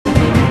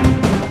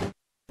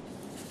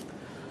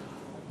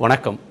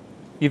வணக்கம்.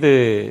 இது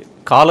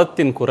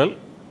காலத்தின் குரல்,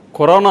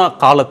 கொரோனா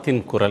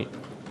காலத்தின் குரல்.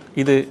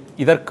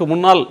 இதற்கு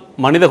முன்னால்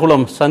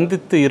மனிதகுலம்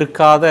சந்தித்து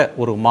இருக்காத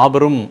ஒரு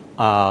மாபெரும்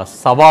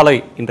சவாலை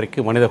இன்றைக்கு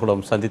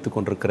மனிதகுலம் சந்தித்து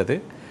கொண்டிருக்கிறது.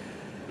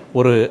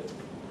 ஒரு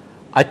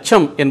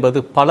அச்சம்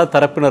என்பது பல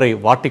தரப்பினரை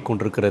வாட்டிக்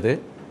கொண்டிருக்கிறது.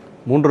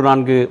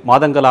 3-4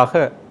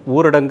 மாதங்களாக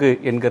ஊரடங்கு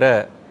என்கிற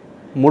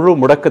முழு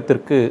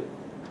முடக்கத்திற்கு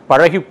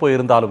பழகி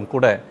போயிருந்தாலும்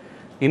கூட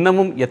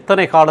இன்னமும்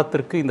எத்தனை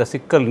காலத்திற்கு இந்த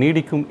சிக்கல்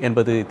நீடிக்கும்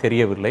என்பது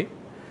தெரியவில்லை.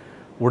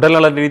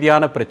 உடல்நல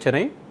ரீதியான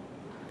பிரச்சனை,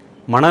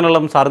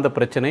 மனநலம் சார்ந்த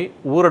பிரச்சனை,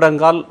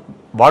 ஊரடங்கால்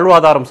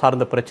வாழ்வாதாரம்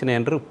சார்ந்த பிரச்சனை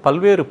என்று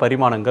பல்வேறு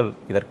பரிமாணங்கள்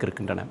இதற்கு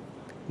இருக்கின்றன.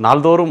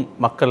 நாள்தோறும்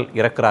மக்கள்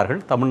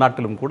இறக்கிறார்கள்.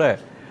 தமிழ்நாட்டிலும் கூட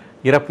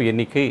இறப்பு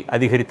எண்ணிக்கை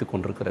அதிகரித்து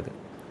கொண்டிருக்கிறது.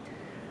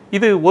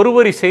 இது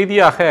ஒருவரி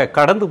செய்தியாக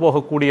கடந்து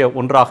போகக்கூடிய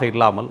ஒன்றாக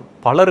இல்லாமல்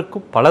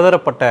பலருக்கும்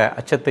பலதரப்பட்ட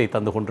அச்சத்தை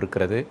தந்து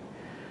கொண்டிருக்கிறது.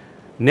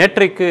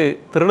 நேற்றைக்கு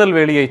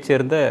திருநெல்வேலியைச்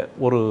சேர்ந்த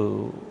ஒரு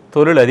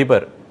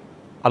தொழிலதிபர்,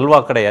 அல்வா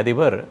கடை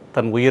அதிபர்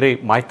தன் உயிரை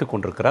மாய்த்து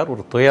கொண்டிருக்கிறார்.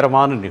 ஒரு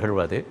துயரமான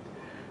நிகழ்வு அது.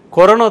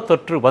 கொரோனா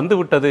தொற்று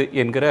வந்துவிட்டது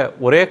என்கிற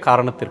ஒரே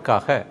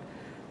காரணத்திற்காக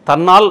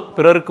தன்னால்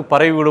பிறருக்கு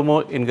பரவிவிடுமோ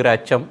என்கிற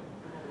அச்சம்,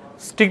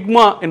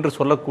 ஸ்டிக்மா என்று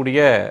சொல்லக்கூடிய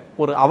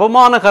ஒரு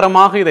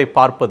அவமானகரமாக இதை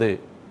பார்ப்பது,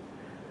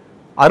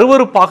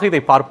 அருவருப்பாக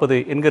இதை பார்ப்பது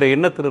என்கிற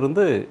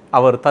எண்ணத்திலிருந்து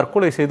அவர்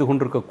தற்கொலை செய்து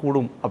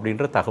கொண்டிருக்கக்கூடும்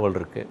அப்படின்ற தகவல்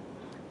இருக்குது.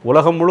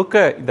 உலகம்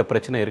முழுக்க இந்த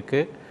பிரச்சனை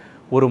இருக்குது.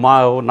 ஒரு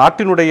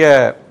நாட்டினுடைய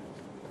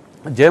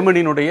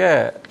ஜெர்மனியினுடைய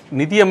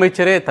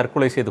நிதியமைச்சரே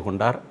தற்கொலை செய்து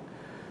கொண்டார்.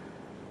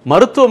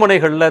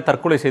 மருத்துவமனைகளில்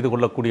தற்கொலை செய்து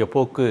கொள்ளக்கூடிய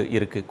போக்கு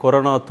இருக்குது.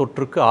 கொரோனா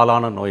தொற்றுக்கு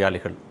ஆளான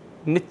நோயாளிகள்.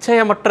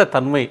 நிச்சயமற்ற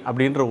தன்மை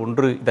அப்படின்ற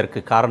ஒன்று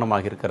இதற்கு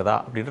காரணமாக இருக்கிறதா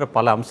அப்படின்ற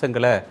பல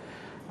அம்சங்களை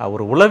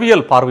ஒரு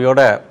உளவியல்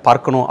பார்வையோடு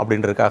பார்க்கணும்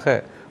அப்படின்றதுக்காக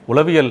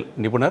உளவியல்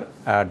நிபுணர்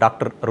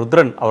டாக்டர்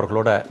ருத்ரன்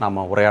அவர்களோட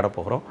நாம் உரையாட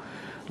போகிறோம்.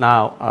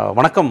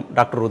 வணக்கம்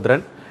டாக்டர்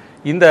ருத்ரன்.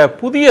 இந்த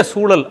புதிய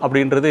சூழல்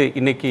அப்படின்றது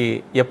இன்னைக்கு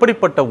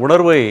எப்படிப்பட்ட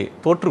உணர்வை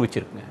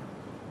தோற்றுவிச்சிருக்குங்க?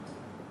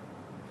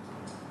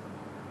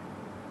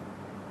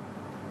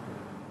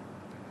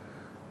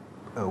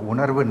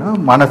 உணர்வுன்னா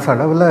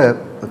மனசளவில்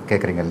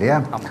கேட்குறீங்க இல்லையா?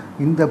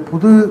 இந்த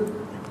புது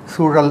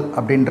சூழல்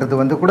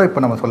அப்படின்றது கூட இப்போ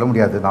நம்ம சொல்ல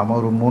முடியாது. நாம்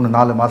ஒரு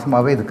 3-4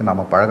 மாதமாகவே இதுக்கு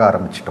நாம் பழக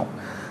ஆரம்பிச்சிட்டோம்.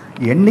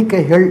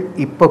 எண்ணிக்கைகள்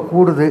இப்போ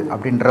கூடுது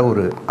அப்படின்ற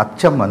ஒரு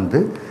அச்சம்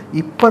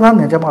இப்போ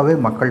தான் நிஜமாகவே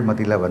மக்கள்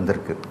மத்தியில்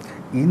வந்திருக்கு.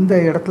 இந்த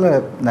இடத்துல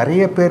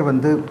நிறைய பேர்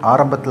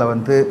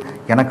ஆரம்பத்தில்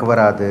எனக்கு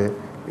வராது,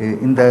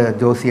 இந்த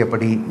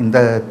ஜோசியப்படி இந்த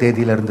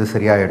தேதியிலேருந்து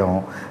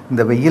சரியாயிடும்,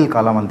 இந்த வெயில்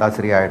காலம் வந்தால்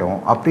சரியாயிடும்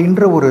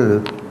அப்படின்ற ஒரு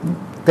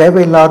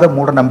தேவையில்லாத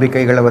மூட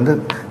நம்பிக்கைகளை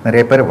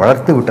நிறைய பேர்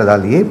வளர்த்து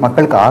விட்டதாலேயே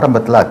மக்களுக்கு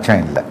ஆரம்பத்தில்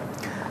அச்சம் இல்லை.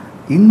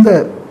 இந்த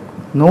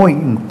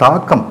நோயின்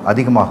தாக்கம்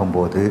அதிகமாகும்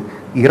போது,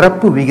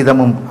 இறப்பு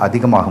விகிதமும்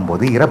அதிகமாகும்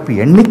போது, இறப்பு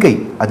எண்ணிக்கை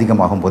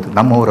அதிகமாகும் போது,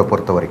 நம்ம ஊரை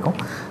பொறுத்த வரைக்கும்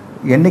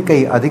எண்ணிக்கை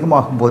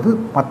அதிகமாகும் போது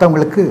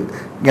மற்றவங்களுக்கு,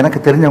 எனக்கு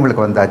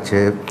தெரிஞ்சவங்களுக்கு வந்தாச்சு,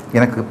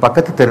 எனக்கு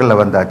பக்கத்து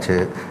தெருவில் வந்தாச்சு,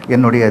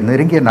 என்னுடைய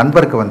நெருங்கிய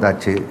நண்பருக்கு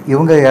வந்தாச்சு,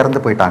 இவங்க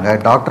இறந்து போயிட்டாங்க,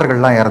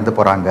 டாக்டர்கள்லாம் இறந்து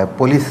போகிறாங்க,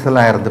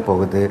 போலீஸ்லாம் இறந்து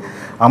போகுது,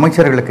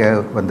 அமைச்சர்களுக்கு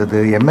வந்தது,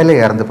 எம்எல்ஏ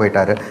இறந்து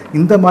போயிட்டாரு,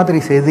 இந்த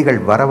மாதிரி செய்திகள்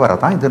வர வர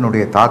தான்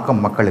இதனுடைய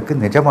தாக்கம் மக்களுக்கு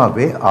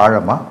நிஜமாகவே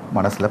ஆழமாக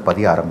மனசில்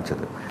பதிய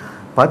ஆரம்பிச்சது.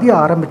 பதிய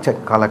ஆரம்பித்த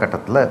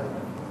காலகட்டத்தில்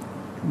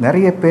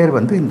நிறைய பேர்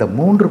இந்த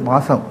 3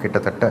 மாதம்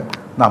கிட்டத்தட்ட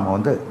நாம்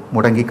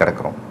முடங்கி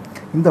கிடக்கிறோம்.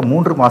 இந்த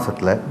 3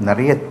 மாதத்தில்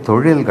நிறைய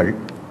தொழில்கள்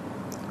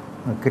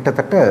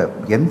கிட்டத்தட்ட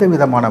எந்த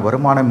விதமான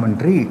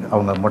வருமானமின்றி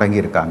அவங்க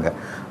முடங்கியிருக்காங்க.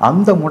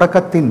 அந்த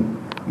முடக்கத்தின்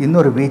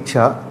இன்னொரு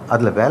வீச்சாக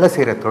அதில் வேலை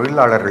செய்கிற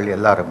தொழிலாளர்கள்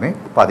எல்லாருமே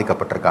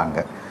பாதிக்கப்பட்டிருக்காங்க.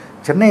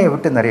 சென்னையை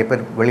விட்டு நிறைய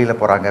பேர் வெளியில்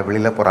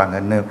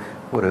போகிறாங்கன்னு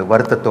ஒரு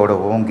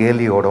வருத்தத்தோடவும்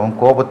கேலியோடவும்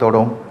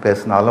கோபத்தோடவும்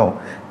பேசினாலும்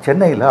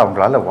சென்னையில்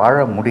அவங்களால வாழ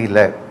முடியல,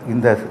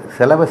 இந்த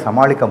செலவை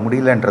சமாளிக்க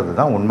முடியலன்றது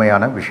தான்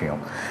உண்மையான விஷயம்.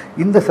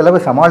 இந்த செலவை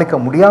சமாளிக்க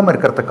முடியாமல்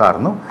இருக்கிறதுக்கு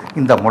காரணம்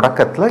இந்த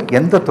முடக்கத்தில்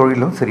எந்த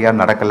தொழிலும் சரியாக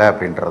நடக்கலை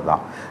அப்படின்றது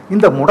தான்.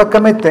 இந்த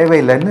முடக்கமே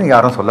தேவையில்லைன்னு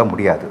யாரும் சொல்ல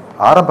முடியாது.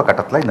 ஆரம்ப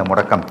கட்டத்தில் இந்த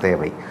முடக்கம்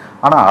தேவை.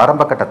 ஆனால்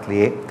ஆரம்ப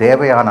கட்டத்திலேயே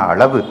தேவையான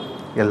அளவு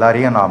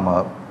எல்லாரையும் நாம்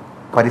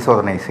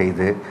பரிசோதனை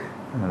செய்து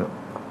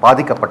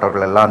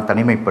பாதிக்கப்பட்டவர்கள் எல்லாம்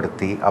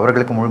தனிமைப்படுத்தி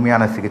அவர்களுக்கு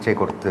முழுமையான சிகிச்சை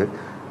கொடுத்து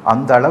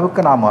அந்த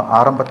அளவுக்கு நாம்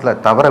ஆரம்பத்தில்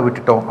தவற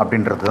விட்டுட்டோம்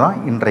அப்படின்றது தான்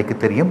இன்றைக்கு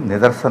தெரியும்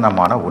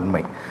நிதர்சனமான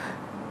உண்மை.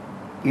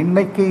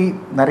 இன்றைக்கி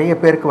நிறைய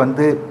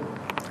பேருக்கு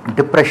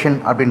டிப்ரெஷன்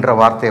அப்படின்ற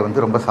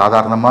வார்த்தையை ரொம்ப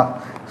சாதாரணமாக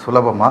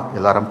சுலபமாக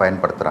எல்லாரும்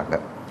பயன்படுத்துகிறாங்க.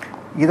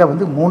 இதை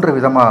 3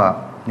 விதமாக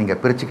நீங்கள்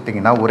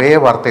பிரிச்சுக்கிட்டிங்கன்னா, ஒரே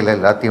வார்த்தையில்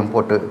எல்லாத்தையும்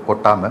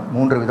கொட்டாமல்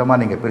 3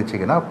 விதமாக நீங்கள்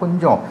பிரிச்சிங்கன்னா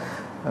கொஞ்சம்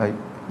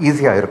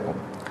ஈஸியாக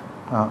இருக்கும்.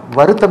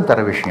 வருத்தம் தர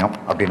விஷயம்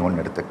அப்படின்னு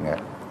ஒன்று எடுத்துக்கங்க,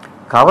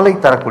 கவலை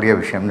தரக்கூடிய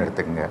விஷயம்னு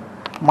எடுத்துக்கங்க,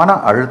 மன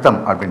அழுத்தம்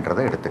அப்படின்றத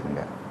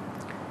எடுத்துக்கங்க.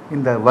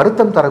 இந்த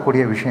வருத்தம்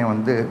தரக்கூடிய விஷயம்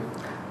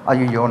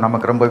ஐயோ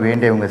நமக்கு ரொம்ப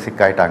வேண்டியவங்க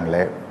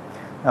சிக்காயிட்டாங்களே,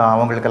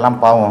 அவங்களுக்கெல்லாம்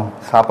பாவம்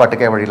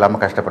சாப்பாட்டுக்கே வழி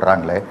இல்லாமல்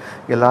கஷ்டப்படுறாங்களே,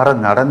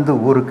 எல்லாரும் நடந்து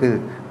ஊருக்கு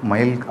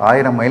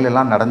 1000 மைல்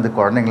எல்லாம் நடந்து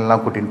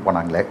குழந்தைங்களெல்லாம் கூட்டிகிட்டு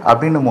போனாங்களே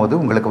அப்படின்னும் போது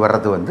உங்களுக்கு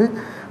வர்றது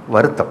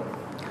வருத்தம்.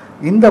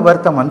 இந்த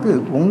வருத்தம்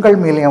உங்கள்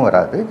மேலேயும்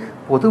வராது.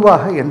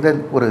 பொதுவாக எந்த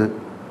ஒரு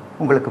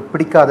உங்களுக்கு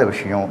பிடிக்காத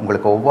விஷயம்,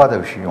 உங்களுக்கு ஒவ்வாத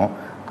விஷயம்,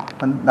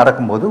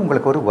 நடக்கும்போது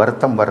உங்களுக்கு ஒரு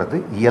வருத்தம் வர்றது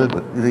இயல்பு.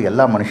 இது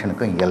எல்லா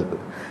மனுஷனுக்கும் இயல்பு.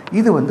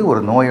 இது வந்து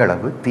ஒரு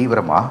நோயளவு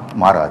தீவிரமாக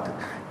மாறாது.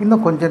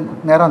 இன்னும் கொஞ்சம்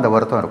நேரம் அந்த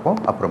வருத்தம்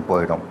இருக்கும், அப்புறம்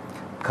போயிடும்.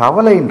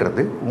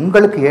 கவலைன்றது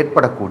உங்களுக்கு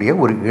ஏற்படக்கூடிய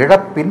ஒரு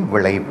இழப்பின்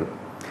விளைவு.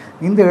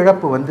 இந்த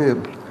இழப்பு வந்து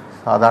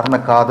சாதாரண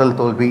காதல்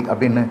தோல்வி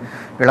அப்படின்னு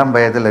இளம்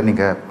வயதில்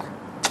நீங்கள்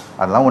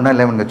அதெல்லாம் ஒன்றும்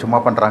இல்லை இவங்க சும்மா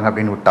பண்ணுறாங்க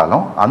அப்படின்னு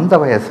விட்டாலும் அந்த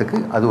வயசுக்கு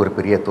அது ஒரு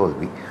பெரிய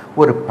தோல்வி.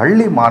 ஒரு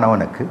பள்ளி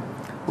மாணவனுக்கு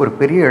ஒரு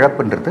பெரிய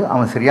இழப்புன்றது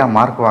அவன் சரியாக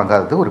மார்க்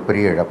வாங்காதது ஒரு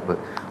பெரிய இழப்பு.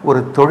 ஒரு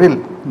தொழில்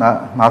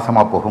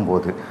நாசமாக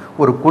போகும்போது,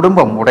 ஒரு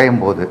குடும்பம்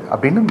உடையும் போது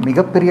அப்படின்னு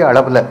மிகப்பெரிய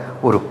அளவில்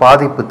ஒரு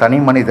பாதிப்பு தனி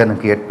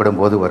மனிதனுக்கு ஏற்படும்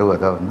போது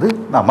வருவதை வந்து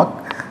நாம்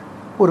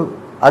ஒரு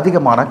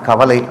அதிகமான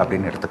கவலை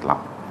அப்படின்னு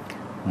எடுத்துக்கலாம்.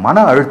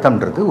 மன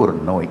அழுத்தம்ன்றது ஒரு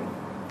நோய்.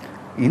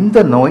 இந்த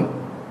நோய்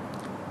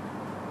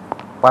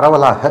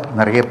பரவலாக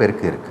நிறைய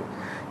பேருக்கு இருக்குது.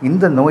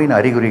 இந்த நோயின்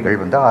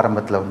அறிகுறிகள் வந்து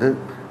ஆரம்பத்தில் வந்து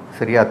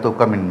சரியாக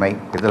தூக்கமின்மை,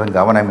 இதில்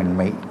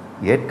கவனமின்மை,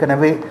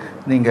 ஏற்கனவே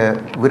நீங்கள்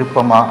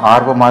விருப்பமாக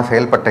ஆர்வமாக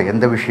செயல்பட்ட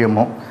எந்த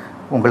விஷயமும்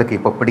உங்களுக்கு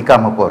இப்போ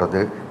பிடிக்காமல்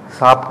போகிறது,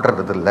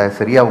 சாப்பிட்றதில்ல,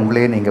 சரியாக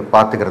உங்களே நீங்கள்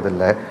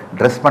பார்த்துக்கிறதில்ல,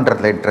 ட்ரெஸ்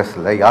பண்ணுறதுல இன்ட்ரெஸ்ட்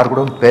இல்லை, யார்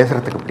கூட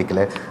பேசுகிறதுக்கு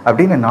பிடிக்கல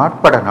அப்படின்னு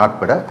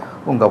நாட்பட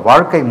உங்கள்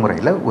வாழ்க்கை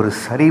முறையில் ஒரு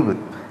சரிவு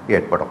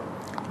ஏற்படும்.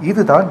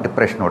 இதுதான்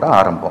டிப்ரெஷனோட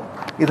ஆரம்பம்.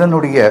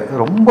 இதனுடைய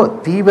ரொம்ப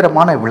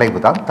தீவிரமான விளைவு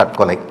தான்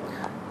தற்கொலை.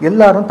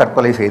 எல்லாரும்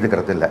தற்கொலை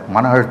செய்துக்கிறது இல்லை.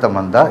 மன அழுத்தம்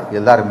வந்தால்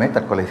எல்லாருமே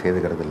தற்கொலை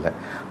செய்துக்கிறது இல்லை.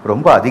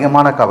 ரொம்ப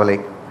அதிகமான கவலை,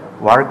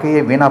 வாழ்க்கையே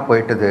வீணாக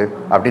போயிட்டுது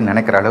அப்படின்னு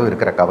நினைக்கிற அளவு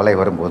இருக்கிற கவலை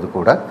வரும்போது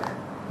கூட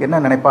என்ன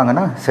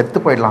நினைப்பாங்கன்னா, செத்து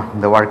போயிடலாம்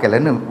இந்த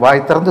வாழ்க்கையிலன்னு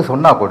வாய் திறந்து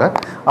சொன்னால் கூட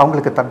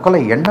அவங்களுக்கு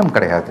தற்கொலை எண்ணம்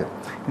கிடையாது.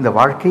 இந்த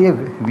வாழ்க்கையே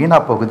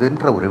வீணாக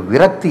போகுதுன்ற ஒரு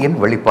விரக்தியின்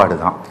வெளிப்பாடு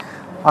தான்.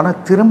 ஆனால்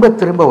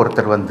திரும்ப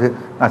ஒருத்தர் வந்து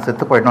நான்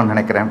செத்து போயிடணும்னு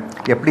நினைக்கிறேன்,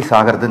 எப்படி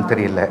சாகிறதுன்னு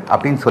தெரியல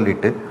அப்படின்னு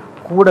சொல்லிட்டு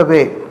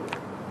கூடவே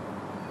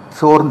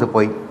சோர்ந்து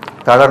போய்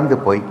தளர்ந்து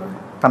போய்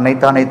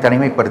தன்னைத்தானே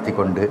தனிமைப்படுத்தி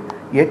கொண்டு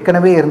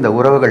ஏற்கனவே இருந்த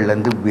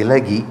உறவுகள்லேருந்து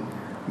விலகி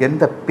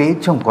எந்த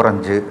பேச்சும்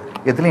குறைஞ்சு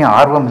எதுலேயும்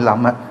ஆர்வம்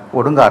இல்லாமல்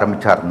ஒடுங்க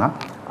ஆரம்பித்தாருன்னா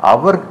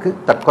அவருக்கு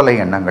தற்கொலை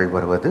எண்ணங்கள்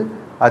வருவது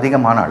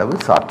அதிகமான அளவு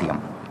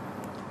சாத்தியம்.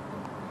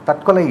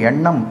 தற்கொலை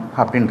எண்ணம்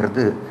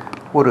அப்படின்றது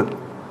ஒரு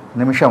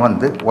நிமிஷம்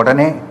வந்து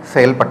உடனே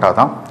செயல்பட்டால்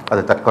தான்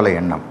அது தற்கொலை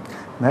எண்ணம்.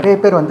 நிறைய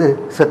பேர் வந்து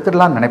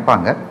செத்துடலான்னு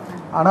நினைப்பாங்க.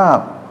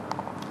 ஆனால்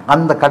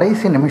அந்த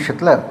கடைசி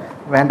நிமிஷத்தில்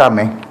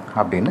வேண்டாமே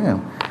அப்படின்னு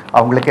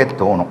அவங்களுக்கே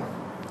தோணும்.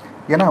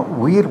 ஏன்னா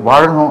உயிர்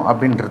வாழணும்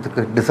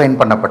அப்படின்றதுக்கு டிசைன்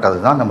பண்ணப்பட்டது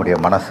தான் நம்முடைய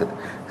மனசு.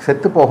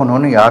 செத்து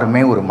போகணும்னு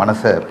யாருமே ஒரு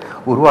மனசை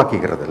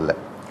உருவாக்கிக்கிறது இல்லை.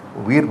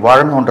 உயிர்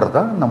வாழணுன்றது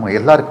தான் நம்ம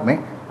எல்லாருக்குமே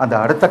அந்த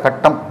அடுத்த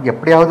கட்டம்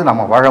எப்படியாவது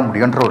நம்ம வாழ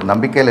முடியுன்ற ஒரு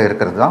நம்பிக்கையில்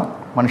இருக்கிறது தான்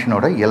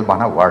மனுஷனோட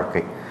இயல்பான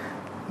வாழ்க்கை.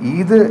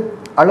 இது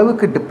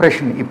அளவுக்கு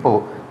டிப்ரெஷன்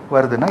இப்போது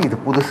வருதுன்னா இது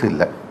புதுசு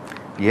இல்லை.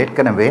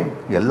 ஏற்கனவே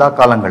எல்லா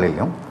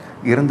காலங்களிலும்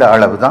இருந்த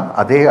அளவு தான்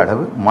அதே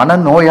அளவு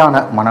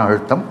மனநோயான மன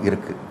அழுத்தம்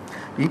இருக்குது.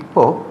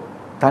 இப்போது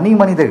தனி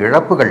மனித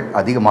இழப்புகள்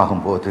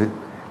அதிகமாகும் போது,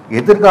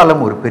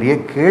 எதிர்காலம் ஒரு பெரிய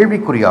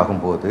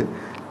கேள்விக்குறியாகும் போது,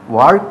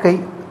 வாழ்க்கை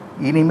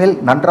இனிமேல்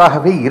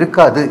நன்றாகவே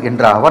இருக்காது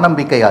என்ற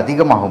அவநம்பிக்கை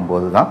அதிகமாகும்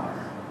போது தான்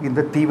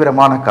இந்த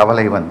தீவிரமான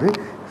கவலை வந்து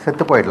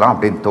செத்து போயிடலாம்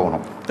அப்படின்னு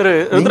தோணும். திரு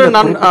ருத்ரன்,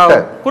 நான்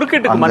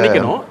குறுக்கீட்டுக்கு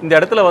மன்னிக்கணும். இந்த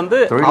இடத்துல வந்து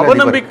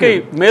அவநம்பிக்கை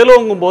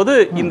மேலோங்கும் போது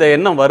இந்த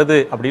எண்ணம் வருது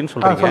அப்படின்னு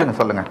சொல்றீங்க.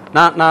 சொல்லுங்க.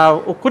 நான்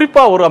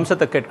குறிப்பா ஒரு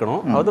அம்சத்தை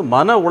கேட்கணும். அதாவது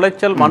மன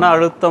உளைச்சல், மன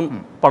அழுத்தம்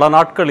பல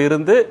நாட்கள்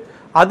இருந்து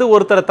அது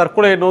ஒருத்தரை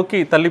தற்கொலையை நோக்கி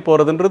தள்ளி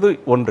போறதுன்றது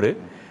ஒன்று.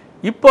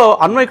 இப்போ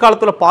அண்மை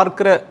காலத்துல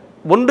பார்க்கிற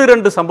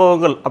 1-2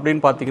 சம்பவங்கள்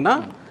அப்படின்னு பார்த்தீங்கன்னா,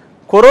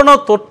 கொரோனா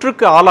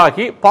தொற்றுக்கு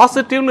ஆளாகி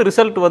பாசிட்டிவ்னு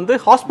ரிசல்ட் வந்து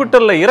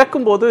ஹாஸ்பிட்டல்ல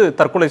இறக்கும் போது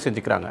தற்கொலை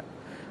செஞ்சுக்கிறாங்க.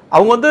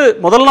 அவங்க வந்து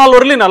முதல் நாள்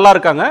வரையிலும் நல்லா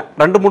இருக்காங்க,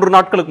 2-3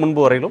 நாட்களுக்கு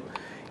முன்பு வரையிலும்.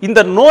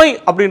 இந்த நோய்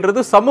அப்படின்றது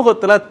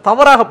சமூகத்துல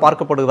தவறாக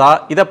பார்க்கப்படுதா?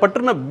 இதை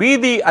பற்றின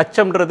பீதி,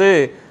 அச்சம்ன்றது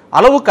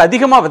அளவுக்கு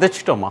அதிகமா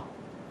விதைச்சிட்டோமா?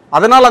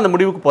 அதனால அந்த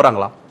முடிவுக்கு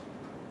போறாங்களா?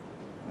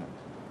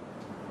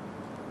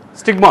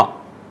 ஸ்டிக்மா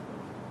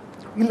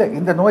இல்லை,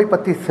 இந்த நோய்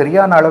பற்றி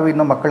சரியான அளவு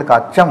இன்னும் மக்களுக்கு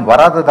அச்சம்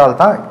வராததால்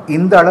தான்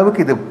இந்த அளவுக்கு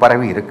இது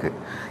பரவி இருக்குது.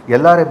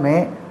 எல்லாருமே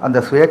அந்த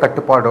சுய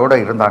கட்டுப்பாடோடு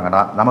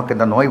இருந்தாங்கன்னா நமக்கு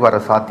இந்த நோய் வர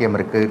சாத்தியம்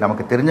இருக்குது,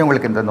 நமக்கு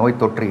தெரிஞ்சவங்களுக்கு இந்த நோய்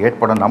தொற்று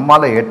ஏற்படும்,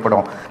 நம்மால்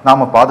ஏற்படும்,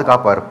 நாம்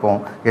பாதுகாப்பாக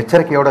இருப்போம்,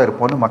 எச்சரிக்கையோடு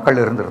இருப்போம்னு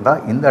மக்கள்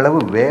இருந்திருந்தால் இந்த அளவு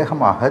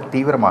வேகமாக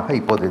தீவிரமாக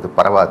இப்போது இது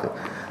பரவாது.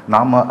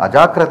 நாம்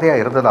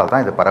அஜாக்கிரதையாக இருந்ததால்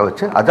தான் இது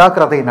பரவுச்சு.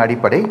 அஜாக்கிரதையின்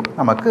அடிப்படை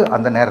நமக்கு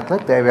அந்த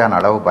நேரத்தில் தேவையான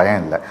அளவு பயம்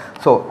இல்லை.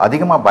 ஸோ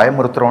அதிகமாக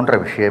பயமுறுத்துகிறோன்ற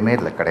விஷயமே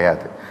இதில்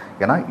கிடையாது.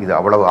 ஏன்னா இது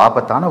அவ்வளவு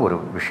ஆபத்தான ஒரு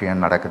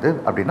விஷயம் நடக்குது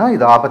அப்படின்னா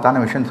இது ஆபத்தான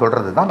விஷயம்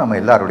சொல்கிறது தான் நம்ம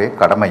எல்லாருடைய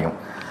கடமையும்.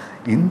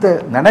 இந்த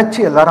நினச்சி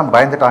எல்லாரும்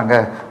பயந்துட்டாங்க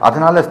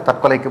அதனால்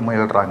தற்கொலைக்கு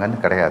முயல்கிறாங்கன்னு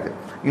கிடையாது.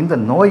 இந்த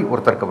நோய்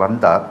ஒருத்தருக்கு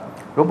வந்தால்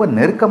ரொம்ப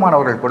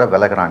நெருக்கமானவர்கள் கூட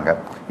விலகிறாங்க.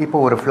 இப்போ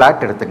ஒரு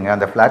ஃப்ளாட் எடுத்துங்க,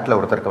 அந்த ஃப்ளாட்டில்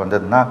ஒருத்தருக்கு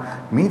வந்ததுன்னா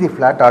மீதி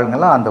ஃப்ளாட்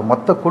ஆளுங்கெல்லாம் அந்த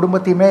மொத்த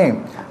குடும்பத்தையுமே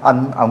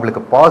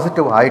அவங்களுக்கு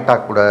பாசிட்டிவ் ஆகிட்டா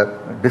கூட,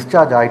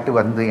 டிஸ்சார்ஜ் ஆகிட்டு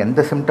வந்து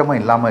எந்த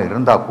சிம்டமும் இல்லாமல்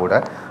இருந்தால் கூட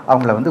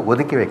அவங்கள வந்து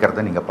ஒதுக்கி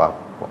வைக்கிறத நீங்கள்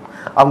பார்ப்போம்.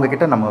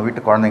 அவங்கக்கிட்ட நம்ம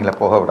வீட்டு குழந்தைங்கள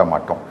போக விட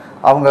மாட்டோம்.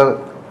 அவங்க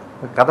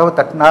கதவை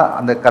தட்டினா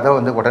அந்த கதவை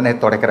வந்து உடனே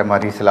துடைக்கிற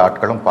மாதிரி சில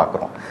ஆட்களும்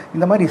பார்க்குறோம்.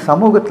 இந்த மாதிரி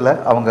சமூகத்தில்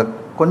அவங்க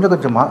கொஞ்சம்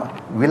கொஞ்சமாக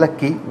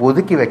விலக்கி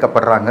ஒதுக்கி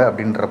வைக்கப்படுறாங்க.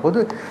 அப்படின்ற போது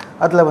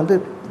அதில் வந்து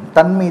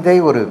தன் மீதே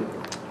ஒரு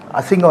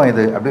அசிங்கம்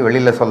இது அப்படி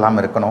வெளியில்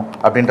சொல்லாமல் இருக்கணும்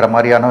அப்படின்ற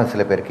மாதிரியான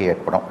சில பேருக்கு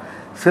ஏற்படும்.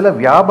 சில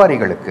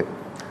வியாபாரிகளுக்கு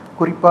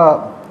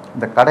குறிப்பாக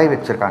இந்த கடை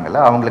வச்சுருக்காங்கல்ல,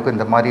 அவங்களுக்கு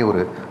இந்த மாதிரி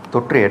ஒரு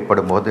தொற்று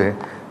ஏற்படும் போது,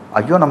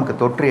 ஐயோ நமக்கு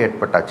தொற்று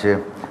ஏற்பட்டாச்சு,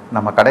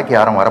 நம்ம கடைக்கு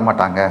யாரும்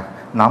வரமாட்டாங்க,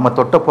 நாம்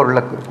தொட்ட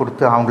பொருளை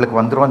கொடுத்து அவங்களுக்கு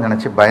வந்துடும்னு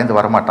நினச்சி பயந்து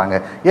வரமாட்டாங்க,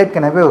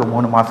 ஏற்கனவே ஒரு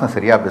 3 மாதம்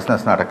சரியாக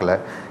பிஸ்னஸ் நடக்கலை,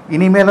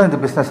 இனிமேலும் இந்த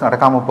பிஸ்னஸ்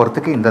நடக்காமல்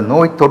போகிறதுக்கு இந்த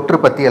நோய் தொற்று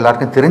பற்றி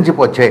எல்லாருக்கும் தெரிஞ்சு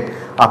போச்சே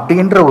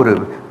அப்படின்ற ஒரு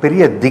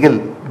பெரிய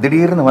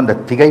திடீர்னு வந்த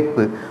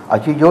திகைப்பு,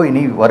 ஐயோ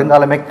இனி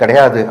வருங்காலமே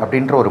கிடையாது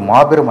அப்படின்ற ஒரு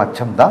மாபெரும்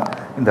அச்சம் தான்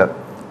இந்த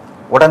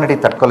உடனடி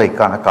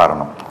தற்கொலைக்கான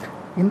காரணம்.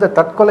 இந்த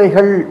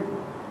தற்கொலைகள்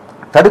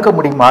தடுக்க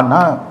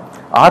முடியுமான்னா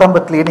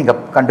ஆரம்பத்திலேயே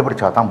நீங்கள்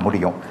கண்டுபிடிச்சா தான்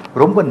முடியும்.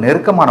 ரொம்ப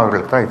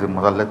நெருக்கமானவர்களுக்கு தான் இது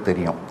முதல்ல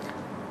தெரியும்.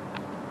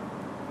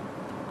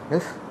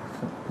 எஸ்,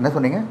 என்ன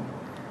சொன்னீங்க?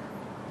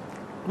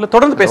 இல்லை,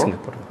 தொடர்ந்து பேசுங்க.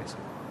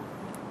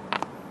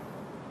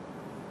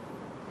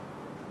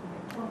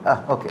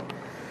 ஓகே,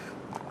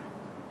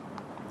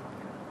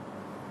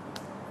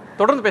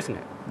 தொடர்ந்து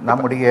பேசுங்க.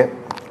 நம்முடைய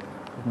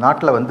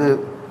நாட்டில் வந்து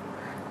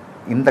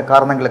இந்த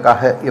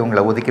காரணங்களுக்காக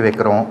இவங்களை ஒதுக்கி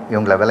வைக்கிறோம்,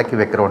 இவங்களை விலக்கி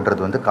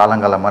வைக்கிறோன்றது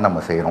காலங்காலமாக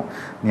நம்ம செய்கிறோம்.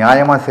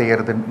 நியாயமாக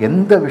செய்கிறது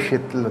எந்த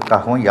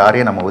விஷயத்துக்காகவும்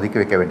யாரையும் நம்ம ஒதுக்கி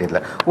வைக்க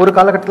வேண்டியதில்லை. ஒரு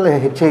காலகட்டத்தில்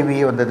ஹெச்ஐவி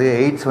வந்தது,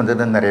 எய்ட்ஸ்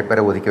வந்ததுன்னு நிறைய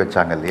பேரை ஒதுக்கி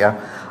வச்சாங்க இல்லையா?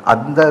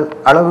 அந்த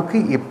அளவுக்கு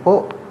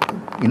இப்போது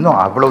இன்னும்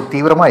அவ்வளோ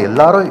தீவிரமாக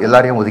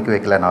எல்லாரையும் ஒதுக்கி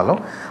வைக்கலைனாலும்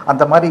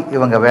அந்த மாதிரி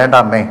இவங்க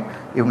வேண்டாமே,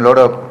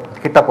 இவங்களோட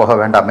கிட்ட போக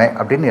வேண்டாமே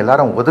அப்படின்னு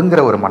எல்லாரும்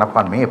ஒதுங்குற ஒரு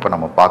மனப்பான்மையை இப்போ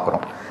நம்ம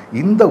பார்க்குறோம்.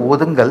 இந்த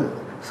ஒதுங்கல்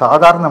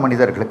சாதாரண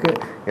மனிதர்களுக்கு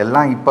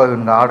எல்லாம் இப்போ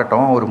இவங்க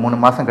ஆடட்டும், ஒரு 3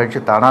 மாதம் கழித்து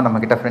தானாக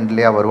நம்மக்கிட்ட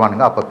ஃப்ரெண்ட்லியாக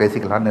வருவானுங்க, அப்போ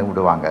பேசிக்கலான்னு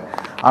விடுவாங்க.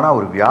 ஆனால்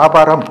ஒரு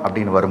வியாபாரம்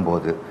அப்படின்னு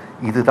வரும்போது,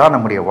 இதுதான்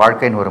நம்முடைய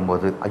வாழ்க்கைன்னு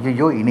வரும்போது,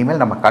 ஐயோ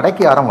இனிமேல் நம்ம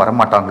கடைக்கு யாரும்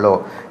வரமாட்டாங்களோ,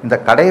 இந்த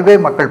கடையவே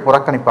மக்கள்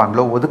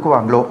புறக்கணிப்பாங்களோ,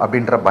 ஒதுக்குவாங்களோ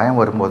அப்படின்ற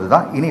பயம் வரும்போது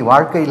தான் இனி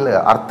வாழ்க்கையில்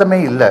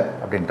அர்த்தமே இல்லை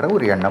அப்படின்ற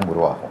ஒரு எண்ணம்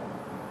உருவாகும்.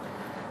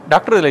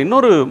 டாக்டர், இதில்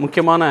இன்னொரு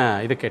முக்கியமான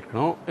இது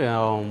கேட்கணும்.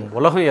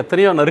 உலகம்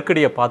எத்தனையோ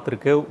நெருக்கடியை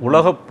பார்த்துருக்கு.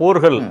 உலக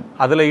போர்கள்,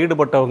 அதில்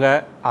ஈடுபட்டவங்க,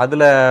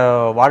 அதில்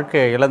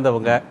வாழ்க்கையை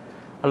இழந்தவங்க,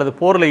 அல்லது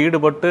போரில்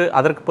ஈடுபட்டு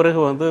அதற்கு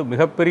பிறகு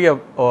மிகப்பெரிய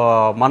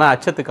மன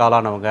அச்சத்துக்கு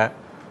ஆளானவங்க,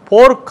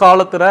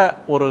 போர்க்காலத்தில்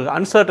ஒரு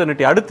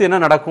அன்சர்டனிட்டி, அடுத்து என்ன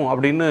நடக்கும்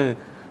அப்படின்னு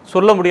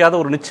சொல்ல முடியாத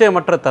ஒரு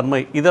நிச்சயமற்ற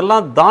தன்மை,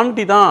 இதெல்லாம்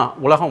தாண்டி தான்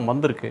உலகம்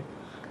வந்திருக்கு.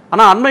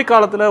 ஆனால் அண்மை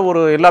காலத்தில்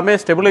ஒரு எல்லாமே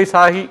ஸ்டெபிலைஸ்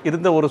ஆகி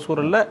இருந்த ஒரு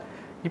சூழலில்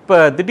இப்போ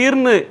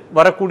திடீர்னு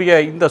வரக்கூடிய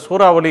இந்த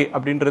சூறாவளி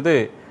அப்படின்றது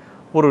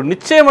ஒரு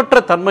நிச்சயமற்ற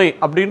தன்மை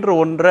அப்படின்ற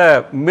ஒன்றை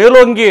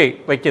மேலோங்கி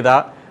வைக்குதா?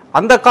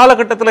 அந்த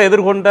காலகட்டத்தில்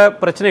எதிர்கொண்ட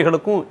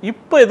பிரச்சனைகளுக்கும்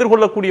இப்போ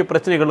எதிர்கொள்ளக்கூடிய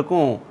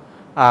பிரச்சனைகளுக்கும்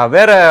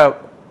வேற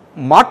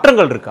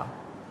மாற்றங்கள் இருக்கா?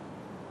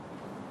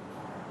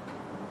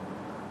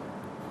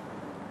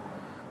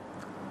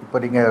 இப்போ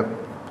நீங்கள்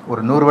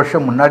ஒரு 100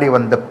 வருஷம் முன்னாடி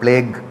வந்த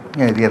பிளேக்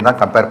இதையும் தான்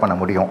கம்பேர் பண்ண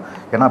முடியும்.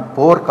 ஏன்னா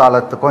போர்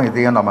காலத்துக்கும்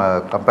இதையும் நம்ம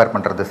கம்பேர்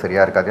பண்ணுறது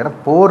சரியாக இருக்காது. ஏன்னா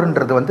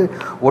போர்ன்றது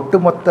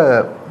ஒட்டுமொத்த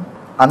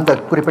அந்த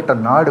குறிப்பிட்ட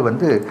நாடு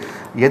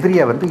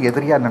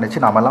எதிரியாக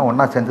நினச்சி நாமெல்லாம்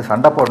ஒன்றா சேர்ந்து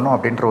சண்டை போடணும்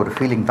அப்படின்ற ஒரு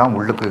ஃபீலிங் தான்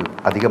உள்ளுக்கு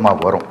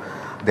அதிகமாக வரும்.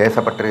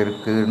 தேசப்பற்று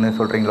இருக்குன்னு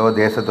சொல்கிறீங்களோ,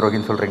 தேச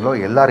துரோகின்னு சொல்கிறீங்களோ,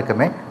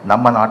 எல்லாருக்குமே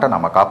நம்ம நாட்டை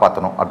நம்ம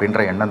காப்பாற்றணும்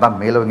அப்படின்ற எண்ணம் தான்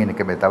மேலோங்கி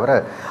நிற்கமே தவிர,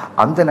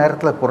 அந்த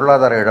நேரத்தில்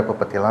பொருளாதார இழப்பை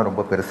பற்றியெல்லாம்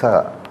ரொம்ப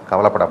பெருசாக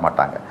கவலைப்பட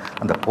மாட்டாங்க.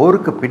 அந்த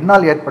போருக்கு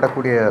பின்னால்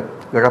ஏற்படக்கூடிய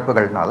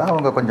இழப்புகள்னால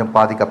அவங்க கொஞ்சம்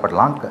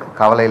பாதிக்கப்படலாம்,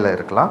 கவலையில்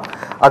இருக்கலாம்,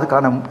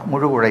 அதுக்கான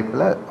முழு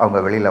உழைப்பில்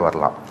அவங்க வெளியில்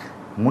வரலாம்.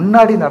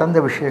 முன்னாடி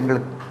நடந்த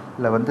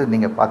விஷயங்களில்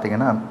நீங்கள்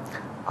பார்த்தீங்கன்னா,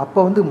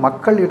 அப்போ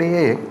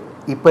மக்களிடையே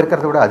இப்போ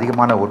இருக்கிறத விட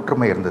அதிகமான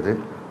ஒற்றுமை இருந்தது,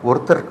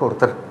 ஒருத்தருக்கு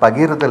ஒருத்தர்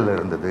பகிர்தல்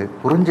இருந்தது,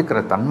 புரிஞ்சுக்கிற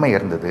தன்மை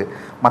இருந்தது,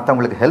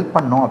 மற்றவங்களுக்கு ஹெல்ப்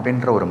பண்ணணும்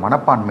அப்படின்ற ஒரு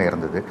மனப்பான்மை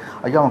இருந்தது.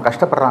 ஐயோ அவன்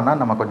கஷ்டப்படுறான்னா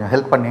நம்ம கொஞ்சம்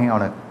ஹெல்ப் பண்ணி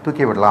அவனை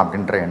தூக்கி விடலாம்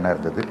அப்படின்ற எண்ணம்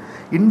இருந்தது.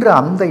 இன்று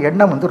அந்த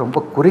எண்ணம்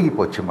ரொம்ப குறுகி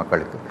போச்சு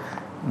மக்களுக்கு.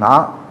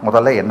 நான்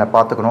முதல்ல என்னை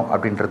பார்த்துக்கணும்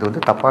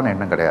அப்படின்றது தப்பான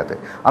எண்ணம் கிடையாது.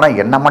 ஆனால்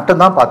என்னை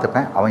மட்டும்தான்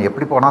பார்த்துப்பேன், அவன்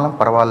எப்படி போனாலும்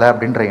பரவாயில்ல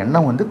அப்படின்ற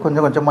எண்ணம்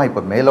கொஞ்சம் கொஞ்சமாக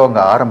இப்போ மேலோங்க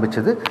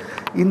ஆரம்பிச்சது.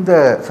 இந்த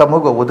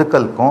சமூக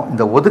ஒதுக்கலுக்கும்,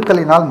 இந்த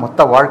ஒதுக்கலினால்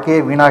மொத்த வாழ்க்கையே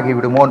வீணாகி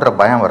விடுமோன்ற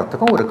பயம்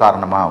வரத்துக்கும் ஒரு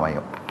காரணமாக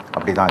அமையும்.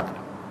 அப்படிதான் இது.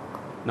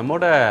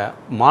 நம்மோட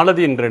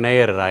மாலதி என்ற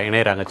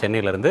இணையறாங்க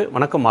சென்னையிலேருந்து.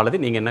 வணக்கம் மாலதி,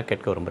 நீங்கள் என்ன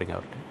கேட்க விரும்புறீங்க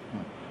அவர்கிட்ட?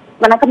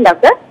 வணக்கம்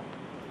டாக்டர்.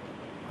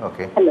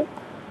 ஓகே, ஹலோ,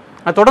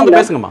 தொடர்ந்து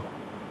பேசுங்கம்மா.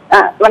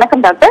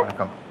 வணக்கம் டாக்டர்.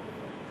 வணக்கம்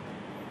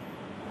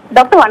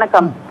டாக்டர்.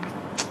 வணக்கம்.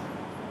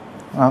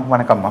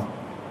 வணக்கம்மா.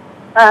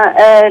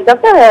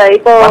 டாக்டர்,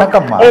 இப்போ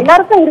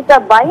எல்லாருக்கும் இருக்க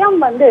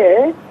பயம்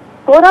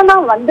கொரோனா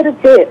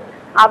வந்துருச்சு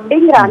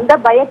அப்படிங்கிற அந்த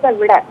பயத்தை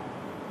விட,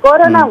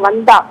 கொரோனா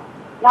வந்தா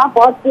நான்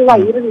பாசிட்டிவா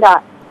இருந்தா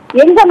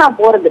எங்க நான்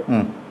போறது?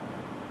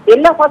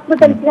 எல்லா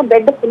ஹாஸ்பிட்டல்ஸ்லயும்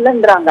பெட்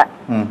ஃபுல்லுன்றாங்க,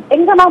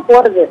 எங்க நான்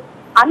போறது?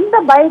 அந்த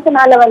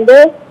பயத்தினால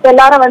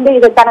எல்லாரும்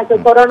இது தனக்கு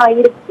கொரோனா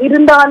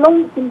இருந்தாலும்,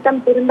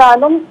 சிம்டம்ஸ்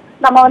இருந்தாலும்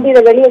நம்ம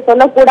இதை வெளியே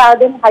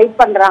சொல்லக்கூடாதுன்னு ஹைட்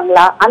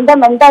பண்றாங்களா? அந்த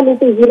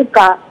மென்டாலிட்டி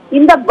இருக்கா?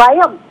 இந்த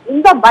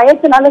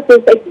பயத்தினால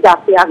சூசைட்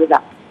ஜாஸ்தி ஆகுதா?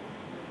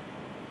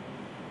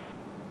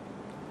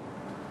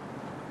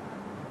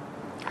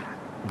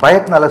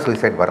 பயத்தினால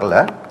சூசைட் வரல,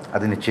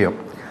 அது நிச்சயம்.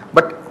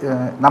 பட்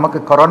நமக்கு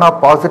கொரோனா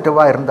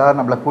பாசிட்டிவாக இருந்தால்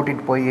நம்மளை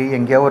கூட்டிகிட்டு போய்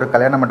எங்கேயோ ஒரு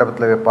கல்யாண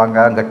மண்டபத்தில் வைப்பாங்க,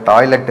 அங்கே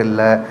டாய்லெட்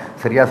இல்லை,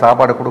 சரியாக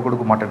சாப்பாடு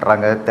கொடுக்க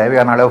மாட்டேன்றாங்க,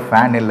 தேவையான அளவு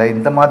ஃபேன் இல்லை,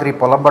 இந்த மாதிரி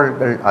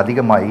புலம்பல்கள்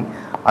அதிகமாகி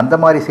அந்த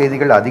மாதிரி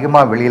செய்திகள்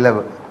அதிகமாக வெளியில்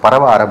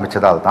பரவ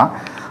ஆரம்பித்ததால் தான்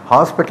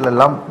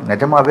ஹாஸ்பிட்டலெல்லாம்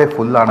நிஜமாகவே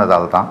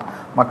ஃபுல்லானதால் தான்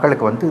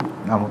மக்களுக்கு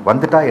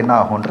வந்துட்டால் என்ன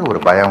ஆகுன்ற ஒரு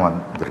பயம்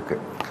வந்திருக்கு.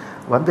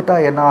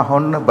 வந்துட்டால் என்ன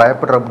ஆகும்னு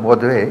பயப்படுற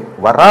போதே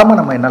வராமல்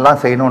நம்ம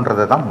என்னெல்லாம்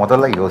செய்யணுன்றதை தான்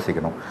முதல்ல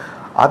யோசிக்கணும்.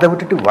 அதை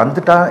விட்டுட்டு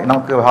வந்துட்டால்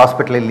நமக்கு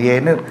ஹாஸ்பிட்டல்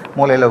இல்லையேன்னு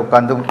மூலையில்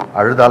உட்காந்து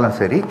அழுதாலும்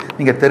சரி,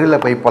 நீங்கள்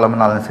தெருவில் போய்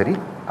புலம்பினாலும் சரி,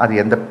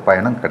 அது எந்த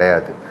பயனும்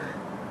கிடையாது.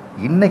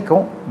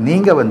 இன்றைக்கும்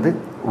நீங்கள்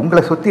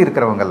உங்களை சுற்றி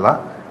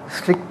இருக்கிறவங்கெல்லாம்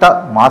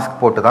ஸ்ட்ரிக்டாக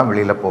மாஸ்க் போட்டு தான்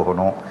வெளியில்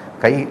போகணும்,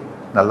 கை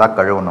நல்லா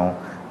கழுவணும்,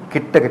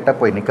 கிட்ட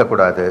போய்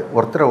நிற்கக்கூடாது,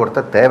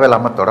 ஒருத்தர்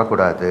தேவையில்லாமல்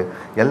தொடக்கூடாது,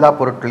 எல்லா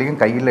பொருட்களையும்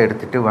கையில்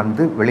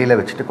எடுத்துகிட்டு வெளியில்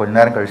வச்சுட்டு கொஞ்ச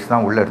நேரம் கழித்து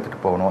தான் உள்ளே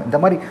எடுத்துகிட்டு போகணும். இந்த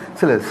மாதிரி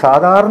சில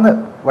சாதாரண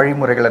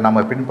வழிமுறைகளை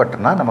நம்ம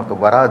பின்பற்றினா நமக்கு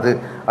வராது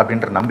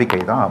அப்படின்ற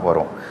நம்பிக்கை தான்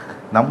வரும்.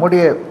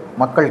 நம்முடைய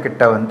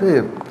மக்கள்கிட்ட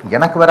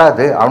எனக்கு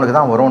வராது அவனுக்கு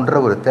தான் வரும்ன்ற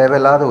ஒரு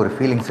தேவையில்லாத ஒரு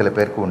ஃபீலிங் சில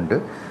பேருக்கு உண்டு.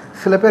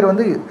 சில பேர்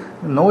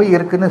நோய்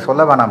இருக்குதுன்னு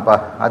சொல்ல வேணாம்ப்பா,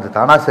 அது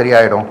தானாக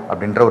சரியாயிடும்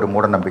அப்படின்ற ஒரு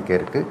மூட நம்பிக்கை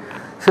இருக்குது.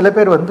 சில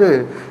பேர்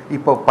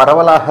இப்போ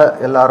பரவலாக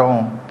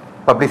எல்லாரும்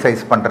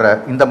பப்ளிசைஸ் பண்ணுற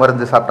இந்த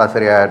மருந்து சாப்பிட்டா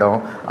சரியாயிடும்,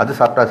 அது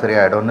சாப்பிட்டா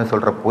சரியாயிடும்னு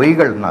சொல்கிற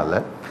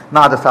பொய்கள்னால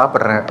நான் அதை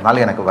சாப்பிட்றேன்,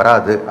 அதனால் எனக்கு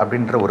வராது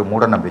அப்படின்ற ஒரு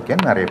மூட நம்பிக்கை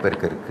நிறைய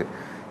பேருக்கு இருக்குது.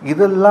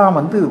 இதெல்லாம்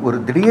ஒரு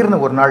திடீர்னு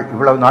ஒரு நாள்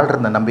இவ்வளவு நாள்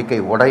இருந்த நம்பிக்கை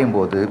உடையும்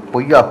போது,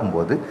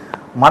 பொய்யாகும்போது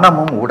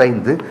மனமும்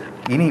உடைந்து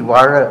இனி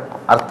வாழ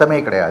அர்த்தமே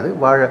கிடையாது,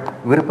 வாழ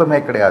விருப்பமே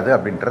கிடையாது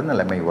அப்படின்ற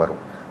நிலைமை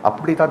வரும்.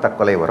 அப்படி தான்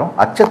தற்கொலை வரும்,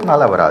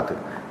 அச்சத்தினால வராது.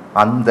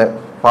 அந்த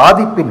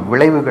பாதிப்பின்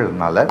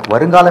விளைவுகள்னால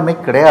வருங்காலமே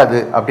கிடையாது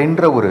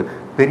அப்படின்ற ஒரு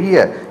பெரிய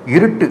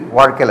இருட்டு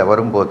வாழ்க்கையில்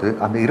வரும்போது,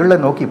 அந்த இருளை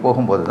நோக்கி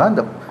போகும்போது தான்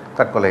இந்த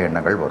தற்கொலை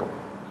எண்ணங்கள் வரும்.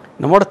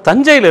 நம்மோட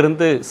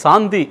தஞ்சையிலிருந்து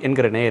சாந்தி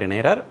என்கிற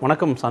நேயர்.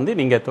 வணக்கம் சாந்தி,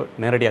 நீங்கள்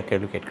நேரடியாக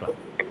கேள்வி கேட்கலாம்.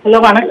 ஹலோ,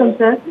 வணக்கம்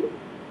சார்.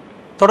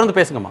 தொடர்ந்து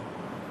பேசுங்கம்மா.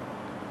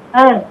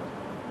 சார்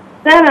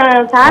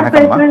சார்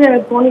பேசுறது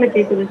எனக்கு போன்ல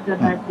கேக்குது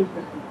சார்.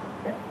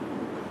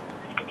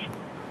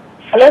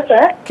 ஹலோ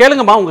சார்,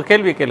 கேளுங்கம்மா, உங்க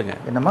கேள்வியை கேளுங்க.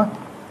 என்னம்மா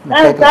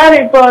சார்,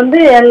 இப்போ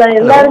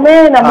எல்லாருமே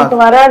நமக்கு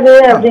வராது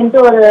அப்படின்ட்டு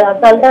ஒரு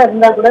அசால்ட்டா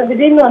இருந்தா கூட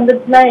திடீர்னு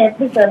வந்துச்சுன்னா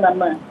எப்படி சார்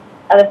நம்ம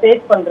அதை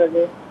ஃபேஸ்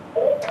பண்றது?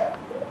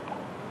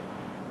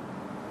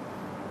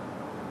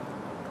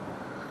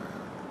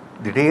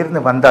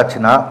 திடீர்னு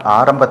வந்தாச்சுன்னா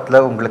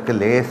ஆரம்பத்தில் உங்களுக்கு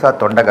லேசாக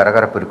தொண்டை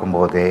கரகரப்பு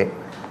இருக்கும்போதே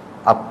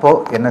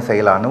அப்போது என்ன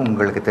செய்யலான்னு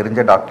உங்களுக்கு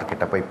தெரிஞ்ச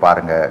டாக்டர்கிட்ட போய்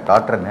பாருங்கள்.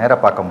 டாக்டரை நேராக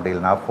பார்க்க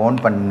முடியலன்னா ஃபோன்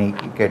பண்ணி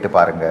கேட்டு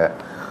பாருங்கள்.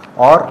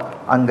 ஆர்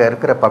அங்கே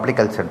இருக்கிற பப்ளிக்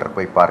ஹெல்த் சென்டர்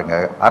போய்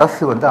பாருங்கள்.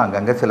 அரசு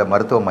அங்கங்கே சில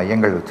மருத்துவ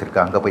மையங்கள்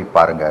வச்சுருக்கு, அங்கே போய்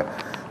பாருங்கள்.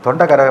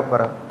 தொண்டை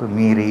கரகரப்பு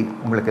மீறி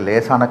உங்களுக்கு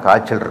லேசான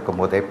காய்ச்சல்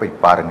இருக்கும்போதே போய்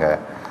பாருங்கள்.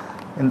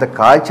 இந்த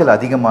காய்ச்சல்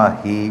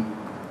அதிகமாகி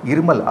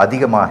இருமல்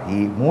அதிகமாகி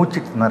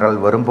மூச்சு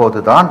திணறல் வரும்போது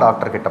தான்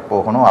டாக்டர்கிட்ட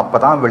போகணும், அப்போ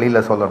தான்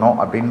வெளியில் சொல்லணும்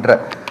அப்படின்ற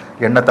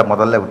எண்ணத்தை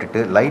முதல்ல விட்டுட்டு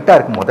லைட்டாக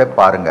இருக்கும் போதே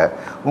பாருங்கள்.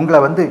 உங்களை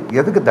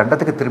எதுக்கு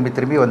தண்டத்துக்கு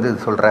திரும்பி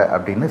சொல்கிற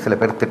அப்படின்னு சில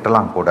பேர்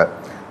திட்டலாம் கூட.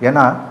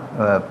 ஏன்னா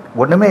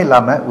ஒன்றுமே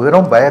இல்லாமல்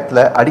வெறும்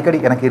பயத்தில் அடிக்கடி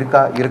எனக்கு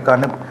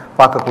இருக்கான்னு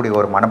பார்க்கக்கூடிய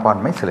ஒரு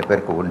மனப்பான்மை சில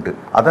பேருக்கு உண்டு.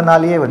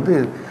 அதனாலேயே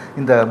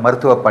இந்த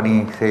மருத்துவ பணி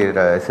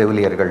செய்கிற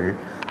செவிலியர்கள்,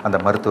 அந்த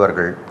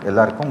மருத்துவர்கள்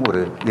எல்லாருக்கும்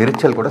ஒரு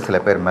எரிச்சல் கூட சில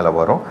பேர் மேலே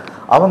வரும்.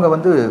 அவங்க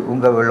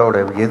உங்களோட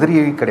எதிரி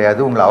கிடையாது,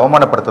 உங்களை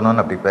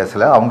அவமானப்படுத்தணும்னு அப்படி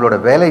பேசலை, அவங்களோட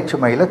வேலை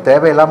சுமையில்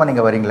தேவையில்லாமல்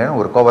நீங்கள்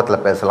வரீங்களேன்னு ஒரு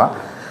கோபத்தில் பேசலாம்.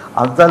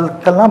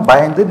 அதற்கெல்லாம்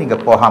பயந்து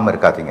நீங்கள் போகாமல்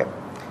இருக்காதீங்க.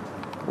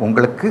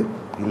 உங்களுக்கு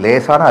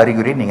லேசான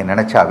அறிகுறி நீங்கள்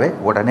நினச்சாவே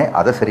உடனே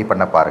அதை சரி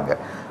பண்ண பாருங்கள்.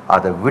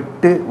 அதை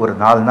விட்டு ஒரு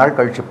 4 நாள்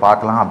கழித்து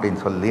பார்க்கலாம் அப்படின்னு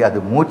சொல்லி அது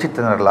மூச்சு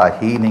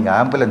திணறலாகி நீங்கள்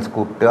ஆம்புலன்ஸ்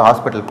கூப்பிட்டு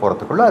ஹாஸ்பிட்டல்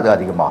போகிறதுக்குள்ளே அது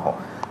அதிகமாகும்.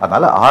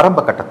 அதனால்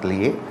ஆரம்ப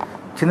கட்டத்திலேயே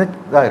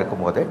சின்னதாக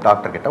இருக்கும்போதே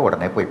டாக்டர்கிட்ட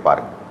உடனே போய்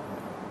பாருங்கள்.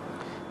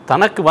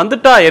 தனக்கு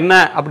வந்துட்டா என்ன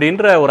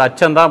அப்படின்ற ஒரு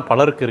அச்சம்தான்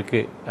பலருக்கு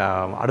இருக்குது.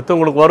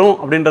 அடுத்தவங்களுக்கு வரும்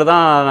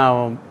அப்படின்றதான்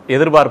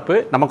எதிர்பார்ப்பு,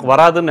 நமக்கு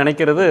வராதுன்னு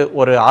நினைக்கிறது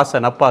ஒரு ஆசை,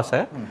 நப்பாசை.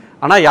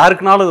 ஆனால்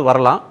யாருக்குனாலும் இது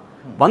வரலாம்.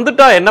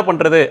 வந்துட்டா என்ன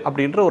பண்ணுறது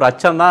அப்படின்ற ஒரு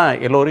அச்சம்தான்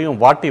எல்லோரையும்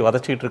வாட்டி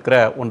வதச்சிட்டு இருக்கிற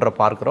ஒன்றை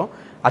பார்க்குறோம்.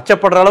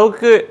 அச்சப்படுற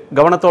அளவுக்கு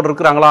கவனத்தோடு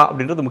இருக்கிறாங்களா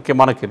அப்படின்றது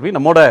முக்கியமான கேள்வி.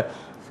 நம்மோட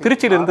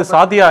திருச்சியிலிருந்து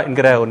சாதியா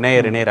என்கிற ஒரு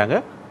நேயர் இணையறாங்க.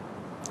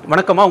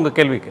 வணக்கம்மா, உங்கள்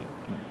கேள்வி கேள்வி.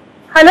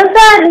 ஹலோ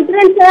சார்,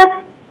 சார்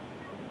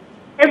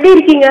எப்படி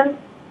இருக்கீங்க?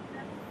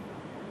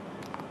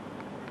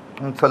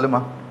 சொல்லுமா.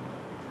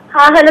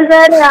 ஹலோ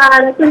சார்,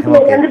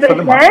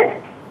 பேசுறேன்.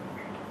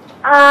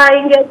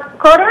 இங்க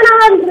கொரோனா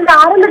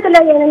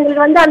ஆரம்பத்துல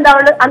எங்களுக்கு அந்த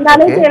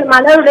அளவுக்கு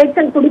மன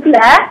உளைச்சல் கொடுக்கல.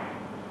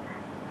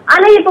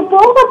 ஆனா இப்ப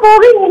போக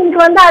போக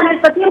எங்களுக்கு அதை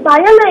பத்திய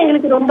பயம்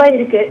எங்களுக்கு ரொம்ப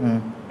இருக்கு.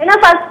 ஏன்னா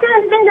ஃபர்ஸ்ட்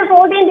இந்த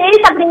 14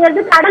 days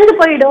அப்படிங்கிறது கடந்து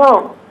போயிடும்,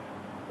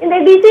 இந்த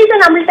டிசீஸ்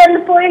நம்மள்ட்ட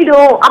இருந்து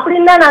போயிடும்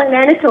அப்படின்னு தான் நாங்க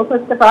நினைச்சோம்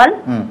ஃபர்ஸ்ட் ஆஃப் ஆல்.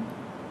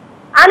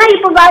 ஆனா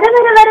இப்ப வர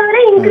வர வர வர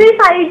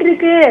இன்க்ரீஸ் ஆயிட்டு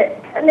இருக்கு,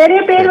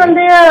 நிறைய பேர்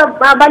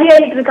பலி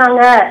ஆயிட்டு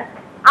இருக்காங்க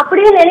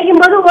அப்படின்னு நினைக்கும்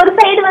போது ஒரு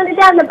சைடு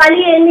அந்த பலி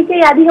எண்ணிக்கை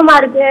அதிகமா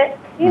இருக்கு,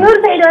 இன்னொரு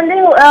சைடு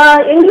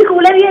எங்களுக்கு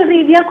உளவியல்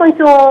ரீதியா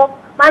கொஞ்சம்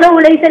மன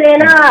உளைச்சல்.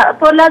 ஏன்னா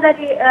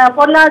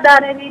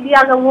பொருளாதார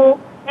ரீதியாகவும்,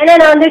 ஏன்னா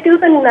நான்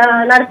டியூஷன்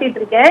நடத்திட்டு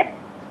இருக்கேன்.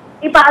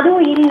 இப்ப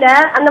அதுவும் இல்ல.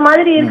 அந்த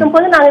மாதிரி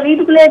இருக்கும்போது நாங்க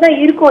வீட்டுக்குள்ளே தான்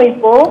இருக்கோம்.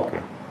 இப்போ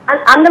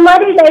அந்த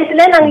மாதிரி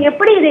டயத்துல நாங்க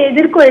எப்படி இதை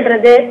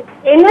எதிர்கொள்றது,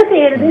 என்ன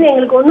செய்யறதுன்னு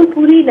எங்களுக்கு ஒன்றும்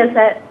புரியல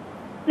சார்.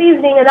 ப்ளீஸ்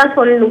நீங்க தான்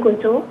சொல்லணும்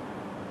கொஞ்சம்.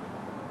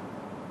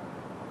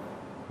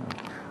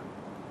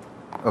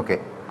 ஓகே,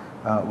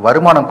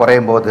 வருமானம்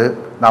குறையும் போது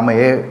நம்ம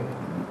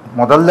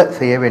முதல்ல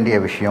செய்ய வேண்டிய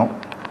விஷயம்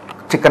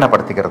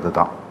சிக்கனப்படுத்திக்கிறது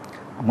தான்.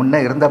 முன்னே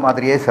இருந்த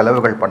மாதிரியே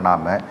செலவுகள்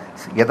பண்ணாமல்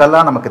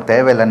எதெல்லாம் நமக்கு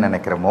தேவையில்லைன்னு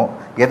நினைக்கிறோமோ,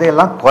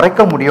 எதையெல்லாம்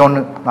குறைக்க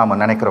முடியும்னு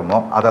நாம் நினைக்கிறோமோ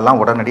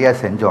அதெல்லாம்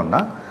உடனடியாக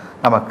செஞ்சோன்னா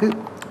நமக்கு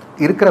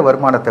இருக்கிற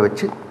வருமானத்தை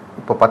வச்சு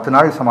இப்போ 10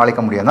 நாள் சமாளிக்க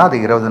முடியும்னா அது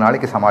 20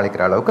 நாளைக்கு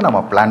சமாளிக்கிற அளவுக்கு நம்ம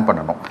பிளான்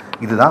பண்ணணும்.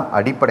 இதுதான்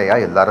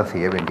அடிப்படையாக எல்லாரும்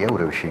செய்ய வேண்டிய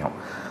ஒரு விஷயம்.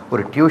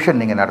 ஒரு டியூஷன்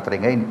நீங்கள்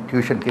நடத்துகிறீங்க,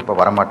 டியூஷனுக்கு இப்போ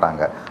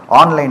வரமாட்டாங்க,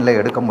 ஆன்லைனில்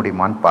எடுக்க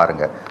முடியுமான்னு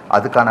பாருங்கள்.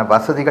 அதுக்கான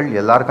வசதிகள்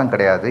எல்லாருக்கும்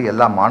கிடையாது,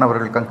 எல்லா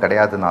மாணவர்களுக்கும்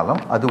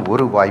கிடையாதுனாலும் அது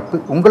ஒரு வாய்ப்பு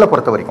உங்களை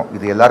பொறுத்த வரைக்கும்.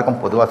 இது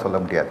எல்லாருக்கும் பொதுவாக சொல்ல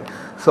முடியாது.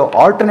 ஸோ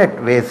ஆல்டர்னேட்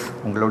வேஸ்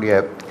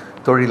உங்களுடைய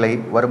தொழிலை,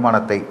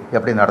 வருமானத்தை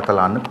எப்படி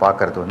நடத்தலான்னு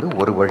பார்க்குறது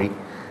ஒரு வழி.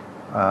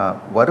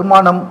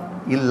 வருமானம்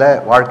இல்லை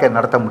வாழ்க்கை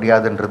நடத்த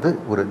முடியாதுன்றது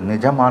ஒரு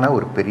நிஜமான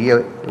ஒரு பெரிய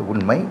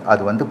உண்மை.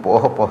 அது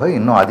போக போக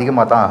இன்னும்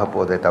அதிகமாக தான் ஆக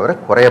போதே தவிர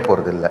குறைய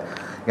போகிறது இல்லை.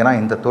 ஏன்னா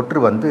இந்த தொற்று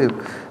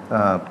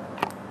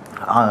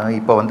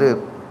இப்போ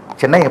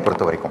சென்னையை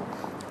பொறுத்த வரைக்கும்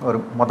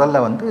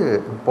முதல்ல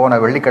போன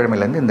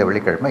வெள்ளிக்கிழமையிலேருந்து இந்த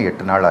வெள்ளிக்கிழமை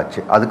 8 நாள்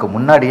ஆச்சு. அதுக்கு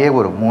முன்னாடியே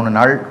ஒரு 3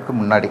 நாளுக்கு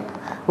முன்னாடி,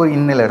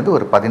 இன்னிலேருந்து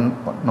ஒரு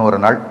 11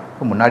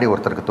 நாளுக்கு முன்னாடி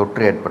ஒருத்தருக்கு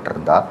தொற்று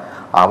ஏற்பட்டிருந்தா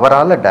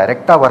அவரால்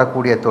டைரெக்டாக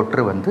வரக்கூடிய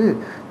தொற்று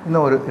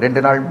இன்னும் ஒரு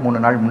 2 நாள் 3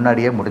 நாள்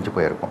முன்னாடியே முடிஞ்சு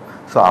போயிருக்கும்.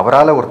 ஸோ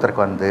அவரால்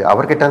ஒருத்தருக்கு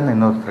அவர்கிட்ட இருந்து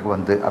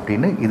இன்னொருத்தருக்கு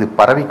அப்படின்னு இது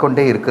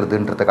பரவிக்கொண்டே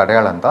இருக்கிறதுன்றது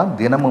அடையாளம் தான்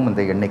தினமும்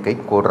இந்த எண்ணிக்கை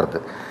கூடுறது.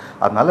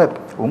 அதனால்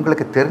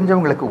உங்களுக்கு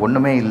தெரிஞ்சவங்களுக்கு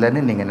ஒன்றுமே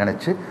இல்லைன்னு நீங்கள்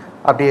நினச்சி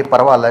அப்படியே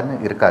பரவாயில்லன்னு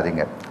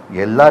இருக்காதீங்க.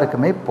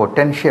 எல்லாருக்குமே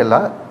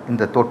பொட்டென்ஷியலாக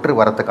இந்த தொற்று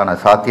வரத்துக்கான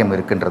சாத்தியம்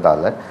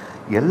இருக்குன்றதால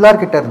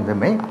எல்லார்கிட்ட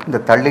இருந்துமே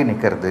இந்த தள்ளி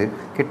நிற்கிறது,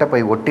 கிட்ட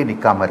போய் ஒட்டி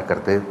நிற்காமல்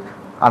இருக்கிறது,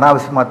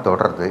 அனாவசியமாக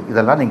தொடர்றது,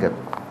 இதெல்லாம் நீங்கள்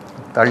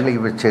தள்ளி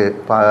வச்சு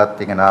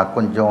பார்த்தீங்கன்னா,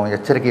 கொஞ்சம்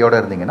எச்சரிக்கையோடு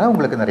இருந்தீங்கன்னா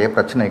உங்களுக்கு நிறைய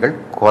பிரச்சனைகள்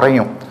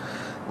குறையும்.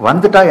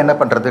 வந்துட்டால் என்ன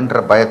பண்ணுறதுன்ற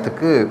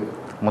பயத்துக்கு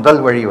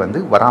முதல் வழி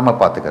வராமல்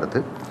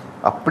பார்த்துக்கிறது.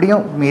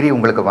 அப்படியும் மீறி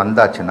உங்களுக்கு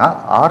வந்தாச்சுன்னா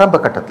ஆரம்ப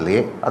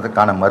கட்டத்திலேயே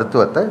அதுக்கான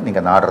மருத்துவத்தை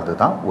நீங்கள் நாடுறது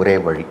தான் ஒரே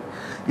வழி.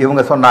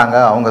 இவங்க சொன்னாங்க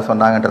அவங்க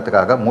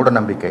சொன்னாங்கன்றதுக்காக மூட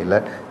நம்பிக்கையில்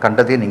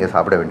கண்டதையும் நீங்கள்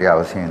சாப்பிட வேண்டிய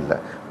அவசியம் இல்லை.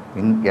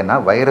 ஏன்னா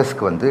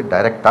வைரஸ்க்கு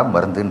டைரெக்டாக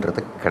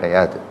மருந்துன்றது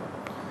கிடையாது.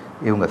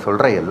 இவங்க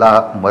சொல்கிற எல்லா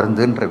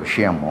மருந்துன்ற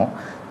விஷயமும்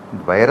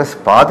வைரஸ்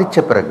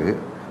பாதித்த பிறகு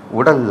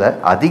உடலில்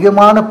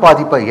அதிகமான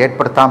பாதிப்பை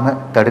ஏற்படுத்தாமல்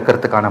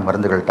தடுக்கிறதுக்கான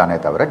மருந்துகள் தானே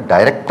தவிர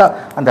டைரெக்டாக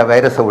அந்த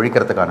வைரஸை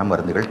ஒழிக்கிறதுக்கான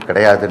மருந்துகள்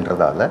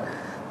கிடையாதுன்றதால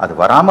அது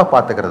வராமல்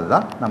பார்த்துக்கிறது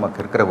தான் நமக்கு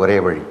இருக்கிற ஒரே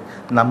வழி.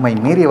 நம்மை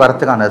மீறி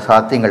வரத்துக்கான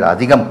சாத்தியங்கள்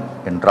அதிகம்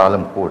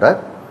என்றாலும் கூட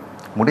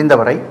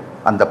முடிந்தவரை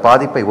அந்த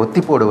பாதிப்பை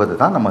ஒத்தி போடுவது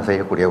தான் நம்ம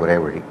செய்யக்கூடிய ஒரே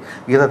வழி.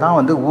 இதை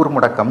தான் ஊர்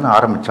முடக்கம்னு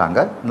ஆரம்பித்தாங்க.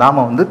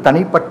 நாம்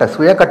தனிப்பட்ட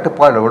சுய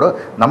கட்டுப்பாடோடு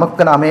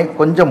நமக்கு நாமே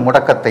கொஞ்சம்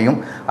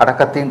முடக்கத்தையும்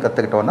அடக்கத்தையும்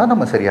கற்றுக்கிட்டோன்னா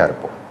நம்ம சரியாக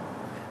இருப்போம்.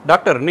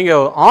 டாக்டர்,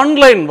 நீங்கள்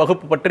ஆன்லைன்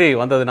வகுப்பு பற்றி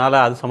வந்ததுனால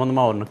அது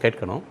சம்மந்தமாக ஒன்று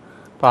கேட்கணும்.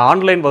 இப்போ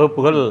ஆன்லைன்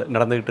வகுப்புகள்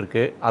நடந்துக்கிட்டு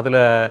இருக்கு,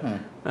 அதில்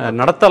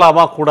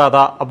நடத்தலாமா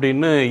கூடாதா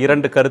அப்படின்னு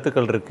 2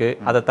 கருத்துக்கள் இருக்குது.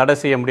 அதை தடை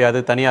செய்ய முடியாது,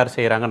 தனியார்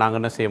செய்கிறாங்க, நாங்கள்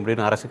என்ன செய்ய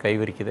முடியும்னு அரசு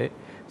கைவிரிக்குது.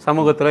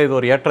 சமூகத்தில் இது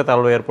ஒரு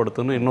ஏற்றத்தாழ்வு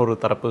ஏற்படுத்தும்னு இன்னொரு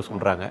தரப்பு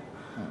சொல்கிறாங்க.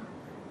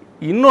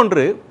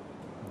 இன்னொன்று,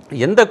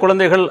 எந்த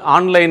குழந்தைகள்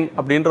ஆன்லைன்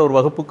அப்படின்ற ஒரு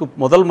வகுப்புக்கு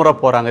முதல் முறை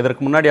போகிறாங்க,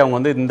 இதற்கு முன்னாடி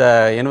அவங்க இந்த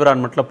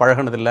என்விரான்மெண்ட்டில்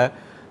பழகினதில்லை,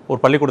 ஒரு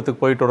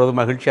பள்ளிக்கூடத்துக்கு போயிட்டு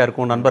வருவது மகிழ்ச்சியாக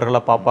இருக்கும்,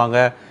 நண்பர்களை பார்ப்பாங்க,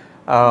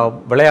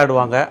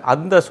 விளையாடுவாங்க,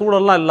 அந்த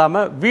சூழல்லாம்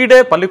இல்லாமல் வீடே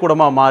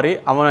பள்ளிக்கூடமாக மாறி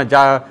அவன்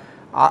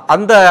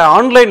அந்த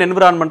ஆன்லைன்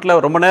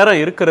என்விரான்மெண்ட்டில் ரொம்ப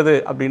நேரம் இருக்கிறது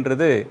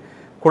அப்படின்றது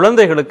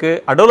குழந்தைகளுக்கு,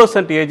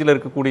 அடோலசன்ட் ஏஜில்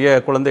இருக்கக்கூடிய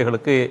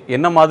குழந்தைகளுக்கு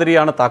என்ன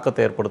மாதிரியான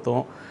தாக்கத்தை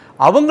ஏற்படுத்தும்?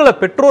 அவங்கள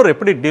பெற்றோர்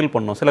எப்படி டீல்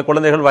பண்ணணும்? சில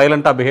குழந்தைகள்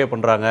வயலண்ட்டாக பிஹேவ்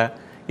பண்ணுறாங்க,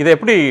 இதை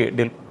எப்படி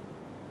டீல் பண்ணும்?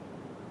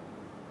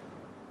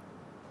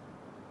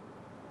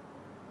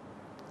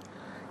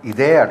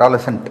 இதே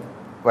அடாலசன்ட்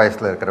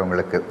வயசில்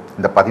இருக்கிறவங்களுக்கு,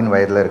 இந்த 15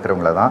 வயதில்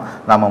இருக்கிறவங்கள தான்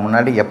நம்ம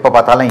முன்னாடி எப்போ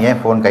பார்த்தாலும் ஏன்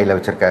ஃபோன் கையில்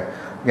வச்சுருக்க,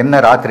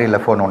 என்ன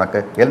ராத்திரியில் ஃபோன் உனக்கு,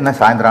 என்ன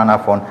சாயந்தரானா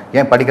ஃபோன்,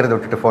 ஏன் படிக்கிறத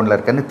விட்டுட்டு ஃபோனில்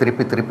இருக்கேன்னு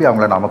திருப்பி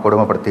அவங்கள நாம்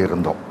கொடுமைப்படுத்தி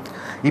இருந்தோம்.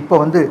 இப்போ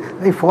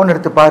ஃபோன்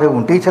எடுத்து பாரு,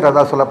 உன் டீச்சர்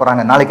அதான் சொல்ல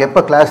போகிறாங்க, நாளைக்கு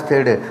எப்போ கிளாஸ்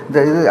தேடு,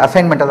 இந்த இது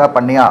அசைன்மெண்ட் எதாவது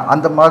பண்ணியா,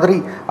 அந்த மாதிரி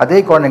அதே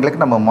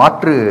குழந்தைங்களுக்கு நம்ம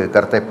மாற்று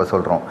கருத்தை இப்போ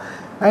சொல்கிறோம்.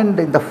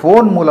 அண்ட் இந்த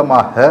ஃபோன்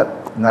மூலமாக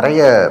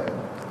நிறைய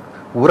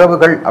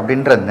உறவுகள்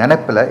அப்படின்ற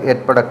நினைப்பில்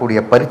ஏற்படக்கூடிய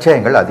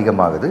பரிச்சயங்கள்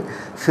அதிகமாகுது.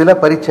 சில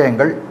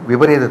பரிச்சயங்கள்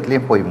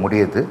விபரீதத்துலேயும் போய்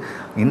முடியுது.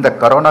 இந்த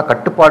கொரோனா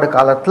கட்டுப்பாடு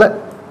காலத்தில்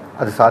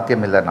அது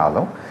சாத்தியம்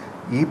இல்லைனாலும்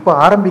இப்போ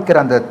ஆரம்பிக்கிற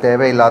அந்த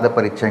தேவையில்லாத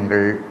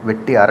பரிச்சயங்கள்,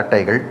 வெட்டி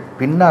அரட்டைகள்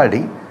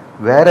பின்னாடி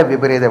வேறு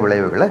விபரீத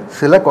விளைவுகளை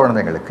சில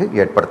குழந்தைங்களுக்கு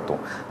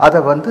ஏற்படுத்தும்.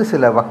 அதை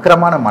சில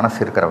வக்கரமான மனசு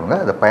இருக்கிறவங்க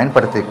அதை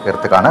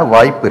பயன்படுத்திக்கிறதுக்கான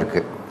வாய்ப்பு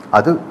இருக்குது.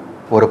 அது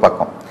ஒரு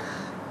பக்கம்.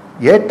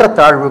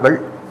 ஏற்றத்தாழ்வுகள்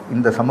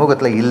இந்த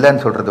சமூகத்தில்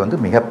இல்லைன்னு சொல்கிறது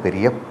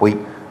மிகப்பெரிய பொய்.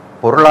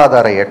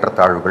 பொருளாதார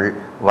ஏற்றத்தாழ்வுகள்,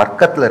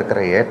 வர்க்கத்தில் இருக்கிற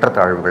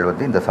ஏற்றத்தாழ்வுகள்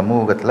இந்த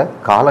சமூகத்தில்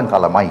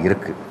காலங்காலமாக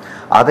இருக்குது.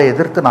 அதை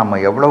எதிர்த்து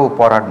நாம் எவ்வளவு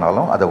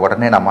போராடினாலும் அதை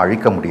உடனே நம்ம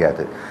அழிக்க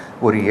முடியாது.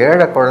 ஒரு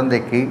ஏழை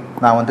குழந்தைக்கு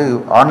நான் வந்து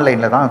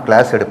ஆன்லைனில் தான்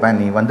கிளாஸ் எடுப்பேன்,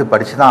 நீ வந்து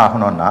படித்து தான்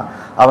ஆகணும்னா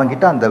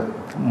அவங்ககிட்ட அந்த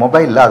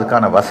மொபைலில்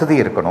அதுக்கான வசதி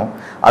இருக்கணும்,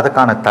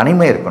 அதுக்கான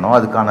தனிமை இருக்கணும்,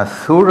 அதுக்கான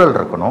சூழல்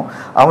இருக்கணும்,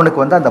 அவனுக்கு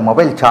வந்து அந்த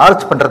மொபைல்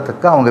சார்ஜ்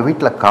பண்ணுறதுக்கு அவங்க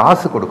வீட்டில்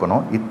காசு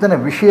கொடுக்கணும். இத்தனை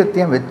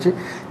விஷயத்தையும் வச்சு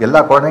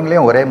எல்லா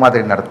குழந்தைங்களையும் ஒரே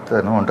மாதிரி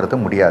நடத்தணுன்றது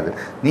முடியாது.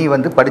 நீ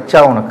வந்து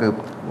படித்தா உனக்கு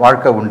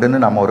வாழ்க்கை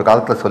உண்டுன்னு நம்ம ஒரு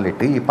காலத்தில்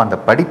சொல்லிவிட்டு இப்போ அந்த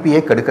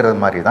படிப்பையே கெடுக்கிறது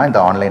மாதிரி தான்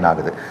இந்த ஆன்லைன்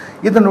ஆகுது.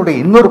 இதனுடைய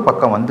இன்னொரு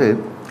பக்கம் வந்து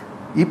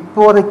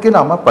இப்போதைக்கு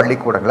நாம்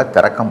பள்ளிக்கூடங்களை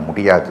திறக்க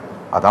முடியாது,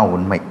 அதான்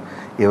உண்மை.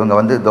 இவங்க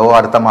வந்து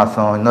அடுத்த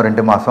மாதம் இன்னும்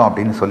 2 மாதம்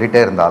அப்படின்னு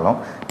சொல்லிகிட்டே இருந்தாலும்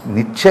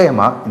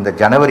நிச்சயமாக இந்த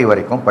ஜனவரி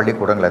வரைக்கும்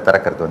பள்ளிக்கூடங்களை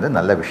திறக்கிறது வந்து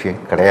நல்ல விஷயம்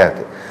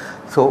கிடையாது.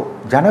 ஸோ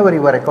ஜனவரி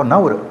வரைக்கும்னா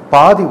ஒரு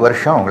பாதி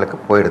வருஷம் அவங்களுக்கு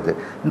போயிடுது.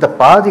 இந்த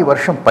பாதி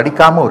வருஷம்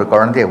படிக்காமல் ஒரு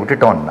குழந்தைய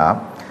விட்டுட்டோம்னா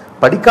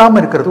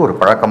படிக்காமல் இருக்கிறது ஒரு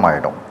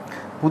பழக்கமாகிடும்.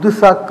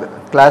 புதுசாக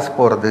கிளாஸ்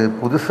போகிறது,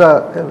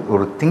 புதுசாக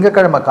ஒரு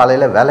திங்கக்கிழமை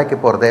காலையில் வேலைக்கு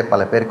போகிறதே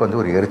பல பேருக்கு வந்து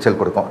ஒரு எரிச்சல்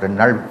கொடுக்கும். 2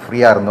 நாள்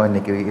ஃப்ரீயாக இருந்தோம்,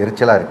 இன்றைக்கி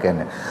எரிச்சலாக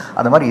இருக்கேன்னு.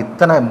 அந்த மாதிரி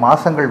இத்தனை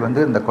மாதங்கள்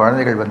வந்து இந்த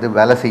குழந்தைகள் வந்து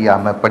வேலை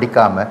செய்யாமல்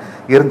படிக்காமல்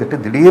இருந்துட்டு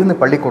திடீர்னு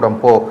பள்ளிக்கூடம்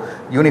போ,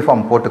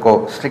 யூனிஃபார்ம் போட்டுக்கோ,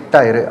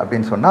 ஸ்ட்ரிக்டாக இரு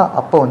அப்படின்னு சொன்னால்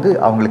அப்போ வந்து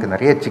அவங்களுக்கு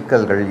நிறைய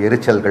சிக்கல்கள்,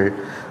 எரிச்சல்கள்,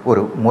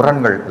 ஒரு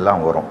முரண்கள்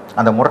எல்லாம் வரும்.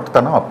 அந்த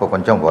முரட்டுத்தனம் அப்போ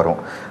கொஞ்சம் வரும்.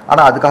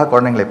 ஆனால் அதுக்காக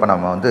குழந்தைங்களை இப்போ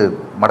நம்ம வந்து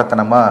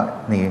மடத்தனமாக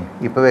நீ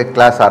இப்போவே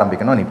கிளாஸ்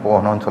ஆரம்பிக்கணும், நீ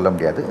போகணும்னு சொல்ல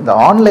முடியாது. இந்த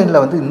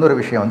ஆன்லைனில் வந்து இன்னொரு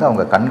விஷயம் வந்து அவங்க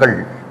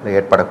கண்களில்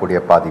ஏற்படக்கூடிய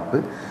பாதிப்பு.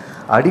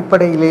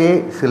 அடிப்படையிலேயே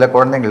சில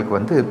குழந்தைங்களுக்கு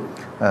வந்து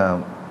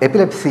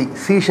எபிலெப்சி,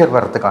 சீஷர்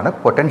வர்றதுக்கான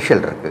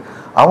பொட்டென்ஷியல் இருக்குது.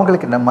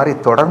 அவங்களுக்கு இந்த மாதிரி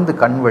தொடர்ந்து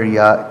கண்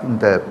வழியாக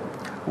இந்த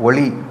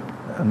ஒளி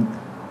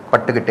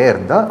பட்டுக்கிட்டே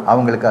இருந்தால்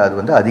அவங்களுக்கு அது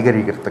வந்து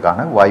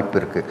அதிகரிக்கிறதுக்கான வாய்ப்பு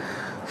இருக்குது.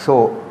 ஸோ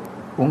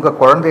உங்கள்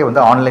குழந்தைய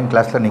வந்து ஆன்லைன்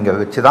கிளாஸில் நீங்கள்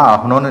வச்சு தான்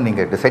ஆகணும்னு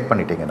நீங்கள் டிசைட்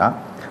பண்ணிட்டீங்கன்னா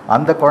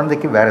அந்த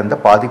குழந்தைக்கு வேறு எந்த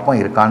பாதிப்பும்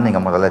இருக்கான்னு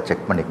நீங்கள் முதல்ல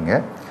செக் பண்ணிக்கோங்க.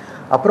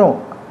 அப்புறம்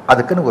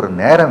அதுக்குன்னு ஒரு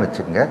நேரம்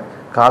வச்சுக்கோங்க.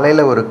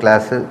 காலையில் ஒரு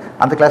கிளாஸு,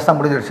 அந்த கிளாஸ் தான்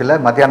முடிஞ்சிடுச்சு, இல்லை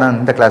மத்தியானம்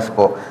இந்த கிளாஸ்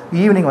போ,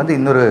 ஈவினிங் வந்து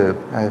இன்னொரு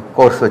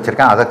கோர்ஸ்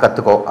வச்சுருக்கேன் அதை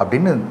கற்றுக்கோ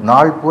அப்படின்னு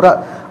நாள் பூரா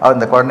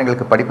அந்த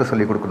குழந்தைங்களுக்கு படிப்பு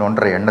சொல்லிக்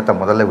கொடுக்கணுன்ற எண்ணத்தை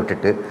முதல்ல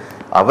விட்டுட்டு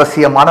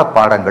அவசியமான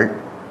பாடங்கள்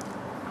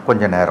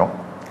கொஞ்சம் நேரம்,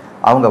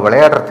 அவங்க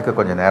விளையாடுறதுக்கு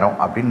கொஞ்சம் நேரம்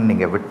அப்படின்னு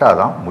நீங்கள் விட்டால்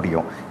தான்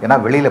முடியும். ஏன்னா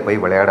வெளியில்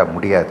போய் விளையாட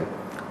முடியாது.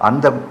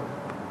 அந்த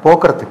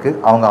போக்குறதுக்கு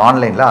அவங்க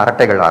ஆன்லைனில்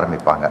அரட்டைகள்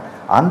ஆரம்பிப்பாங்க.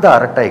 அந்த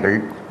அரட்டைகள்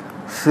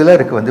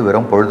சிலருக்கு வந்து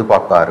வெறும்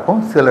பொழுதுபாக்காக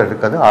இருக்கும்,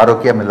 சிலருக்கு அது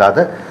ஆரோக்கியம்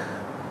இல்லாத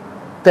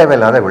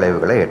தேவையில்லாத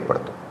விளைவுகளை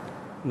ஏற்படுத்தும்.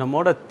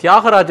 நம்மோட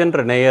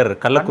தியாகராஜன்ற நேயர்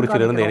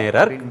கள்ளக்குறிச்சியிலிருந்து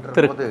இணையறார்.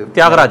 திரு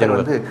தியாகராஜன்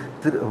வந்து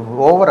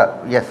ஓவரா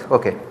எஸ்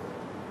ஓகே.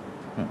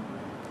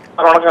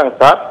 வணக்கங்க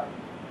சார்.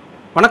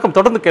 வணக்கம்,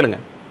 தொடர்ந்து கேளுங்க.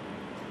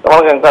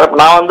 வணக்கங்க சார்.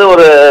 நான் வந்து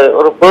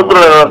ஒரு பொதுத்துறை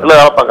நிறுவனத்தில்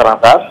வேலை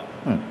பார்க்குறேன் சார்.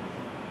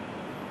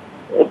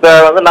 இப்போ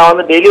வந்து நான்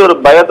வந்து டெய்லி ஒரு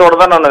பயத்தோடு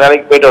தான் நான்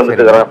வேலைக்கு போயிட்டு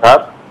வந்துட்டு இருக்கிறேன்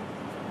சார்.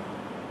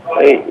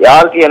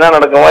 யாருக்கு என்ன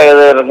நடக்குமோ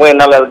எது நடக்குமோ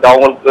என்னால் அதுக்கு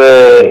அவங்களுக்கு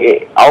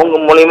அவங்க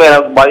மூலியமா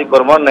எனக்கு பாதிப்பு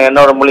வருமா,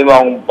 என்னோட மூலியமா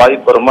அவங்க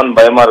பாதிப்பு வருமான்னு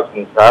பயமா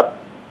இருக்குங்க சார்.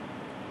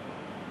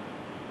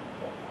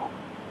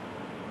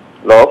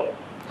 ஹலோ,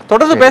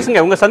 தொடர்ந்து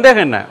பேசுங்க. உங்க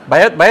சந்தேகம் என்ன?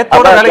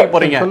 பயத்தோட வேலைக்கு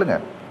போறீங்க? சொல்லுங்க.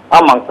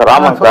 ஆமாங்க சார்.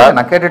 ஆமாங்க சார்,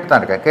 நான் கேட்டுட்டு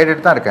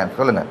தான் இருக்கேன்.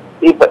 சொல்லுங்க.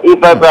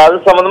 இப்ப அது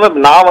சம்பந்தமா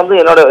நான் வந்து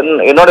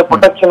என்னோட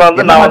ப்ரொடெக்ஷன்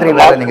வந்து நான்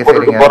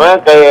போட்டு போறேன்,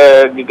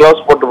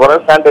 கிளவுஸ் போட்டு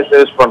போறேன்,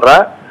 சானிடைசர் யூஸ்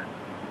பண்றேன்.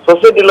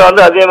 சொசைட்டில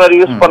வந்து அதே மாதிரி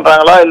யூஸ்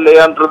பண்றாங்களா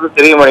இல்லையான்றது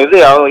தெரிய மாட்டேங்குது.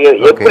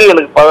 எப்படி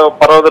எனக்கு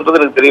பரவுதுன்றது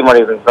எனக்கு தெரிய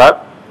மாட்டேங்குதுங்க சார்.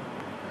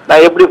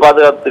 நான் எப்படி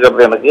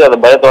பாதுகாத்துக்கிறது? எனக்கு அந்த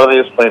பயத்தோட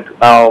யூஸ் பண்ணிட்டு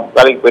நான்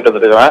வேலைக்கு போயிட்டு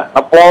வந்துருக்கிறேன்.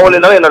 நான்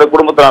போகலைனாலும் என்னோட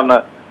குடும்பத்தை நான்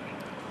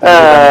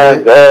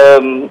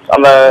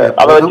அந்த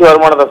அதை வச்சு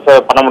வருமானத்தை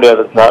பண்ண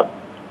முடியாதுங்க சார்.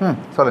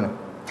 சொல்லுங்க.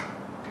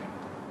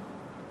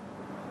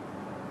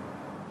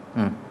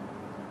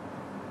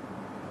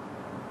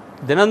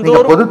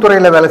 தினந்தோறும்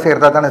பொதுத்துறையில வேலை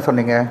செய்யறதா தானே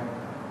சொன்னீங்க?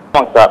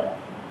 ஆமாங்க சார்.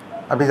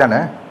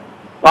 அப்படிதானே?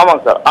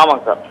 ஆமாங்க சார்.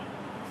 ஆமாங்க சார்.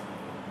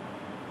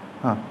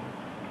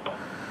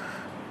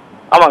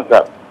 ஆமாங்க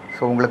சார்.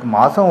 ஸோ உங்களுக்கு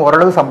மாதம்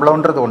ஓரளவு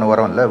சம்பளம்ன்றது ஒன்று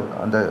வரும்ல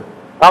அந்த?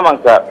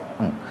 ஆமாங்க சார்.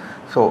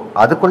 ஸோ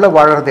அதுக்குள்ளே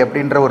வாழறது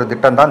எப்படின்ற ஒரு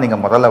திட்டம் தான்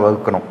நீங்கள் முதல்ல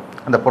வகுக்கணும்.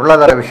 அந்த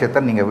பொருளாதார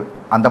விஷயத்தை நீங்கள்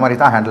அந்த மாதிரி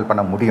தான் ஹேண்டில்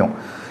பண்ண முடியும்.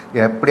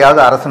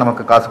 எப்படியாவது அரசு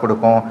நமக்கு காசு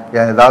கொடுக்கும்,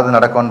 ஏதாவது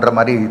நடக்கும்ன்ற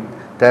மாதிரி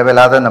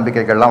தேவையில்லாத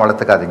நம்பிக்கைகள்லாம்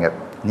வளர்த்துக்காதீங்க.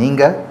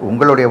 நீங்கள்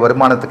உங்களுடைய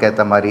வருமானத்துக்கு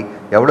ஏற்ற மாதிரி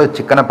எவ்வளோ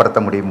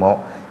சிக்கனப்படுத்த முடியுமோ,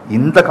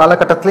 இந்த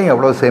காலகட்டத்திலையும்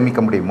எவ்வளோ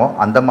சேமிக்க முடியுமோ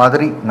அந்த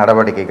மாதிரி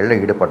நடவடிக்கைகளில்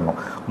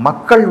ஈடுபடணும்.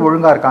 மக்கள்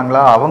ஒழுங்காக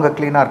இருக்காங்களா, அவங்க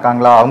க்ளீனாக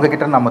இருக்காங்களா,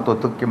 அவங்கக்கிட்ட நம்ம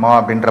தொத்துக்குமா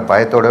அப்படின்ற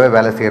பயத்தோடவே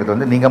வேலை செய்கிறது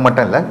வந்து நீங்கள்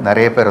மட்டும் இல்லை,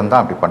 நிறைய பேர்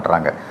தான் அப்படி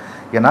பண்ணுறாங்க.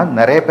 ஏன்னா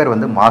நிறைய பேர்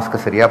வந்து மாஸ்க்கு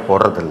சரியாக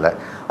போடுறதில்ல.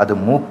 அது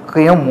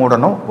மூக்கையும்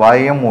மூடணும்,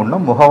 வாயையும்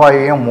மூடணும்,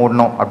 முகவாயையும்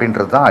மூடணும்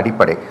அப்படின்றது தான்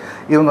அடிப்படை.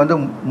 இவங்க வந்து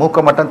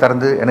மூக்கை மட்டும்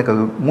திறந்து எனக்கு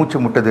மூச்சு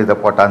முட்டுது இதை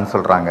போட்டான்னு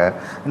சொல்கிறாங்க.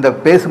 இந்த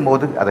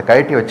பேசும்போது அதை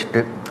கழட்டி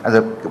வச்சுட்டு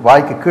அதை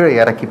வாய்க்கு கீழே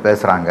இறக்கி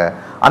பேசுகிறாங்க.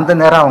 அந்த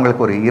நேரம்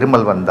அவங்களுக்கு ஒரு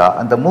இருமல் வந்தால்,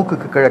 அந்த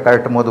மூக்குக்கு கீழே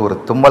கழட்டும் போது ஒரு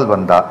தும்மல்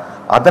வந்தால்,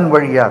 அதன்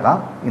வழியாக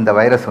தான் இந்த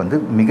வைரஸ் வந்து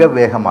மிக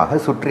வேகமாக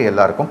சுற்றி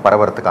எல்லாருக்கும்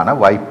பரவறதுக்கான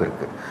வாய்ப்பு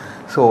இருக்குது.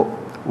 ஸோ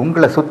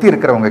உங்களை சுற்றி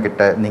இருக்கிறவங்க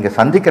கிட்ட நீங்கள்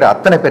சந்திக்கிற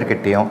அத்தனை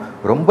பேர்கிட்டையும்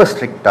ரொம்ப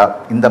ஸ்ட்ரிக்டாக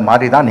இந்த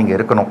மாதிரி தான் நீங்கள்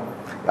இருக்கணும்.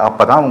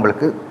 அப்போ தான்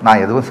உங்களுக்கு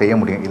நான் எதுவும் செய்ய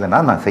முடியும், இல்லைனா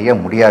நான் செய்ய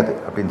முடியாது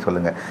அப்படின்னு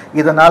சொல்லுங்கள்.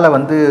 இதனால்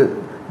வந்து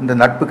இந்த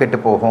நட்பு கெட்டு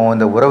போகும்,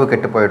 இந்த உறவு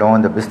கெட்டு போயிடும்,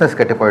 இந்த பிஸ்னஸ்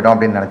கெட்டு போயிடும்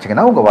அப்படின்னு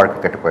நினச்சிங்கன்னா உங்கள் வாழ்க்கை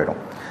கெட்டு போயிடும்.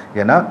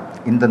 ஏன்னா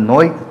இந்த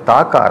நோய்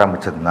தாக்க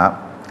ஆரம்பிச்சதுன்னா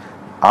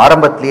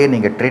ஆரம்பத்திலேயே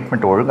நீங்கள்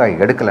ட்ரீட்மெண்ட்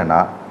ஒழுங்காக எடுக்கலைன்னா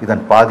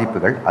இதன்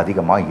பாதிப்புகள்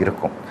அதிகமாக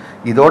இருக்கும்.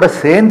 இதோடு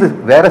சேர்ந்து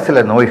வேறு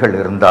சில நோய்கள்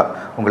இருந்தால்,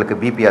 உங்களுக்கு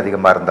பிபி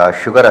அதிகமாக இருந்தால்,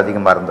 சுகர்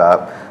அதிகமாக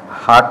இருந்தால்,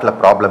 ஹார்ட்டில்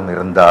ப்ராப்ளம்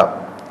இருந்தால்,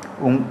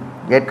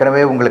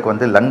 ஏற்கனவே உங்களுக்கு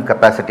வந்து லங்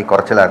கெப்பாசிட்டி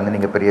குறைச்சலாக இருந்து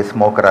நீங்கள் பெரிய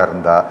ஸ்மோக்கராக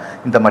இருந்தால்,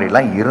 இந்த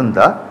மாதிரிலாம்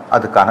இருந்தால்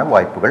அதுக்கான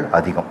வாய்ப்புகள்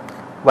அதிகம்.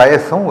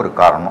 வயசும் ஒரு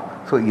காரணம்.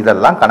 ஸோ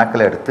இதெல்லாம்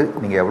கணக்கில் எடுத்து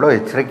நீங்கள் எவ்வளோ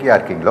எச்சரிக்கையாக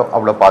இருக்கீங்களோ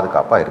அவ்வளோ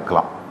பாதுகாப்பாக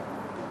இருக்கலாம்.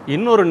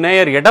 இன்னொரு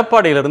நேயர்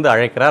எடப்பாடியிலிருந்து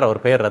அழைக்கிறார்.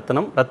 அவர் பெயர்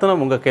ரத்னம்.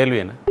 ரத்னம், உங்கள் கேள்வி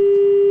என்ன?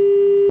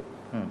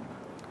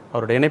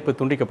 அவருடைய இணைப்பு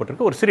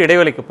துண்டிக்கப்பட்டிருக்கு. ஒரு சிறு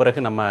இடைவேளைக்கு பிறகு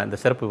நம்ம இந்த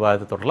சிறப்பு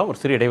விவாதத்தை தொடரலாம்.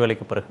 ஒரு சிறு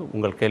இடைவேளைக்கு பிறகு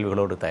உங்கள்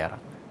கேள்விகளோடு தயாராக.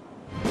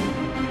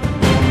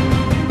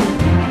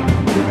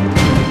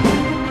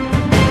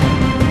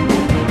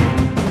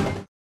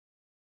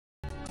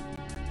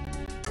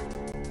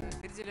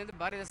 திருச்சியிலேருந்து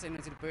பாரதிதாசன்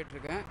யூனிவர்சிட்டி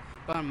போயிட்டுருக்கேன்.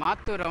 இப்போ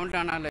மாற்று ரவுண்ட்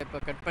ஆனால் இப்போ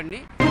கட்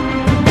பண்ணி.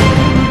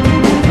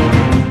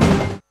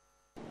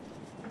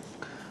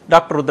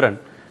 டாக்டர் ருத்ரன்,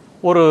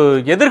 ஒரு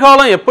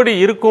எதிர்காலம் எப்படி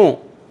இருக்கும்?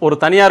 ஒரு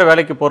தனியார்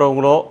வேலைக்கு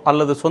போகிறவங்களோ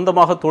அல்லது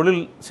சொந்தமாக தொழில்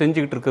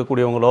செஞ்சுக்கிட்டு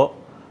இருக்கக்கூடியவங்களோ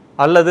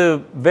அல்லது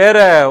வேற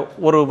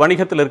ஒரு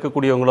வணிகத்தில்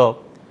இருக்கக்கூடியவங்களோ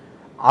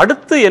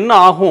அடுத்து என்ன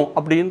ஆகும்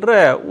அப்படின்ற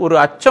ஒரு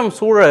அச்சம்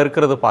சூழ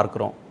இருக்கிறது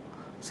பார்க்குறோம்.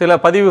 சில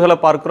பதிவுகளை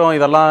பார்க்குறோம்,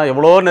 இதெல்லாம்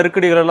எவ்வளோ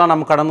நெருக்கடிகளெல்லாம்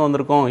நம்ம கடந்து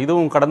வந்திருக்கோம்,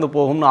 இதுவும் கடந்து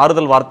போகும்னு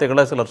ஆறுதல்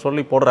வார்த்தைகளை சிலர்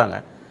சொல்லி போடுறாங்க.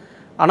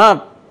 ஆனால்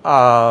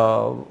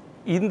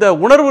இந்த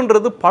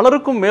உணர்வுன்றது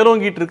பலருக்கும்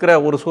மேலோங்கிட்டு இருக்கிற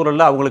ஒரு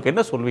சூழலில் அவங்களுக்கு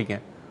என்ன சொல்வீங்க?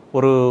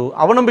 ஒரு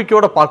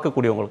அவநம்பிக்கையோடு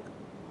பார்க்கக்கூடியவங்களுக்கு.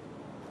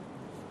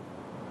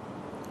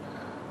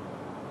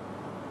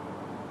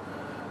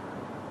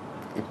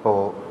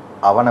 இப்போது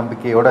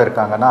அவநம்பிக்கையோடு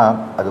இருக்காங்கன்னா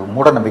அது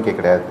மூட நம்பிக்கை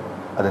கிடையாது.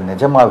 அது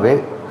நிஜமாகவே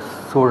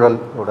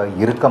சூழலோட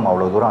இறுக்கம்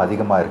அவ்வளோ தூரம்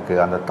அதிகமாக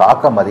இருக்குது, அந்த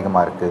தாக்கம்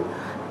அதிகமாக இருக்குது.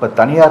 இப்போ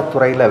தனியார்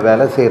துறையில்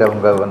வேலை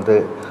செய்கிறவங்க வந்து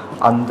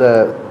அந்த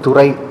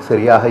துறை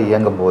சரியாக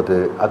இயங்கும்போது,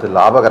 அது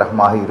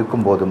லாபகரமாக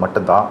இருக்கும்போது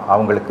மட்டும்தான்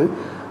அவங்களுக்கு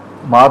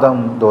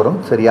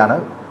மாதந்தோறும் சரியான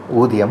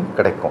ஊதியம்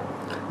கிடைக்கும்.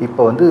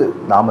 இப்போ வந்து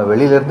நாம்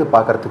வெளியிலேருந்து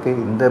பார்க்குறதுக்கு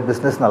இந்த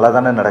பிஸ்னஸ் நல்லா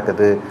தானே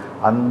நடக்குது,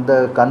 அந்த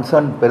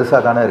கன்சர்ன் பெருசாக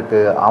தானே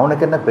இருக்குது,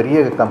 அவனுக்கு என்ன பெரிய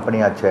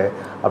கம்பெனியாச்சே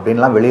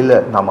அப்படின்லாம் வெளியில்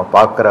நாம்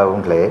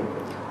பார்க்குறவங்களே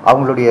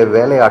அவங்களுடைய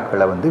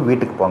வேலையாட்களை வந்து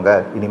வீட்டுக்கு போங்க,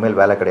 இனிமேல்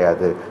வேலை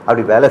கிடையாது,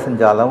 அப்படி வேலை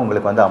செஞ்சாலும்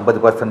உங்களுக்கு வந்து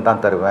 50%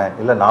 தான் தருவேன்,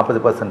 இல்லை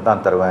 40%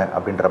 தான் தருவேன்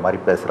அப்படின்ற மாதிரி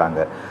பேசுகிறாங்க.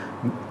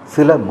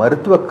 சில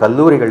மருத்துவ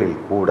கல்லூரிகளில்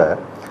கூட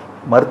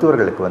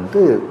மருத்துவர்களுக்கு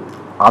வந்து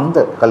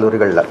அந்த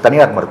கல்லூரிகளில்,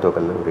 தனியார் மருத்துவக்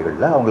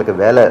கல்லூரிகளில் அவங்களுக்கு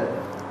வேலை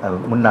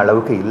முன்ன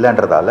அளவுக்கு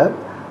இல்லைன்றதால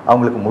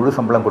அவங்களுக்கு முழு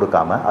சம்பளம்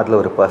கொடுக்காம அதில்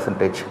ஒரு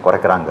பர்சன்டேஜ்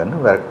குறைக்கிறாங்கன்னு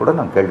வேற கூட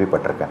நான்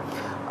கேள்விப்பட்டிருக்கேன்.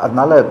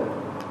 அதனால்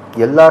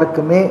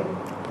எல்லாருக்குமே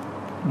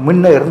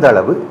முன்ன இருந்த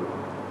அளவு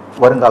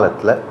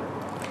வருங்காலத்தில்,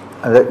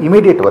 அந்த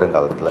இமீடியட்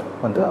வருங்காலத்தில்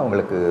வந்து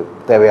அவங்களுக்கு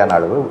தேவையான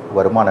அளவு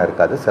வருமானம்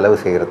இருக்காது, செலவு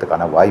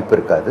செய்கிறதுக்கான வாய்ப்பு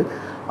இருக்காது.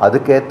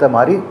 அதுக்கேற்ற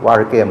மாதிரி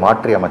வாழ்க்கையை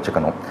மாற்றி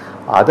அமைச்சுக்கணும்.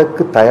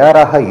 அதுக்கு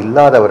தயாராக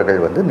இல்லாதவர்கள்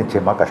வந்து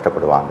நிச்சயமாக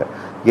கஷ்டப்படுவாங்க.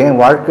 என்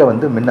வாழ்க்கை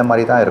வந்து முன்ன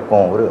மாதிரி தான்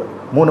இருக்கும், ஒரு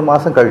 3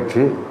 மாதம்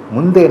கழித்து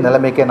முந்தைய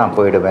நிலைமைக்கே நான்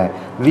போயிடுவேன்,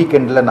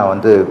 வீக்கெண்டில் நான்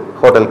வந்து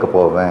ஹோட்டலுக்கு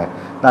போவேன்,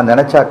 நான்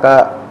நினச்சாக்கா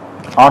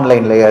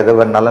ஆன்லைனில் எது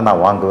வேணாலும்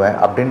நான் வாங்குவேன்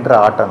அப்படின்ற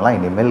ஆட்டம்லாம்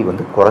இனிமேல்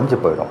வந்து குறைஞ்சி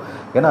போயிடும்.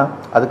 ஏன்னா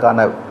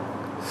அதுக்கான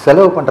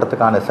செலவு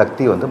பண்ணுறதுக்கான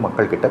சக்தி வந்து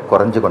மக்கள்கிட்ட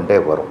குறைஞ்சு கொண்டே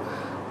வரும்.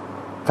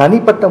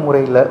 தனிப்பட்ட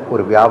முறையில்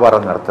ஒரு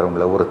வியாபாரம்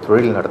நடத்துகிறவங்கள, ஒரு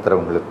தொழில்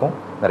நடத்துகிறவங்களுக்கும்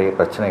நிறைய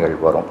பிரச்சனைகள்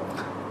வரும்.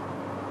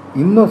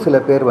 இன்னும் சில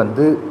பேர்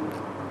வந்து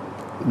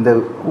இந்த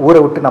ஊரை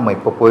விட்டு நம்ம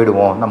இப்போ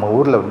போயிடுவோம், நம்ம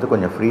ஊரில் வந்து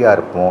கொஞ்சம் ஃப்ரீயாக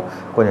இருப்போம்,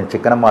 கொஞ்சம்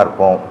சிக்கனமாக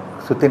இருப்போம்,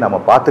 சுற்றி நம்ம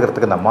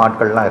பார்த்துக்கிறதுக்கு நம்ம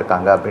ஆட்கள்லாம்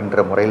இருக்காங்க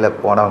அப்படின்ற முறையில்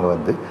போனவங்க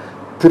வந்து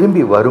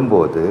திரும்பி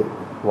வரும்போது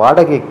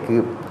வாடகைக்கு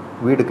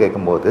வீடு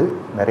கேட்கும்போது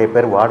நிறைய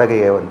பேர்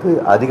வாடகையை வந்து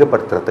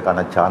அதிகப்படுத்துறதுக்கான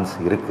சான்ஸ்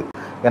இருக்குது.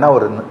 ஏன்னா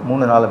ஒரு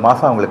 3-4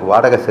 மாதம் அவங்களுக்கு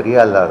வாடகை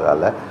சரியாக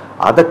இல்லாததால்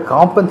அதை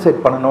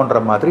காம்பன்சேட் பண்ணணுன்ற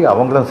மாதிரி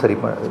அவங்களும் சரி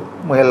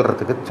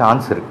முயல்றதுக்கு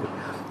சான்ஸ் இருக்குது.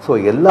 ஸோ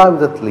எல்லா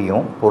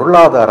விதத்துலேயும்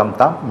பொருளாதாரம்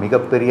தான்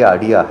மிகப்பெரிய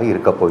அடியாக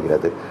இருக்க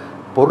போகிறது.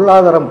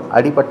 பொருளாதாரம்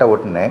அடிபட்ட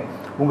உடனே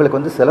உங்களுக்கு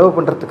வந்து செலவு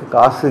பண்ணுறதுக்கு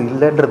காசு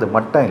இல்லைன்றது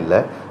மட்டும் இல்லை,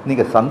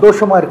 நீங்கள்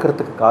சந்தோஷமாக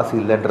இருக்கிறதுக்கு காசு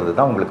இல்லைன்றது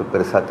தான் உங்களுக்கு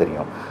பெருசாக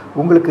தெரியும்.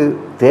 உங்களுக்கு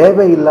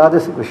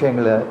தேவையில்லாத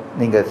விஷயங்களை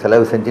நீங்கள்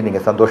செலவு செஞ்சு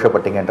நீங்கள்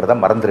சந்தோஷப்பட்டீங்கன்றதை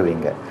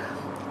மறந்துடுவீங்க.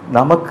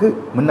 நமக்கு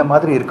முன்ன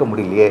மாதிரி இருக்க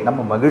முடியலையே,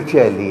 நம்ம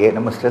மகிழ்ச்சியாக இல்லையே,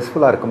 நம்ம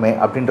ஸ்ட்ரெஸ்ஃபுல்லாக இருக்குமே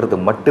அப்படின்றது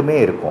மட்டுமே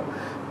இருக்கும்.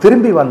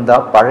 திரும்பி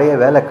வந்தால் பழைய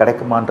வேலை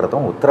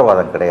கிடைக்குமான்றதும்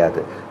உத்தரவாதம்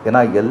கிடையாது.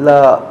 ஏன்னா எல்லா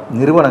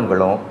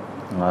நிறுவனங்களும்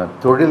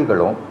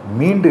தொழில்களும்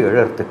மீண்டு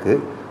எழறதுக்கு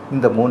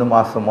இந்த 3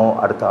 மாதமோ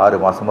அடுத்த 6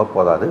 மாதமோ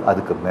போதாது,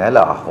 அதுக்கு மேலே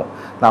ஆகும்.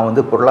 நான்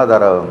வந்து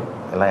பொருளாதாரம்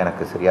எல்லாம்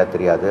எனக்கு சரியாக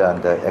தெரியாது,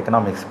 அந்த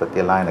எக்கனாமிக்ஸ்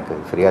பற்றியெல்லாம் எனக்கு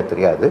சரியாக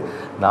தெரியாது.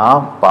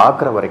 நான்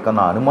பார்க்குற வரைக்கும்,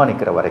 நான்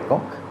அனுமானிக்கிற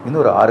வரைக்கும்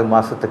இன்னொரு 6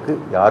 மாதத்துக்கு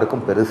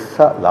யாருக்கும்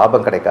பெருசாக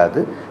லாபம்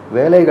கிடைக்காது.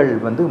 வேலைகள்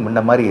வந்து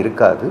முன்ன மாதிரி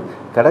இருக்காது.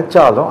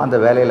 கிடைச்சாலும் அந்த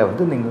வேலையில்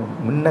வந்து நீங்கள்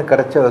முன்ன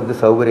கிடைச்ச வந்து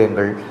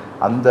சௌகரியங்கள்,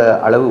 அந்த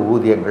அளவு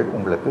ஊதியங்கள்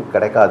உங்களுக்கு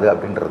கிடைக்காது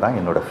அப்படின்றது தான்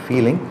என்னோடய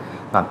ஃபீலிங்.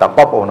 நான்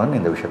தப்பாக போகணுன்னு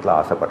இந்த விஷயத்தில்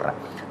ஆசைப்பட்றேன்.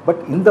 பட்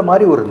இந்த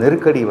மாதிரி ஒரு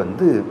நெருக்கடி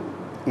வந்து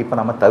இப்போ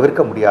நம்ம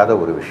தவிர்க்க முடியாத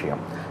ஒரு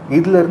விஷயம்.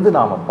 இதிலிருந்து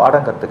நாம்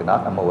பாடம் கற்றுக்கினா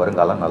நம்ம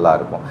வருங்காலம் நல்லா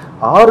இருக்கும்.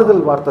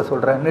 ஆறுதல் வார்த்தை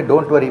சொல்கிறேன்னு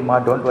டோன்ட்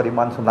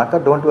வரிமான்னு சொன்னாக்கா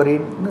டோன்ட்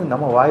வரின்னு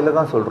நம்ம வாயில்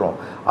தான் சொல்கிறோம்.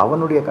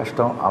 அவனுடைய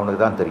கஷ்டம்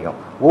அவனுக்கு தான் தெரியும்.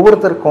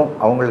 ஒவ்வொருத்தருக்கும்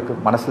அவங்களுக்கு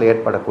மனசில்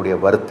ஏற்படக்கூடிய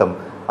வருத்தம்,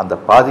 அந்த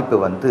பாதிப்பு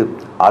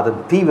அதன்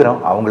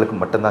தீவிரம் அவங்களுக்கு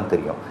மட்டும்தான்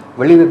தெரியும்.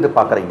 வெளியிலிருந்து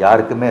பார்க்குற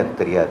யாருக்குமே அது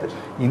தெரியாது.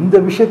 இந்த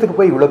விஷயத்துக்கு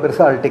போய் இவ்வளோ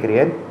பெருசாக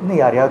அழட்டிக்கிறேன்னு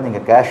யாரையாவது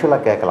நீங்கள்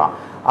கேஷுவலாக கேட்கலாம்.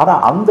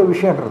 ஆனால் அந்த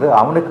விஷயன்றது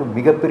அவனுக்கு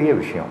மிகப்பெரிய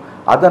விஷயம்.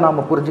 அதை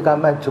நாம்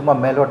புரிஞ்சுக்காமல் சும்மா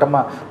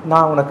மேலோட்டமாக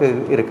நான் உனக்கு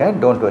இருக்கேன்,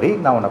 டோன்ட் வரி,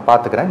 நான் உன்னை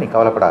பார்த்துக்கிறேன், நீ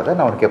கவலைப்படாத,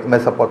 நான் உனக்கு எப்பவுமே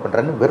சப்போர்ட்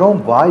பண்ணுறேன்னு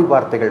வெறும் வாய்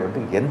வார்த்தைகள்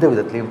எந்த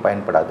விதத்துலையும்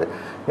பயன்படாது.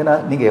 ஏன்னா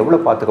நீங்கள் எவ்வளோ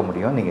பார்த்துக்க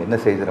முடியும், நீங்கள் என்ன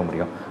செய்திட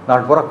முடியும்?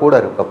 நாள் பூரா கூட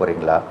இருக்க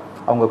போகிறீங்களா?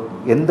 அவங்க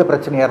எந்த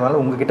பிரச்சனையாக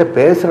இருந்தாலும் உங்ககிட்ட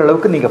பேசுகிற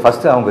அளவுக்கு நீங்கள்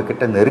ஃபஸ்ட்டு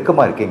அவங்கக்கிட்ட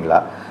நெருக்கமாக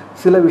இருக்கீங்களா?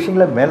 சில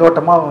விஷயங்கள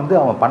மேலோட்டமாக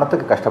அவன்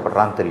பணத்துக்கு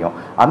கஷ்டப்படுறான்னு தெரியும்.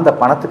 அந்த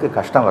பணத்துக்கு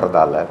கஷ்டம்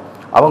வர்றதால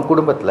அவன்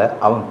குடும்பத்தில்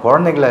அவன்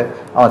குழந்தைகளை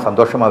அவன்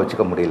சந்தோஷமாக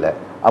வச்சுக்க முடியல.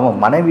 அவன்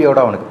மனைவியோடு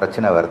அவனுக்கு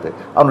பிரச்சனை வருது.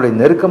 அவனுடைய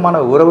நெருக்கமான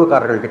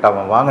உறவுக்காரர்கள்கிட்ட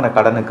அவன் வாங்கின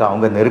கடனுக்கு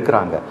அவங்க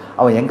நெருக்கிறாங்க.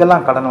 அவன்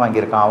எங்கெல்லாம் கடன்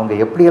வாங்கியிருக்கான், அவங்க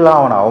எப்படியெல்லாம்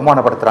அவனை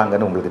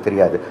அவமானப்படுத்துகிறாங்கன்னு உங்களுக்கு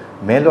தெரியாது.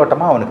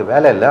 மேலோட்டமாக அவனுக்கு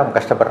வேலை இல்லை, அவன்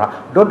கஷ்டப்படுறான்.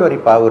 டோன்ட்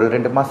வரிப்பா, ஒரு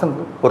 2 மாதம்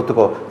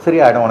பொறுத்துக்கோ,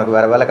 சரியாயிடும், உனக்கு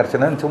வேறு வேலை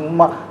கிடச்சுன்னு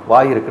சும்மா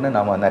வாய் இருக்குன்னு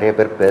நம்ம நிறைய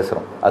பேர்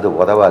பேசுகிறோம். அது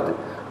உதவாது.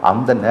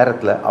 அந்த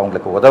நேரத்தில்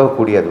அவங்களுக்கு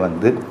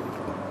உதவக்கூடியது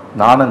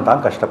நானும்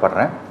தான்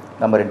கஷ்டப்படுறேன்,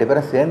 நம்ம 2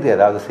 பேரும் சேர்ந்து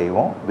ஏதாவது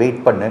செய்வோம்,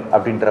 வெயிட் பண்ணு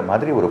அப்படின்ற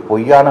மாதிரி ஒரு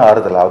பொய்யான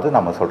ஆறுதலாவது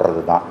நம்ம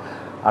சொல்கிறது தான்.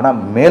 ஆனால்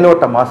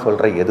மேலோட்டமாக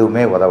சொல்கிற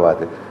எதுவுமே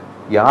உதவாது.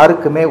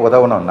 யாருக்குமே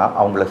உதவணும்னா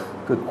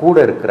அவங்களுக்கு கூட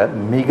இருக்கிற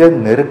மிக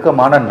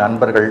நெருக்கமான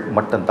நண்பர்கள்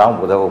மட்டும்தான்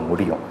உதவ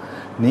முடியும்.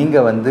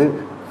 நீங்கள்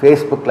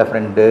ஃபேஸ்புக்கில்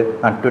ஃப்ரெண்டு,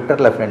 நான்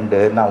ட்விட்டரில் ஃப்ரெண்டு,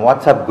 நான்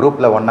வாட்ஸ்அப்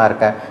குரூப்பில் ஒன்றா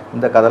இருக்கேன்,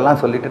 இந்த கதெல்லாம்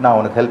சொல்லிவிட்டு நான்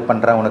உனக்கு ஹெல்ப்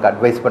பண்ணுறேன், உனக்கு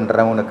அட்வைஸ்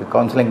பண்ணுறேன், உனக்கு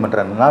கவுன்சிலிங்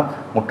பண்ணுறேன்னா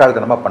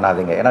முட்டாள்தனமாக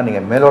பண்ணாதீங்க. ஏன்னா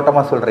நீங்கள்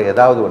மேலோட்டமாக சொல்கிற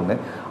ஏதாவது ஒன்று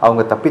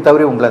அவங்க தப்பி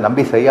தவறி உங்களை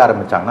நம்பி செய்ய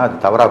ஆரம்பித்தாங்கன்னா அது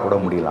தவறாக கூட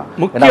முடியலாம்.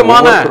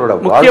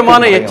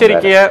 முக்கியமான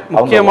எச்சரிக்கையை,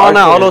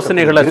 முக்கியமான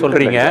ஆலோசனைகளை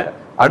சொல்கிறீங்க.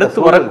 அடுத்து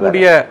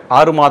வரக்கூடிய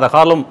 6 மாத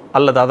காலம்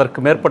அல்லது அதற்கு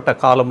மேற்பட்ட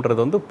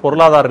காலம்ன்றது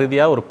பொருளாதார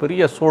ரீதியாக ஒரு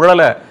பெரிய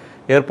சூழலை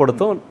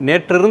ஏற்படுத்தும்.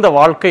 நேற்றிருந்த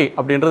வாழ்க்கை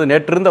அப்படின்றது,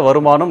 நேற்றிருந்த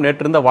வருமானம்,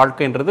 நேற்றிருந்த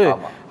வாழ்க்கைன்றது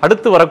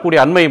அடுத்து வரக்கூடிய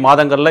அண்மை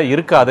மாதங்களில்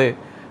இருக்காது.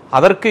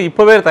 அதற்கு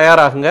இப்போவே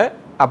தயாராகுங்க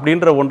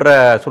அப்படின்ற ஒன்றை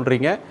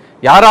சொல்கிறீங்க.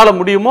 யாரால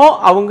முடியுமோ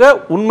அவங்க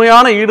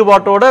உண்மையான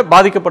ஈடுபாட்டோட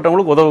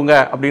பாதிக்கப்பட்டவங்களுக்கு உதவுங்க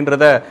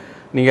அப்படின்றத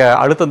நீங்கள்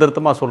அழுத்தம்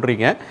திருத்தமாக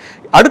சொல்கிறீங்க.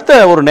 அடுத்த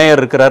ஒரு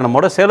நேயர் இருக்கிறார்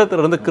நம்மோட,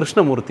 சேலத்திலிருந்து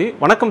கிருஷ்ணமூர்த்தி.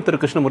 வணக்கம்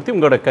திரு கிருஷ்ணமூர்த்தி,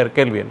 உங்களோட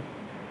கேள்வி என்ன?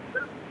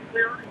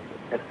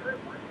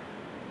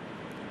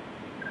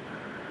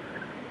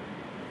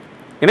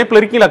 இணைப்பில்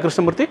இருக்கீங்களா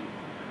கிருஷ்ணமூர்த்தி?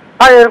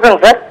 இருக்காங்க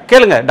சார்.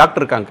 கேளுங்க,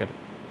 டாக்டர் இருக்காங்க கேளுங்க.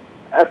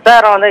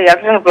 Sir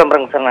electrician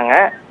பிளம்பருங்க sir.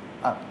 நாங்கள்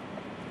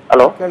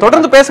ஹலோ,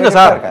 தொடர்ந்து பேசுங்க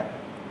சார்.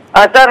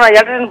 சார் நான்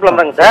எலக்ட்ரிஷியன்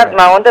பிளம்பருங்க சார்.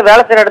 நான்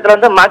வேலை செய்கிற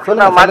இடத்துல மாஸ்க்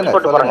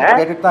போட்டு போகிறேங்க.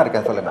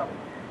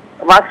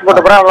 மாஸ்க்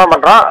போட்டு போகிறேன், அவ்வளோ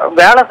பண்ணுறோம்.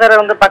 வேலை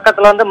செய்கிற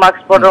பக்கத்தில்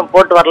மாஸ்க்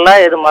போட்டு வரல,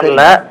 எதுவும்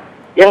வரல.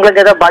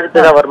 எங்களுக்கு ஏதாவது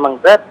பாதிப்பு ஏதாவது வருமாங்க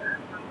சார்?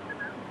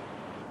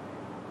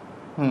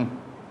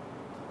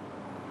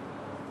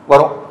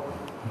 வரும்.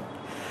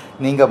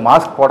 நீங்கள்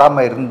மாஸ்க்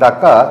போடாமல்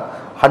இருந்தாக்கா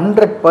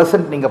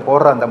 100% நீங்கள்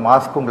போடுற அந்த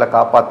மாஸ்க் உங்களை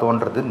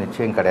காப்பாற்றுன்றது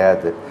நிச்சயம்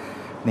கிடையாது.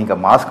 நீங்கள்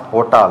மாஸ்க்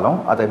போட்டாலும்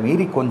அதை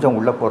மீறி கொஞ்சம்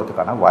உள்ளே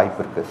போகிறதுக்கான வாய்ப்பு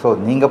இருக்குது. ஸோ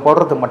நீங்கள்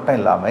போடுறது மட்டும்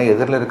இல்லாமல்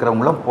எதிரில்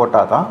இருக்கிறவங்களும்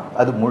போட்டால் தான்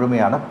அது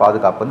முழுமையான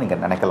பாதுகாப்புன்னு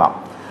நீங்கள் நினைக்கலாம்.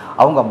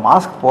 அவங்க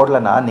மாஸ்க்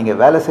போடலைன்னா நீங்கள்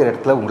வேலை செய்கிற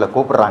இடத்துல உங்களை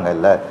கூப்பிட்றாங்க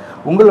இல்லை,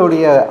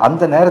 உங்களுடைய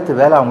அந்த நேரத்து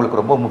வேலை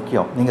அவங்களுக்கு ரொம்ப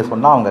முக்கியம். நீங்கள்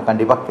சொன்னால் அவங்க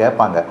கண்டிப்பாக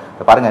கேட்பாங்க,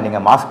 பாருங்கள்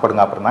நீங்கள் மாஸ்க்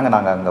போடுங்க, அப்புறம் தாங்க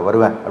நாங்கள் அங்கே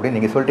வருவேன் அப்படின்னு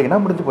நீங்கள்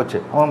சொல்லிட்டீங்கன்னா முடிஞ்சு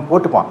போச்சு. அவன்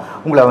போட்டுப்பான்,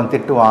 உங்களை அவன்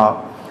திட்டுவான்,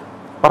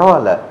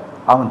 பரவாயில்ல.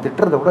 அவன்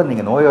திட்டுறதை விட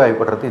நீங்கள்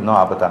நோய்வாய்ப்படுறது இன்னும்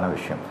ஆபத்தான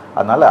விஷயம்.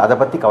 அதனால் அதை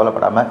பற்றி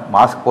கவலைப்படாமல்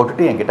மாஸ்க்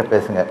போட்டுட்டு என்கிட்ட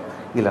பேசுங்க,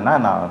 இல்லைனா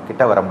நான்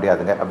கிட்ட வர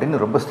முடியாதுங்க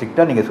அப்படின்னு ரொம்ப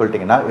ஸ்ட்ரிக்டாக நீங்கள்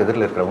சொல்லிட்டீங்கன்னா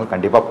எதிரில் இருக்கிறவங்க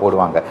கண்டிப்பாக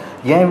போடுவாங்க.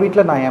 என்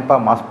வீட்டில் நான் ஏன்ப்பா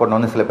மாஸ்க்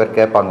போடணும்னு சில பேர்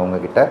கேட்பாங்க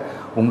உங்ககிட்ட.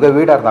 உங்கள்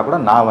வீடாக இருந்தால் கூட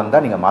நான்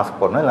வந்தால் நீங்கள் மாஸ்க்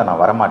போடணும், இல்லை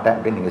நான் வரமாட்டேன்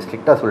அப்படின்னு நீங்கள்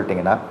ஸ்ட்ரிக்டாக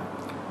சொல்லிட்டீங்கன்னா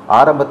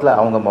ஆரம்பத்தில்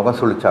அவங்க முகம்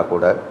சுழிச்சா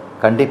கூட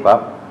கண்டிப்பாக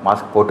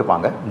மாஸ்க்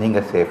போட்டுப்பாங்க,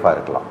 நீங்கள் சேஃபாக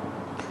இருக்கலாம்.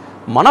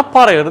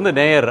 மணப்பாறையிலிருந்து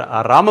நேயர்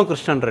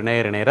ராமகிருஷ்ணன்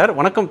நேயர்.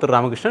 வணக்கம் திரு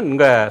ராமகிருஷ்ணன்,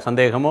 உங்கள்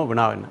சந்தேகமோ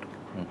வினாவோ என்ன?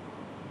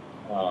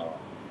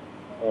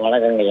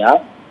 வணக்கங்க ஐயா.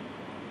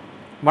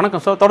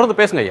 வணக்கம் சார், தொடர்ந்து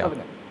பேசுங்க ஐயா.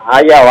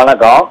 ஐயா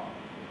வணக்கம்.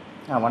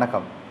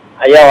 வணக்கம்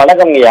ஐயா.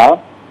 வணக்கங்க ஐயா.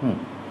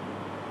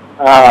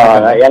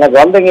 எனக்கு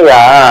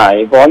வந்துங்கய்யா,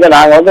 இப்போ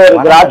நாங்க ஒரு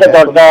திராட்சை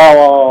தோட்டம்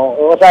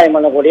விவசாயம்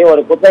பண்ணக்கூடிய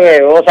ஒரு குத்தகை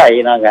விவசாயி.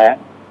 நாங்க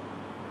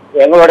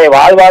எங்களுடைய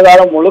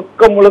வாழ்வாதாரம்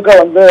முழுக்க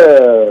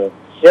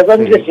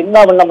சிதஞ்சு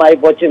சின்ன பின்னம் ஆகி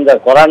போச்சு இந்த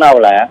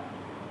கொரோனாவில்.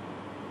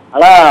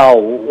 ஆனா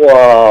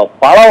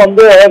பழம்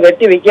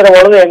வெட்டி விற்கிற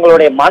பொழுது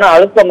எங்களுடைய மன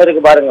அழுத்தம்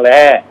இருக்கு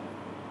பாருங்களேன்.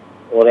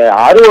 ஒரு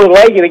 60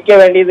 ரூபாய்க்கு விற்க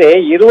வேண்டியது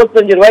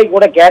 25 ரூபாய்க்கு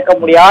கூட கேட்க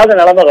முடியாத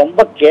நிலைமை,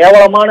 ரொம்ப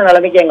கேவலமான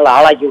நிலைமைக்கு எங்களை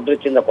ஆளாக்கி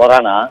விட்டுருச்சு இந்த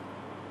கொரோனா.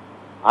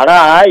 ஆனா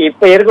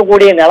இப்ப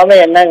இருக்கக்கூடிய நிலைமை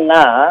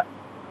என்னன்னா,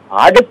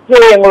 அடுத்து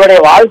எங்களுடைய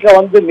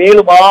வாழ்க்கை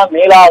மீளுமா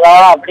மீளாதா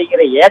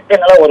அப்படிங்கிற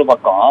ஏற்ற நிலை ஒரு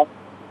பக்கம்.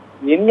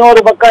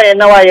 இன்னொரு பக்கம்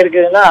என்னவா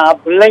இருக்குதுன்னா,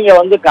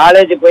 பிள்ளைங்க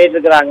காலேஜ் போயிட்டு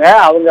இருக்கிறாங்க,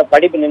 அவங்க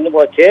படிப்பு நின்று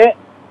போச்சு.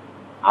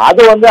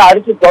 அது வந்து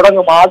அடுத்து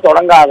தொடங்குமா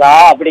தொடங்காதா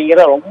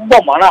அப்படிங்கிற ரொம்ப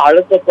மன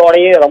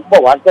அழுத்தத்தோடையும் ரொம்ப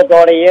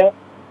வருத்தத்தோடையும்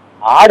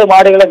ஆடு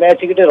மாடுகளை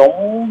மேய்ச்சிக்கிட்டு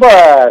ரொம்ப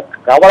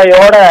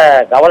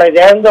கவலை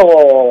தேர்ந்த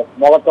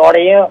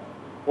முகத்தோடையும்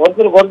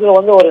ஒருத்தருக்கு ஒருத்தர்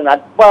வந்து ஒரு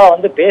நட்பா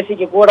வந்து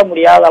பேசிக்க கூட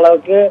முடியாத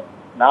அளவுக்கு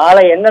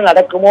நாளை என்ன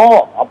நடக்குமோ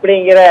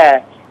அப்படிங்கிற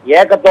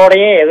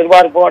ஏக்கத்தோடையும்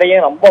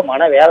எதிர்பார்ப்போடையும் ரொம்ப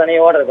மன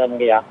வேதனையோட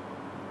இருக்காங்கய்யா.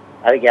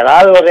 அதுக்கு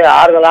ஏதாவது ஒரு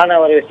ஆறுதலான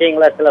ஒரு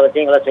சில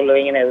விஷயங்களை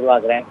சொல்லுவீங்கன்னு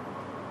எதிர்பார்க்கிறேன்.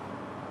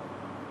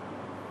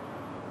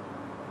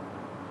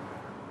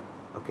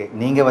 ஓகே,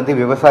 நீங்கள் வந்து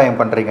விவசாயம்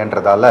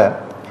பண்ணுறீங்கன்றதால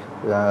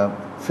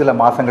சில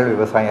மாதங்கள்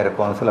விவசாயம்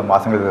இருக்கும், சில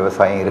மாதங்கள்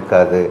விவசாயம்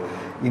இருக்காது.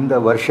 இந்த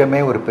வருஷமே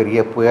ஒரு பெரிய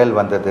புயல்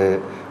வந்தது,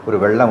 ஒரு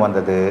வெள்ளம்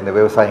வந்தது, இந்த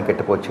விவசாயம்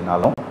கெட்டு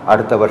போச்சுனாலும்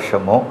அடுத்த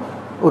வருஷமோ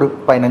ஒரு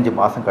 15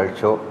 மாதம்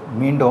கழிச்சோ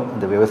மீண்டும்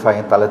இந்த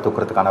விவசாயம் தலை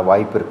தூக்குறதுக்கான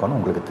வாய்ப்பு இருக்குன்னு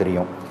உங்களுக்கு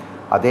தெரியும்.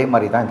 அதே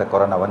மாதிரி தான் இந்த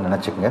கொரோனாவை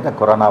நினச்சிக்கோங்க. இந்த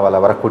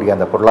கொரோனாவால் வரக்கூடிய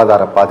அந்த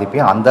பொருளாதார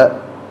பாதிப்பையும் அந்த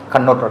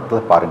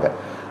கண்ணோட்டத்தில் பாருங்கள்.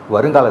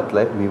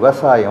 வருங்காலத்தில்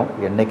விவசாயம்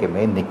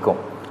என்றைக்குமே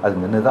நிற்கும், அது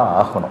நின்று தான்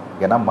ஆகணும்.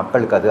 ஏன்னா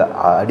மக்களுக்கு அது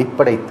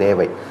அடிப்படை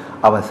தேவை.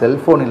 அவன்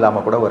செல்ஃபோன்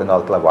இல்லாமல் கூட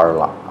வருங்காலத்தில்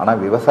வாழலாம், ஆனால்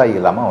விவசாயி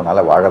இல்லாமல்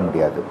அவனால் வாழ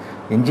முடியாது.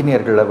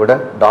 இன்ஜினியர்களை விட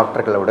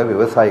டாக்டர்களை விட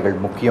விவசாயிகள்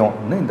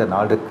முக்கியம்னு இந்த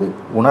நாடுக்கு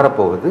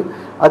உணரப்போகுது.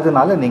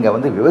 அதனால நீங்கள்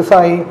வந்து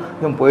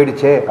விவசாயம்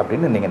போயிடுச்சே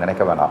அப்படின்னு நீங்கள்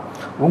நினைக்க வேணாம்.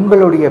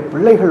 உங்களுடைய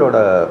பிள்ளைகளோட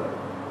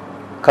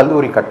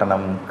கல்லூரி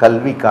கட்டணம்,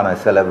 கல்விக்கான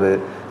செலவு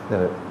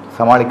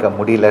சமாளிக்க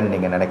முடியலன்னு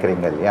நீங்கள்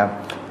நினைக்கிறீங்க இல்லையா?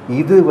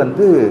 இது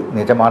வந்து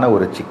நிஜமான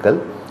ஒரு சிக்கல்.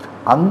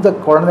 அந்த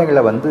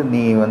குழந்தைங்களை வந்து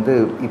நீ வந்து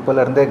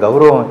இப்போலேருந்தே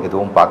கௌரவம்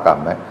எதுவும்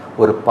பார்க்காம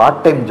ஒரு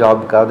பார்ட் டைம்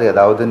ஜாபுக்காவது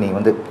ஏதாவது நீ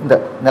வந்து இந்த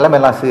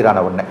நிலைமையெல்லாம்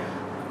சீரான உடனே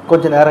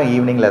கொஞ்ச நேரம்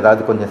ஈவினிங்கில்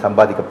ஏதாவது கொஞ்சம்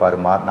சம்பாதிக்க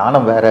பாருமா,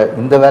 நானும் வேறு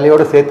இந்த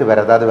வேலையோடு சேர்த்து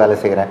வேறு ஏதாவது வேலை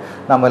செய்கிறேன்,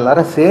 நம்ம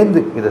எல்லாரும் சேர்ந்து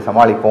இதை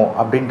சமாளிப்போம்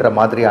அப்படின்ற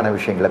மாதிரியான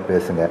விஷயங்களை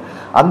பேசுங்க.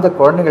 அந்த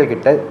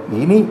குழந்தைகள்கிட்ட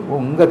இனி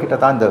உங்ககிட்ட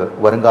தான் இந்த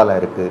வருங்காலம்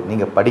இருக்குது,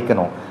 நீங்கள்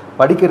படிக்கணும்,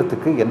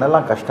 படிக்கிறதுக்கு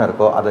என்னெல்லாம் கஷ்டம்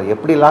இருக்கோ அதை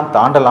எப்படிலாம்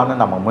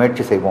தாண்டலான்னு நம்ம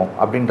முயற்சி செய்வோம்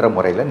அப்படின்ற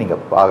முறையில்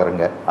நீங்கள்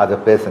பாருங்க, அதை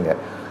பேசுங்க.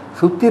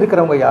 சுற்றி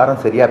இருக்கிறவங்க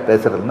யாரும் சரியாக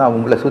பேசுகிறதுனா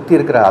உங்களை சுற்றி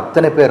இருக்கிற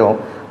அத்தனை பேரும்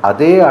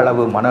அதே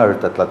அளவு மன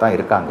அழுத்தத்தில் தான்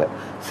இருக்காங்க.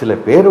 சில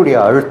பேருடைய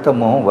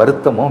அழுத்தமும்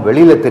வருத்தமும்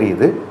வெளியில்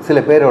தெரியுது,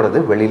 சில பேரோடது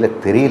வெளியில்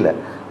தெரியல,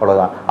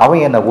 அவ்வளோதான்.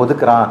 அவன் என்னை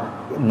ஒதுக்குறான்,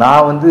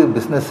 நான் வந்து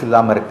பிஸ்னஸ்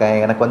இல்லாமல் இருக்கேன்,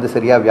 எனக்கு வந்து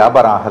சரியாக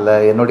வியாபாரம் ஆகலை,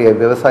 என்னுடைய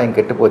விவசாயம்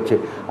கெட்டு போச்சு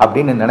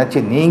அப்படின்னு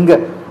நினச்சி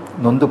நீங்கள்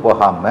நொந்து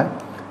போகாமல்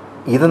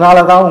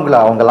இதனால தான் உங்களை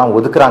அவங்கெல்லாம்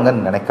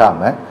ஒதுக்குறாங்கன்னு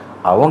நினைக்காம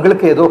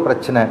அவங்களுக்கு ஏதோ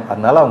பிரச்சனை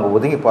அதனால அவங்க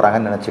ஒதுங்கி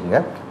போகிறாங்கன்னு நினச்சிங்க.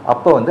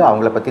 அப்போ வந்து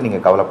அவங்கள பற்றி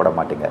நீங்கள் கவலைப்பட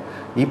மாட்டீங்க.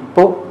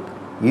 இப்போது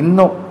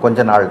இன்னும்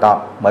கொஞ்ச நாள் தான்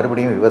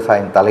மறுபடியும்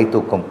விவசாயம் தலை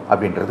தூக்கும்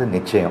அப்படின்றது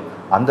நிச்சயம்.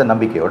 அந்த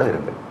நம்பிக்கையோடு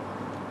இருங்கள்.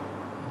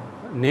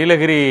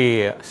 நீலகிரி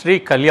ஸ்ரீ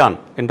கல்யாண்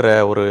என்ற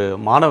ஒரு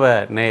மாணவ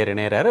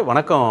நேயர்.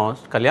 வணக்கம்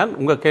கல்யாண்,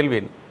 உங்கள்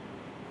கேள்வி.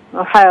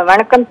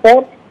 வணக்கம்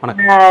சார்.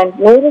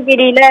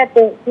 நீலகிரியில்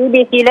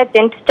சிபிஎஸ்சியில்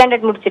 10th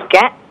ஸ்டாண்டர்ட்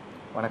முடிச்சிருக்கேன்.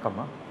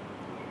 வணக்கம்மா.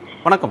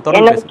 வணக்கம்.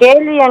 என்னோட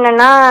கேள்வி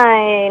என்னன்னா,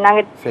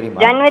 நாங்க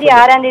ஜனவரி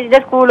 6ஆம் தேதி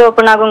தான் ஸ்கூல்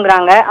ஓபன்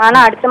ஆகுங்கிறாங்க, ஆனா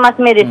அடுத்த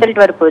மாசமே ரிசல்ட்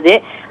வரப்போகுது.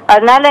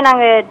 அதனால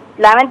நாங்க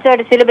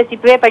 11th சிலபஸ்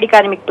இப்பவே படிக்க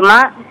ஆரம்பிக்கட்டுமா,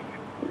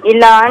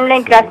 இல்ல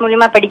ஆன்லைன் கிளாஸ்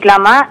மூலியமா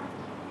படிக்கலாமா,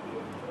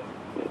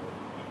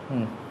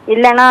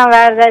 இல்லனா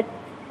வேற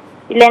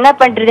இல்ல என்ன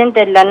பண்றதுன்னு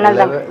தெரியல.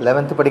 அதனால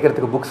 11th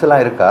படிக்கிறதுக்கு புக்ஸ்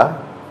எல்லாம் இருக்கா?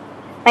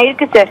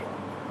 இருக்கு சார்.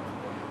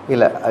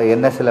 இல்ல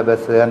என்ன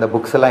சிலபஸ் அந்த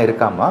புக்ஸ் எல்லாம்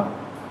இருக்காமா?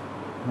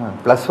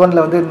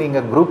 +1ல வந்து நீங்க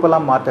குரூப்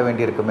எல்லாம் மாற்ற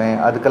வேண்டியிருக்குமே,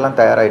 அதுக்கெல்லாம்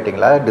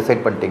தயாராயிட்டீங்களா,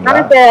 டிசைட் பண்ணிட்டீங்களா?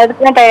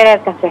 அதுக்கெல்லாம் தயாரா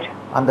இருக்கேன் சார்.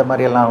 அந்த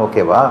மாதிரி எல்லாம்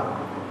ஓகேவா?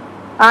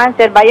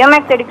 சார்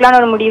பயோமேக்ஸ் எடுக்கலாம்னு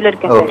ஒரு முடிவுல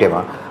இருக்கேன்.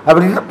 ஓகேவா?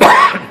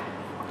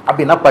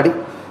 அப்படின்னா படி.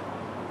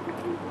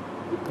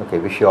 Okay,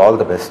 wish you all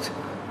the best.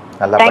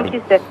 நல்லா படி. Thank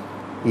you sir.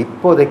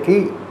 இப்போதைக்கு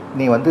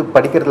நீ வந்து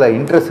படிக்கிறதுல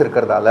இன்ட்ரெஸ்ட்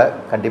இருக்கிறதால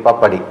கண்டிப்பா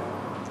படி.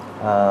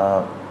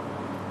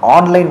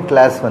 ஆன்லைன்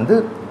கிளாஸ் வந்து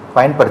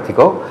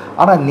பயன்படுத்திக்கோ.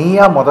 ஆனால்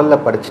நீயா முதல்ல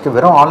படிச்சுட்டு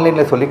வெறும்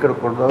ஆன்லைனில் சொல்லிக்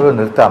கொடுக்கறதோடு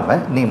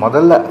நிறுத்தாமல் நீ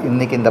முதல்ல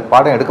இன்றைக்கி இந்த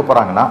பாடம் எடுக்க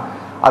போகிறாங்கன்னா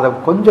அதை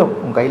கொஞ்சம்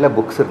உன் கையில்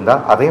புக்ஸ்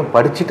இருந்தால் அதையும்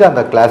படிச்சுட்டு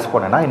அந்த கிளாஸ்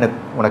போனேன்னா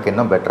உனக்கு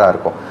இன்னும் பெட்டராக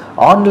இருக்கும்.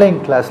 ஆன்லைன்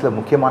கிளாஸில்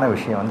முக்கியமான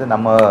விஷயம் வந்து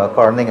நம்ம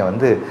குழந்தைங்க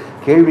வந்து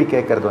கேள்வி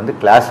கேட்குறது வந்து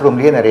கிளாஸ்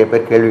ரூம்லேயே நிறைய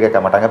பேர் கேள்வி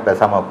கேட்க மாட்டாங்க,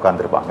 பேசாமல்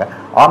உட்காந்துருப்பாங்க.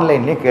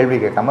 ஆன்லைன்லேயும் கேள்வி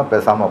கேட்காம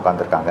பேசாமல்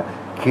உட்காந்துருக்காங்க.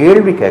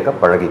 கேள்வி கேட்க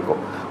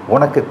பழகிக்கும்.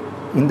 உனக்கு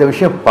இந்த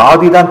விஷயம்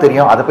பாதி தான்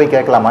தெரியும், அதை போய்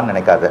கேட்கலாமான்னு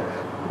நினைக்காத.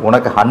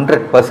 உனக்கு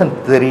 100%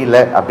 தெரியல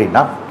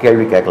அப்படின்னா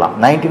கேள்வி கேட்கலாம்.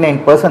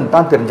 99%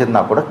 தான்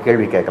தெரிஞ்சிருந்தா கூட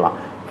கேள்வி கேட்கலாம்.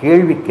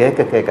 கேள்வி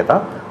கேட்க கேட்க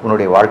தான்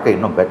உன்னுடைய வாழ்க்கை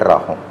இன்னும் பெட்டர்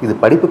ஆகும். இது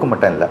படிப்புக்கு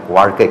மட்டும் இல்லை,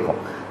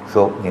 வாழ்க்கைக்கும்.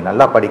 ஸோ நீ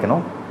நல்லா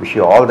படிக்கணும். Wish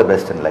you all the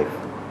best in life.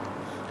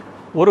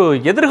 ஒரு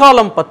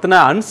எதிர்காலம்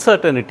பற்றின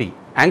அன்சர்டனிட்டி,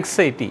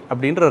 ஆங்ஸைட்டி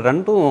அப்படின்ற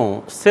ரெண்டும்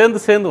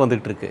சேர்ந்து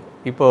வந்துக்கிட்டு இருக்கு.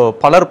 இப்போது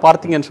பலர்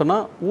பார்த்தீங்கன்னு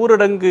சொன்னால்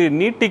ஊரடங்கு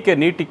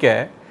நீட்டிக்க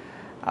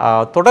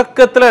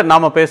தொடக்கத்தில்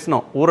நாம்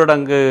பேசினோம்,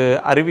 ஊரடங்கு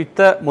அறிவித்த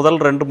முதல்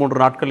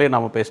 2-3 நாட்களே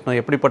நாம் பேசினோம்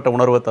எப்படிப்பட்ட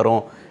உணர்வை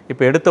தரும்.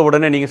 இப்போ எடுத்த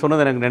உடனே நீங்கள்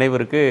சொன்னது எனக்கு நினைவு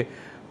இருக்குது,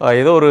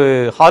 ஏதோ ஒரு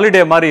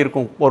ஹாலிடே மாதிரி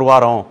இருக்கும் ஒரு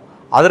வாரம்,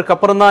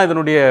 அதற்கப்புறம் தான்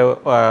இதனுடைய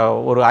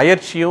ஒரு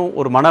அயற்சியும்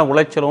ஒரு மன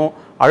உளைச்சலும்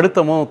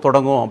அழுத்தமும்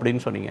தொடங்கும்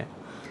அப்படின்னு சொன்னீங்க.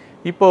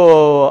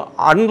 இப்போது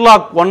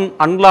அன்லாக் 1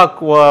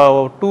 அன்லாக்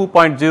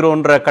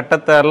 2.0ன்ற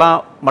கட்டத்தை எல்லாம்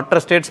மற்ற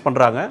ஸ்டேட்ஸ்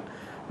பண்ணுறாங்க.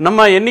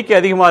 நம்ம எண்ணிக்கை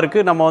அதிகமாக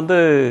இருக்குது. நம்ம வந்து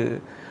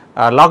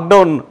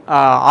லாக்டவுன்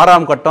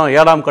 6ஆம் கட்டம்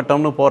 7ஆம்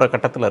கட்டம்னு போகிற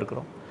கட்டத்தில்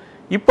இருக்கிறோம்.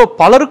 இப்போ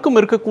பலருக்கும்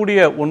இருக்கக்கூடிய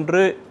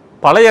ஒன்று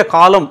பழைய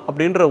காலம்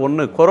அப்படின்ற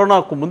ஒன்று,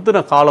 கொரோனாவுக்கு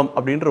முந்தின காலம்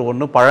அப்படின்ற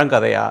ஒன்று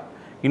பழங்கதையா,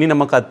 இனி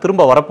நமக்கு அது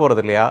திரும்ப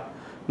வரப்போகிறது இல்லையா,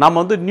 நாம்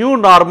வந்து நியூ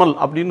நார்மல்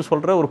அப்படின்னு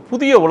சொல்கிற ஒரு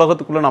புதிய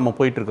உலகத்துக்குள்ளே நம்ம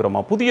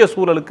போயிட்டுருக்கிறோமா, புதிய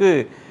சூழலுக்கு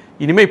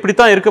இனிமேல்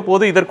இப்படித்தான் இருக்க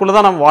போது, இதற்குள்ளே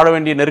தான் நம்ம வாழ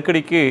வேண்டிய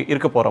நெருக்கடிக்கு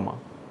இருக்க போகிறோமா?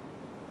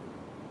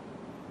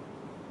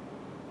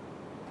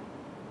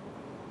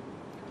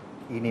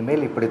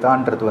 இனிமேல்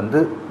இப்படித்தான்றது வந்து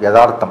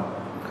யதார்த்தம்.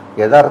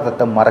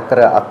 யதார்த்தத்தை மறக்கிற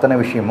அத்தனை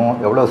விஷயமும்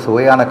எவ்வளோ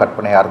சுவையான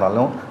கற்பனையாக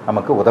இருந்தாலும்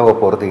நமக்கு உதவ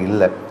போகிறது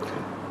இல்லை.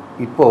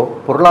 இப்போது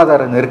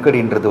பொருளாதார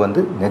நெருக்கடின்றது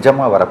வந்து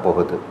நிஜமாக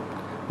வரப்போகுது.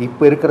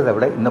 இப்போ இருக்கிறத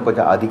விட இன்னும்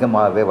கொஞ்சம்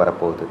அதிகமாகவே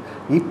வரப்போகுது.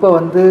 இப்போ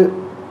வந்து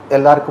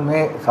எல்லாருக்குமே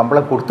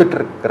சம்பளம்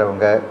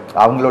கொடுத்துட்ருக்கிறவங்க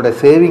அவங்களோட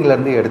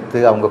சேவிங்லேருந்து எடுத்து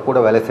அவங்க கூட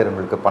வேலை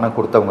செய்கிறவங்களுக்கு பணம்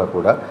கொடுத்தவங்க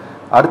கூட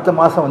அடுத்த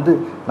மாதம் வந்து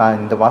நான்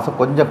இந்த மாதம்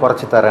கொஞ்சம்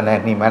குறைச்சி தரேனே,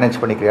 நீ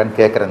மேனேஜ் பண்ணிக்கிறியான்னு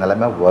கேட்குற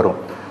நிலைமை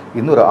வரும்.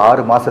 இன்னொரு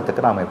 6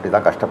 மாதத்துக்கு நாம் இப்படி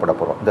தான் கஷ்டப்பட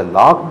போகிறோம். இந்த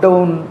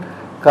லாக்டவுன்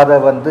கதை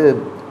வந்து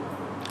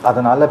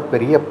அதனால்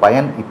பெரிய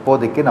பயன்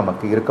இப்போதைக்கு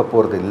நமக்கு இருக்க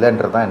போகிறது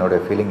இல்லைன்றது தான் என்னுடைய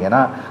ஃபீலிங்.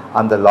 ஏன்னா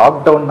அந்த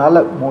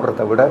லாக்டவுனால்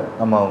மூடுறதை விட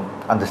நம்ம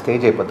அந்த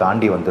ஸ்டேஜை இப்போ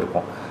தாண்டி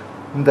வந்திருக்கோம்.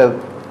 இந்த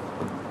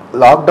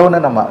லாக்டவுனை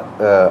நம்ம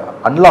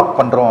அன்லாக்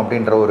பண்ணுறோம்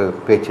அப்படின்ற ஒரு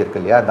பேச்சு இருக்கு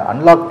இல்லையா, அந்த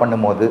அன்லாக்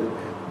பண்ணும்போது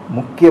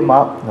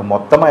முக்கியமாக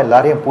மொத்தமாக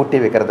எல்லாரையும் பூட்டி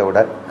வைக்கிறத விட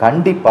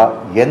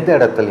கண்டிப்பாக எந்த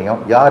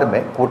இடத்துலையும்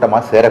யாருமே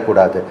கூட்டமாக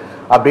சேரக்கூடாது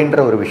அப்படின்ற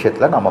ஒரு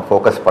விஷயத்தில் நம்ம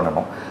ஃபோக்கஸ்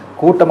பண்ணணும்.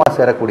 கூட்டமாக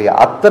சேரக்கூடிய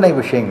அத்தனை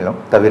விஷயங்களும்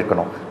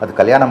தவிர்க்கணும். அது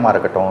கல்யாணமாக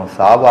இருக்கட்டும்,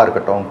 சாவாக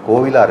இருக்கட்டும்,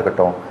 கோவிலாக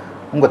இருக்கட்டும்,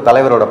 உங்கள்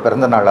தலைவரோட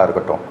பிறந்த நாளாக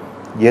இருக்கட்டும்,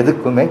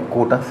 எதுக்குமே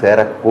கூட்டம்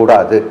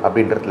சேரக்கூடாது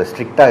அப்படின்றதுல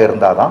ஸ்ட்ரிக்டாக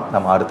இருந்தால் தான்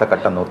நம்ம அடுத்த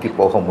கட்டம் நோக்கி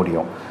போக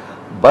முடியும்.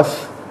 பஸ்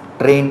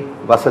ட்ரெயின்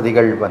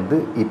வசதிகள் வந்து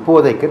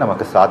இப்போதைக்கு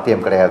நமக்கு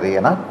சாத்தியம் கிடையாது.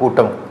 ஏன்னா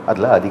கூட்டம்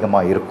அதில்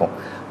அதிகமாக இருக்கும்.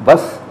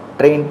 பஸ்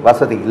ட்ரெயின்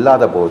வசதி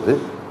இல்லாத போது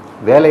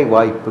வேலை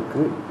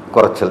வாய்ப்புக்கு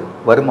குறைச்சல்,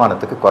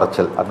 வருமானத்துக்கு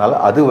குறைச்சல். அதனால்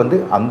அது வந்து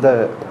அந்த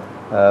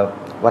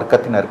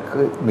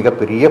வர்க்கத்தினருக்கு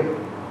மிகப்பெரிய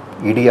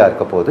இடியாக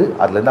இருக்க போது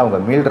அதுலேருந்து அவங்க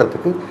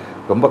மீள்றதுக்கு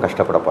ரொம்ப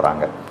கஷ்டப்பட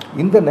போகிறாங்க.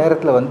 இந்த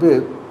நேரத்தில் வந்து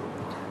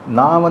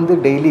நான் வந்து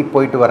டெய்லி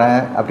போயிட்டு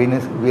வரேன் அப்படின்னு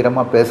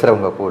வீரமாக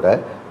பேசுகிறவங்க கூட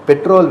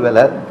பெட்ரோல்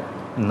விலை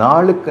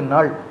நாளுக்கு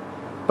நாள்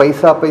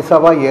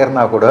பைசாவாக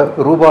ஏறினா கூட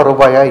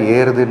ரூபாயாக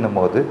ஏறுதுன்னும்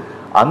போது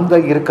அந்த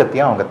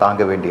இறுக்கத்தையும் அவங்க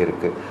தாங்க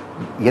வேண்டியிருக்கு.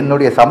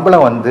 என்னுடைய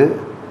சம்பளம் வந்து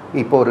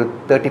இப்போ ஒரு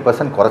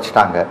 30%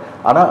 குறைச்சிட்டாங்க.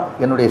 ஆனால்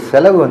என்னுடைய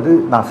செலவு வந்து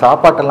நான்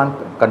சாப்பாட்டெல்லாம்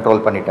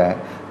கண்ட்ரோல் பண்ணிட்டேன்.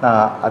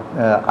 நான்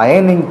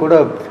அயனிங் கூட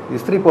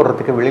இஸ்திரி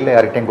போடுறதுக்கு வெளியில்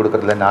யார்கிட்டையும்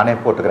கொடுக்குறதில்ல, நானே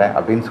போட்டுக்கிறேன்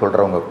அப்படின்னு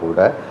சொல்கிறவங்க கூட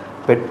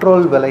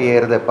பெட்ரோல் விலை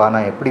ஏறுதப்பா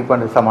நான் எப்படி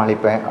பண்ணி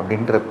சமாளிப்பேன்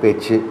அப்படின்ற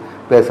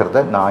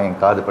பேசுகிறத நான்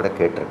என் காதுபட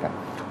கேட்டிருக்கேன்.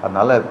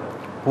 அதனால்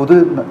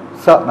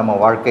புதுசாக நம்ம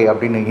வாழ்க்கை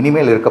அப்படின்னு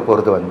இனிமேல் இருக்க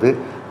போகிறது வந்து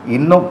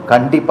இன்னும்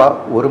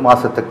கண்டிப்பாக 1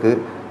 மாதத்துக்கு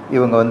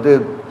இவங்க வந்து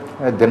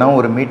தினம்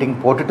ஒரு மீட்டிங்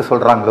போட்டுட்டு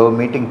சொல்கிறாங்களோ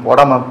மீட்டிங்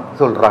போடாமல்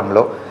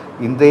சொல்கிறாங்களோ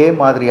இதே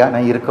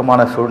மாதிரியான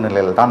இறுக்கமான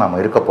சூழ்நிலையில் தான் நம்ம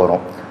இருக்க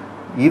போகிறோம்.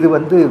 இது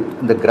வந்து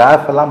இந்த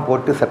கிராஃப் எல்லாம்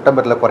போட்டு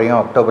செப்டம்பரில் குறையும்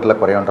அக்டோபரில்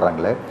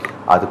குறையுன்றாங்களே,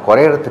 அது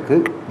குறையிறதுக்கு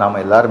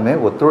நாம் எல்லாருமே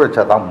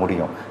ஒத்துழைச்சா தான்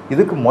முடியும்.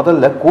 இதுக்கு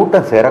முதல்ல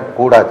கூட்டம்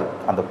சேரக்கூடாது.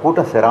 அந்த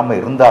கூட்டம் சேராமல்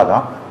இருந்தால்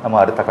தான்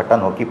நம்ம அடுத்த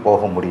கட்டம் நோக்கி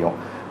போக முடியும்.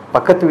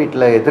 பக்கத்து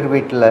வீட்டில் எதிர்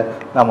வீட்டில்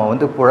நம்ம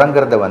வந்து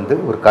புழங்கிறத வந்து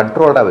ஒரு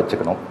கண்ட்ரோல்டாக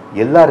வச்சுக்கணும்.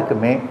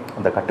 எல்லாருக்குமே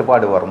அந்த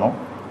கட்டுப்பாடு வரணும்,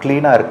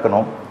 க்ளீனாக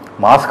இருக்கணும்,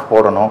 மாஸ்க்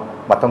போடணும்,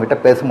 மற்றவங்ககிட்ட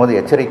பேசும்போது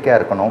எச்சரிக்கையாக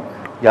இருக்கணும்.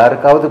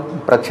 யாருக்காவது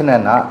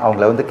பிரச்சனைன்னா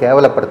அவங்கள வந்து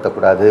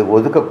கேவலப்படுத்தக்கூடாது,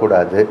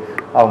 ஒதுக்கக்கூடாது,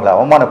 அவங்கள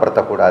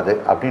அவமானப்படுத்தக்கூடாது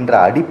அப்படின்ற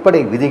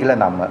அடிப்படை விதிகளை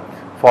நம்ம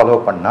ஃபாலோ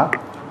பண்ணால்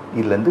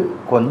இதுலேருந்து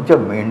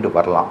கொஞ்சம் மீண்டு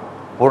வரலாம்.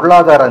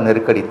 பொருளாதார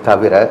நெருக்கடி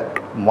தவிர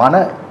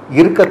மன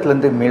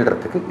இறுக்கத்துலேருந்து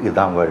மீள்றதுக்கு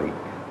இதுதான் வழி.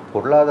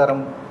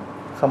 பொருளாதாரம்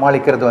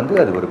சமாளிக்கிறது வந்து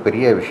அது ஒரு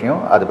பெரிய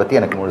விஷயம். அதை பற்றி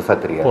எனக்கு முழுசாக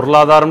தெரியாது.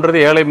 பொருளாதாரம்ன்றது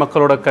ஏழை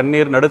மக்களோட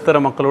கண்ணீர், நடுத்தர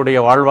மக்களுடைய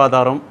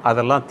வாழ்வாதாரம்,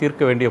 அதெல்லாம்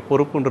தீர்க்க வேண்டிய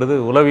பொறுப்புன்றது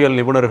உளவியல்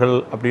நிபுணர்கள்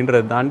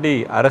அப்படின்றத தாண்டி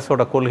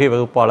அரசோட கொள்கை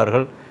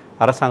வகுப்பாளர்கள்,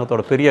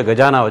 அரசாங்கத்தோட பெரிய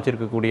கஜானா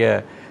வச்சுருக்கக்கூடிய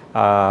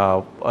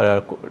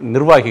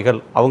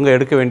நிர்வாகிகள், அவங்க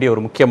எடுக்க வேண்டிய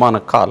ஒரு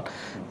முக்கியமான கால்.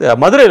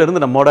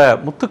 மதுரையிலிருந்து நம்மோட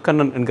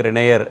முத்துக்கண்ணன் என்கிற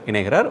நேயர்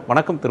இணைகிறார்.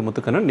 வணக்கம் திரு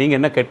முத்துக்கண்ணன், நீங்கள்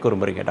என்ன கேட்க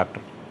விரும்புகிறீங்க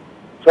டாக்டர்?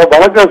 சார்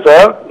வணக்கம்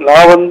சார்,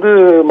 நான் வந்து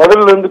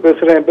மதுரையிலேருந்து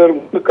பேசுகிறேன். என் பேர்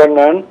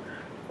முத்துக்கண்ணன்.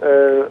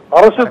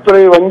 அரசு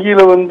துறை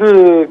வங்கியில வந்து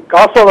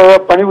காசாளராக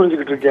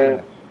பணிபுரிஞ்சுக்கிட்டு இருக்கேன்.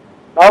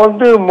 நான்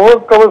வந்து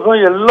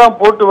முகக்கவசம் எல்லாம்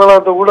போட்டு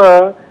வராத கூட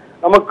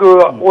நமக்கு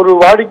ஒரு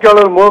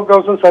வாடிக்கையாளர்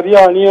முகக்கவசம்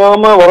சரியா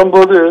அணியாம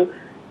வரும்போது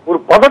ஒரு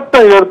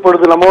பதட்டம்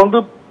ஏற்படுது. நம்ம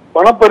வந்து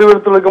பண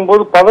பரிவர்த்தனை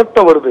இருக்கும்போது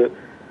பதட்டம் வருது.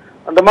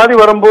 அந்த மாதிரி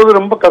வரும்போது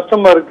ரொம்ப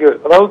கஷ்டமா இருக்கு.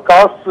 அதாவது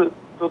காசு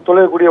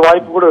தொலையக்கூடிய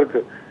வாய்ப்பு கூட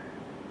இருக்கு.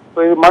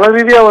 இப்போ மன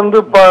ரீதியா வந்து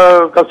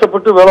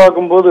கஷ்டப்பட்டு வேலை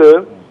பார்க்கும் போது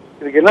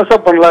இதுக்கு என்ன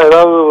சார் பண்ணலாம்?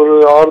 ஏதாவது ஒரு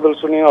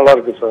ஆறுதல் சொன்னீங்கன்னா நல்லா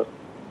இருக்கு சார்.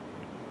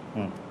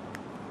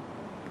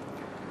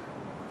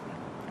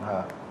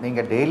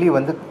 நீங்கள் டெய்லி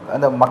வந்து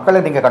அந்த மக்களை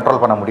நீங்கள்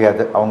கண்ட்ரோல் பண்ண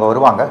முடியாது, அவங்க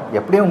வருவாங்க.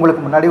 எப்படியும்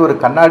உங்களுக்கு முன்னாடி ஒரு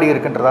கண்ணாடி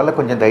இருக்குன்றதால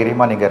கொஞ்சம்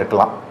தைரியமாக நீங்கள்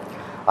இருக்கலாம்.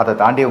 அதை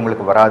தாண்டி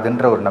உங்களுக்கு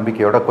வராதுன்ற ஒரு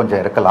நம்பிக்கையோட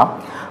கொஞ்சம் இருக்கலாம்.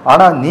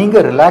 ஆனால்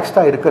நீங்கள்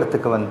ரிலாக்ஸ்டாக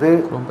இருக்கிறதுக்கு வந்து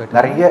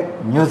நிறைய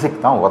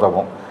மியூசிக் தான்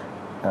உதவும்.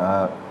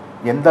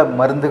 எந்த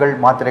மருந்துகள்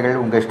மாத்திரைகள்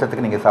உங்கள்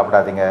இஷ்டத்துக்கு நீங்கள்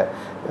சாப்பிடாதீங்க.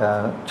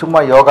 சும்மா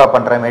யோகா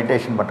பண்ணுறேன்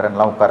மெடிடேஷன்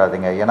பண்ணுறேன்லாம்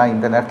உட்காராதீங்க. ஏன்னா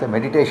இந்த நேரத்தில்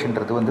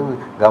மெடிடேஷன்றது வந்து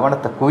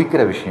கவனத்தை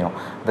குவிக்கிற விஷயம்.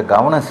 இந்த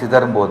கவனம்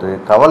சிதறும் போது,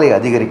 கவலை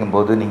அதிகரிக்கும்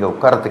போது நீங்கள்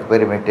உட்காரத்துக்கு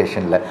பேர்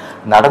மெடிடேஷனில்.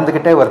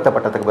 நடந்துக்கிட்டே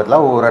வருத்தப்பட்டதுக்கு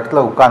பதிலாக ஒரு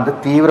இடத்துல உட்காந்து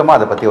தீவிரமாக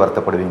அதை பற்றி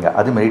வருத்தப்படுவீங்க.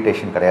 அது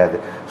மெடிடேஷன் கிடையாது.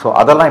 ஸோ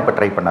அதெல்லாம் இப்போ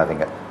ட்ரை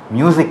பண்ணாதீங்க.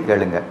 மியூசிக்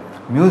கேளுங்க.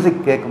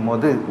 மியூசிக்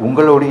கேட்கும்போது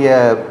உங்களுடைய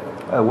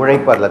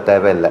உழைப்பு அதில்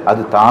தேவையில்லை.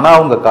 அது தானாக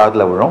உங்கள்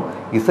காதில் விழும்.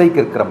 இசைக்கு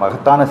இருக்கிற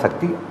மகத்தான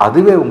சக்தி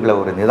அதுவே உங்களை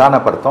ஒரு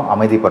நிதானப்படுத்தும்,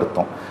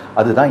 அமைதிப்படுத்தும்.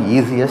 அதுதான்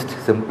ஈஸியஸ்ட்,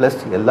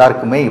 சிம்பிளஸ்ட்,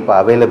 எல்லாருக்குமே இப்போ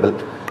அவைலபிள்.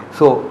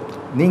 ஸோ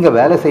நீங்கள்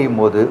வேலை செய்யும்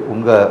போது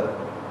உங்கள்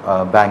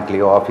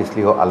பேங்க்லேயோ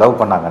ஆஃபீஸ்லேயோ அலோவ்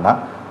பண்ணாங்கன்னா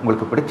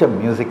உங்களுக்கு பிடிச்ச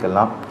மியூசிக்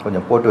எல்லாம்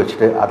கொஞ்சம் போட்டு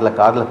வச்சுட்டு அதில்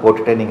காதில்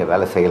போட்டுகிட்டே நீங்கள்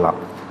வேலை செய்யலாம்.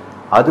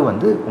 அது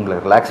வந்து உங்களை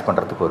ரிலாக்ஸ்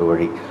பண்ணுறதுக்கு ஒரு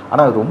வழி.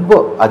 ஆனால்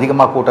ரொம்ப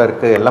அதிகமாக கூட்டம்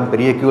இருக்குது, எல்லாம்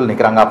பெரிய க்யூவில்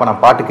நிற்கிறாங்க, அப்போ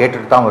நான் பாட்டு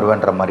கேட்டுட்டு தான்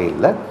வருவேன்ற மாதிரி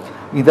இல்லை.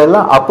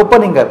 இதெல்லாம் அப்பப்போ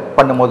நீங்கள்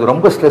பண்ணும்போது,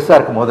 ரொம்ப ஸ்ட்ரெஸ்ஸாக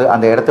இருக்கும் போது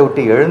அந்த இடத்த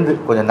விட்டு எழுந்து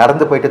கொஞ்சம்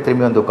நடந்து போயிட்டு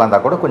திரும்பி வந்து உட்காந்தா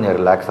கூட கொஞ்சம்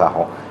ரிலாக்ஸ்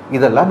ஆகும்.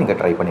 இதெல்லாம் நீங்கள்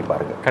ட்ரை பண்ணி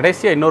பாருங்கள்.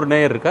 கடைசியாக இன்னொரு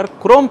நேயர் இருக்கார்,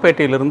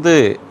 குரோம்பேட்டையிலிருந்து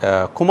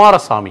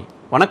குமாரசாமி.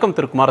 வணக்கம்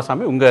திரு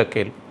குமாரசாமி, உங்கள்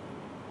கேள்வி.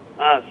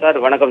 சார்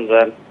வணக்கம்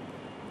சார்.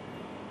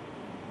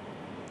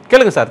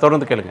 கேளுங்க சார்,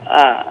 தொடர்ந்து கேளுங்க.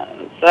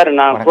 சார்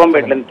நான்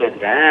குரோம்பேட்லேருந்து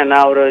பேசுகிறேன்.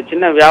 நான் ஒரு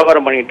சின்ன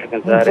வியாபாரம் பண்ணிட்டு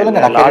இருக்கேன் சார்.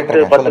 லாஸ்ட்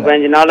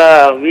 10-15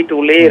 நாளாக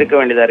வீட்டுக்குள்ளேயே இருக்க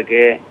வேண்டியதாக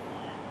இருக்குது.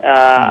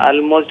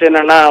 ஆல்மோஸ்ட்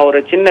என்னன்னா ஒரு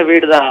சின்ன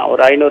வீடு தான்,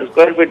 ஒரு 500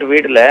 ஸ்கொயர் ஃபீட்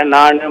வீடுல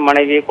நான்,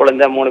 மனைவி,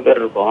 குழந்தை 3 பேர்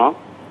இருக்கோம்.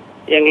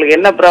 எங்களுக்கு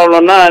என்ன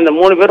ப்ராப்ளம்னா இந்த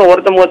 3 பேரும்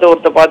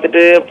ஒருத்த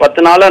பார்த்துட்டு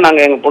 10 நாளா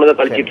நாங்க எங்க பொழுத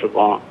கழிச்சிட்டு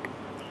இருக்கோம்.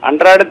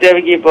 அன்றாட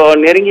தேவைக்கு இப்போ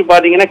நெருங்கி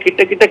பாத்தீங்கன்னா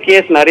கிட்ட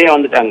கேஸ் நிறைய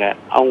வந்துட்டாங்க.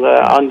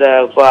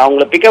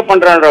 அவங்கள பிக்கப்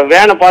பண்ற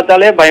வேனை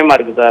பார்த்தாலே பயமா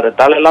இருக்கு சார்.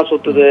 தலையெல்லாம்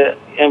சுத்துது.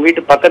 என்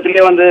வீட்டு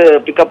பக்கத்துலயே வந்து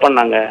பிக்கப்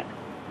பண்ணாங்க.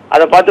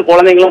 அதை பார்த்து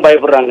குழந்தைங்களும்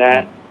பயப்படுறாங்க.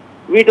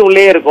 வீட்டு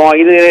உள்ளே இருக்கும்.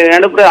 இது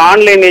நடுப்புற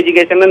ஆன்லைன்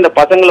எஜுகேஷன் இந்த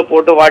பசங்களை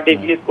போட்டு வாட்டி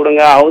ஃபீஸ்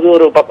கொடுங்க, அது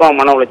ஒரு பக்கம்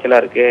மன உளைச்சலா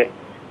இருக்கு.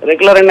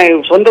 ரெகுலர் என்ன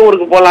சொந்த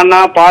ஊருக்கு போகலான்னா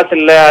பாஸ்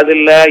இல்லை, அது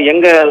இல்லை,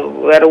 எங்க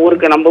வேற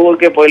ஊருக்கு நம்ம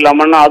ஊருக்கே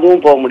போயிடலாமான்னா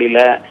அதுவும் போக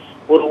முடியல.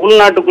 ஒரு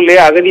உள்நாட்டுக்குள்ளேயே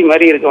அகதி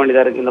மாதிரி இருக்க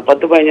வேண்டியதா இருக்கு. இந்த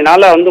 10-15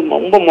 நாளா வந்து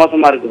ரொம்ப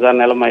மோசமா இருக்கு சார்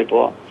நிலைமை.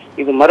 இப்போ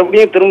இது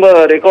மறுபடியும் திரும்ப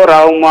ரெக்கவர்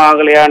ஆகுமா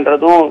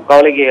ஆகலையான்றதும்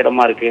கவலைக்கு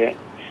இடமா இருக்கு.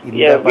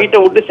 வீட்டை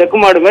விட்டு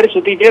செக்குமாடு மாதிரி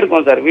சுத்திட்டே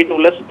இருக்கோம் சார். வீட்டு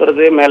உள்ள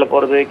சுத்துறது, மேல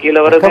போறது,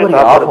 கீழே வர்றது,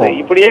 சாப்பிடுறது,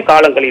 இப்படியே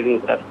காலம்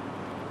கழியுதுங்க சார்.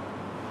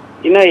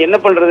 இன்னும் என்ன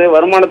பண்றது,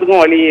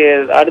 வருமானத்துக்கும் வழி,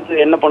 அடுத்து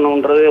என்ன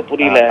பண்ணுன்றது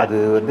புரியல.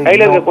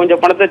 கையில இருக்க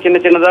கொஞ்சம் பணத்தை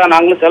சின்னதா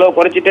நாங்களும் செலவு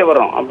குறைச்சிட்டே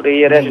வரோம். அப்படி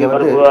ரேஷன்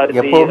பருப்பு,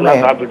 அரிசி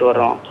இதெல்லாம் சாப்பிட்டு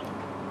வர்றோம்.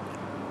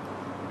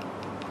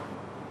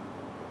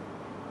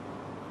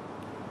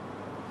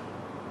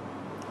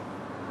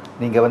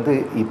 நீங்க வந்து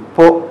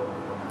இப்போ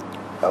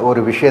ஒரு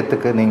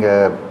விஷயத்துக்கு நீங்க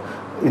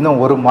இன்னும்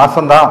 1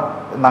 மாசம்தான்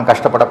நான்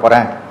கஷ்டப்பட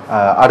போறேன்,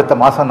 அடுத்த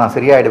மாதம் நான்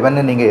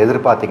சரியாயிடுவேன்னு நீங்கள்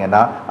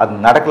எதிர்பார்த்தீங்கன்னா அது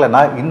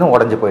நடக்கலைன்னா இன்னும்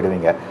உடஞ்சி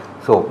போயிடுவீங்க.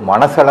 ஸோ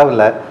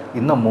மனசளவில்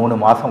இன்னும் 3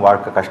 மாதம்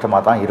வாழ்க்கை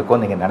கஷ்டமாக தான்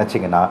இருக்கும்னு நீங்கள்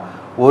நினச்சிங்கன்னா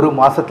 1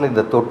 மாதத்தில்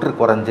இந்த தொற்று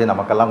குறைஞ்சி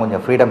நமக்கெல்லாம்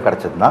கொஞ்சம் ஃப்ரீடம்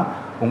கிடச்சதுன்னா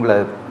உங்களை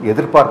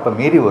எதிர்பார்ப்பை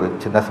மீறி ஒரு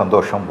சின்ன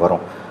சந்தோஷம்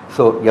வரும்.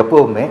 ஸோ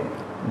எப்போவுமே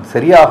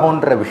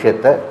சரியாகுன்ற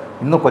விஷயத்த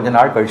இன்னும் கொஞ்ச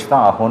நாள் கழிச்சு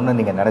தான் ஆகும்னு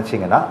நீங்கள்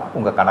நினச்சிங்கன்னா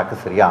உங்கள் கணக்கு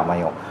சரியாக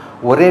அமையும்.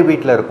 ஒரே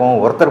வீட்டில் இருக்கோம்,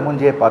 ஒருத்தர்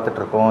மூஞ்சியே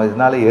பார்த்துட்ருக்கோம்,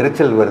 இதனால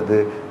எரிச்சல் வருது,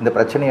 இந்த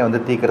பிரச்சனையை வந்து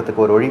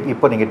தீர்க்கறதுக்கு ஒரு வழி.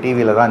 இப்போ நீங்கள்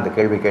டிவியில் தான் இந்த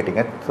கேள்வி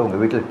கேட்டீங்க. ஸோ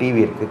உங்கள் வீட்டில்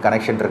டிவி இருக்குது,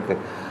 கனெக்ஷன்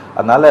இருக்குது,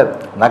 அதனால்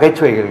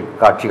நகைச்சுவைகள்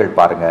காட்சிகள்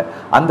பாருங்கள்.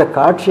 அந்த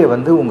காட்சியை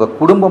வந்து உங்கள்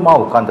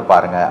குடும்பமாக உட்காந்து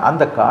பாருங்கள்.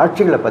 அந்த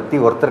காட்சிகளை பற்றி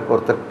ஒருத்தருக்கு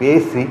ஒருத்தர்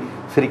பேசி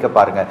சிரிக்க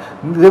பாருங்கள்.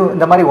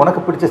 இந்த மாதிரி உனக்கு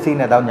பிடிச்ச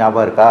சீன் ஏதாவது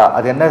ஞாபகம் இருக்கா,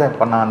 அது என்ன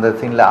பண்ண அந்த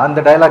சீனில், அந்த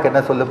டைலாக்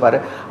என்ன சொல்லுப்பாரு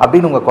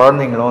அப்படின்னு உங்கள்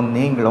குழந்தைங்களும்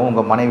நீங்களும்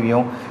உங்கள்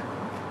மனைவியும்,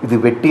 இது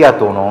வெட்டியாக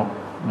தோணும்,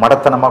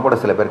 மடத்தனமாக கூட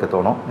சில பேருக்கு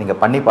தோணும், நீங்கள்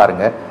பண்ணி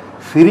பாருங்கள்.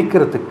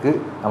 சிரிக்கிறதுக்கு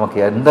நமக்கு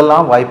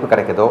எந்தெல்லாம் வாய்ப்பு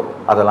கிடைக்குதோ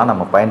அதெல்லாம்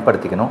நம்ம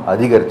பயன்படுத்திக்கணும்,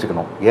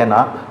 அதிகரிச்சுக்கணும். ஏன்னா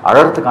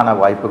அழறதுக்கான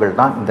வாய்ப்புகள்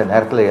தான் இந்த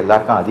நேரத்தில்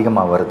எல்லாருக்கும்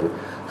அதிகமாக வருது.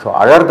 ஸோ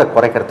அழறதை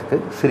குறைக்கிறதுக்கு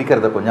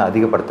சிரிக்கிறத கொஞ்சம்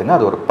அதிகப்படுத்துங்க,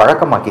 அது ஒரு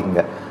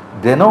பழக்கமாக்கிங்க.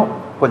 தினம்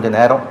கொஞ்சம்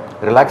நேரம்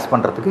ரிலாக்ஸ்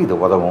பண்ணுறதுக்கு இது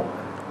உதவும்.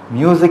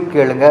 மியூசிக்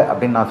கேளுங்க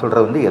அப்படின்னு நான்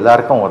சொல்கிறது வந்து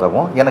எல்லாருக்கும்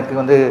உதவும். எனக்கு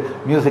வந்து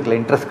மியூசிக்கில்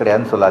இன்ட்ரெஸ்ட்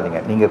கிடையாதுன்னு சொல்லாதீங்க.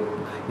 நீங்கள்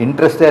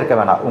இன்ட்ரெஸ்டே இருக்க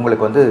வேணாம்,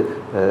 உங்களுக்கு வந்து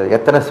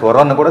எத்தனை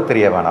ஸ்வரம்னு கூட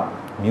தெரிய வேணாம்,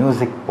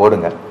 மியூசிக்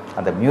போடுங்க.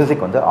 அந்த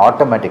மியூசிக் வந்து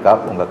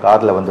ஆட்டோமேட்டிக்காக உங்கள்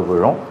காதில் வந்து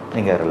விழும்,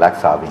 நீங்கள்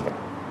ரிலாக்ஸ் ஆவீங்க.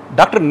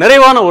 டாக்டர்,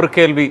 நிறைவான ஒரு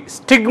கேள்வி.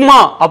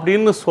 ஸ்டிக்மா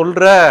அப்படின்னு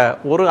சொல்கிற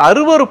ஒரு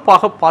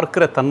அருவருப்பாக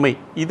பார்க்குற தன்மை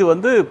இது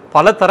வந்து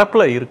பல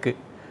தரப்பில் இருக்குது.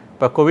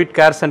 இப்போ கோவிட்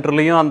கேர்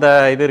சென்டர்லேயும் அந்த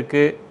இது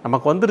இருக்குது,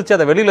 நமக்கு வந்துருச்சு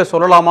அதை வெளியில்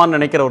சொல்லலாமான்னு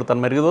நினைக்கிற ஒரு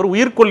தன்மை இருக்குது. ஒரு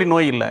உயிர்கொல்லி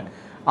நோய் இல்லை,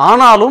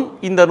 ஆனாலும்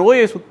இந்த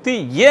நோயை சுற்றி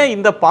ஏன்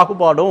இந்த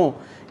பாகுபாடும்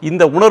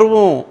இந்த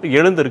உணர்வும்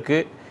எழுந்திருக்கு?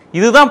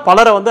 இதுதான்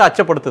பலரை வந்து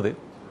அச்சப்படுத்துது.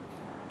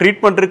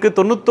 ட்ரீட்மெண்ட் இருக்குது,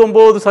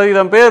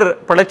 99% பேர்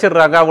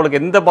பிழைச்சிடுறாங்க, அவங்களுக்கு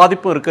எந்த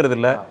பாதிப்பும் இருக்கிறது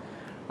இல்லை,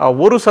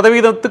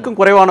 1%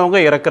 குறைவானவங்க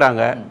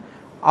இறக்குறாங்க.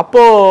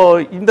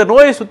 அப்போது இந்த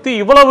நோயை சுற்றி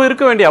இவ்வளவு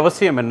இருக்க வேண்டிய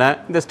அவசியம் என்ன?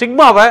 இந்த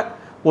ஸ்டிக்மாவை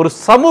ஒரு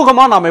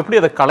சமூகமாக நாம் எப்படி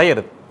அதை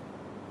களையிறது?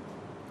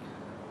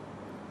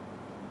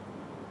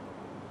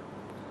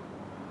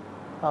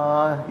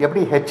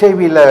 எப்படி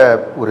ஹெச்ஐவியில்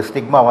ஒரு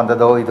ஸ்டிக்மா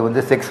வந்ததோ, இது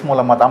வந்து செக்ஸ்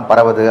மூலமாக தான்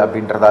பரவுது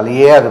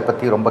அப்படின்றதாலேயே அதை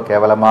பற்றி ரொம்ப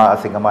கேவலமாக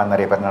அசிங்கமாக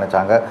நிறைய பேர்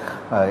நினச்சாங்க.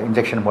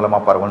 இன்ஜெக்ஷன்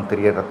மூலமாக பரவுன்னு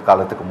தெரியற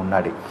காலத்துக்கு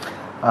முன்னாடி.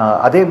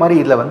 அதே மாதிரி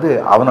இதில் வந்து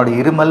அவனோட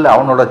இருமல்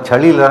அவனோட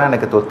சளியில் தானே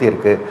எனக்கு தொத்தி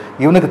இருக்குது.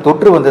 இவனுக்கு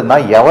தொற்று வந்ததுன்னா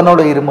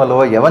எவனோட இருமலோ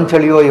எவன்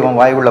சளியோ இவன்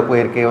வாயுள்ள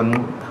போயிருக்கு, இவன்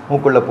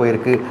மூக்குள்ளே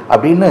போயிருக்கு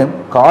அப்படின்னு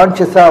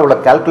கான்ஷியஸாக அவளை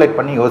கால்குலேட்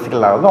பண்ணி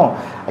யோசிக்கலாலும்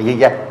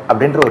ஐயா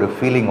அப்படின்ற ஒரு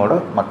ஃபீலிங்கோட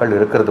மக்கள்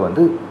இருக்கிறது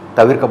வந்து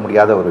தவிர்க்க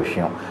முடியாத ஒரு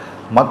விஷயம்.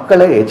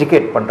 மக்களை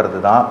எஜுகேட் பண்ணுறது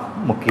தான்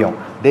முக்கியம்.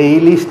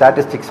 டெய்லி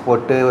ஸ்டாட்டிஸ்டிக்ஸ்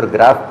போட்டு ஒரு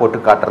கிராஃப் போட்டு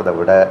காட்டுறதை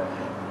விட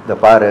இந்த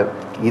பாரு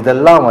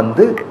இதெல்லாம்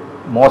வந்து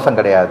மோசம்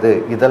கிடையாது,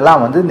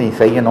 இதெல்லாம் வந்து நீ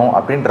செய்யணும்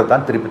அப்படின்றது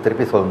தான் திருப்பி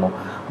திருப்பி சொல்லணும்.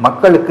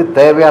 மக்களுக்கு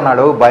தேவையான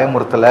அளவு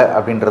பயமுறுத்தலை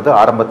அப்படின்றது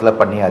ஆரம்பத்தில்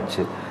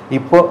பண்ணியாச்சு.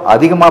 இப்போது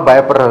அதிகமாக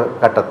பயப்படுற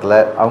கட்டத்தில்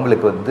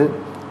அவங்களுக்கு வந்து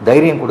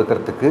தைரியம்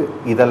கொடுக்கறதுக்கு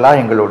இதெல்லாம்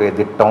எங்களுடைய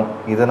திட்டம்,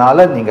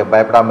 இதனால் நீங்கள்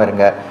பயப்படாமல்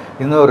இருங்க,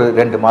 இன்னொரு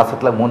 2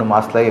 மாதத்தில் 3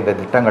 மாதத்தில் எங்கள்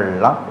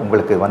திட்டங்கள்லாம்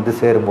உங்களுக்கு வந்து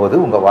சேரும்போது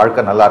உங்கள்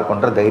வாழ்க்கை நல்லா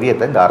இருக்குன்ற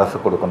தைரியத்தை இந்த அரசு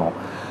கொடுக்கணும்.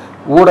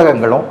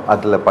 ஊடகங்களும்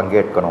அதில்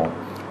பங்கேற்கணும்.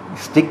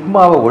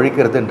 ஸ்டிக்மாவை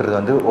ஒழிக்கிறதுன்றது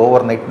வந்து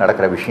ஓவர் நைட்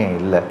நடக்கிற விஷயம்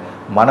இல்லை.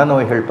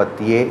 மனநோய்கள்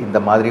பற்றியே இந்த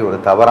மாதிரி ஒரு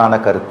தவறான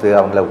கருத்து,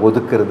 அவங்கள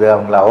ஒதுக்குறது,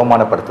 அவங்கள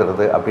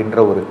அவமானப்படுத்துறது அப்படின்ற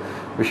ஒரு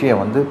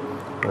விஷயம் வந்து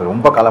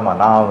ரொம்ப காலமாக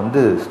நான்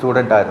வந்து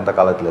ஸ்டூடெண்ட்டாக இருந்த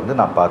காலத்துலேருந்து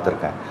நான்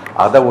பார்த்துருக்கேன்.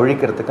 அதை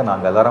ஒழிக்கிறதுக்கு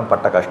நாங்கள் எல்லாரும்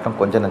பட்ட கஷ்டம்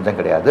கொஞ்சம் நெஞ்சம்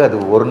கிடையாது. அது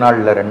 1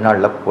 நாளில் 2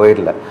 நாளில்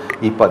போயிடல.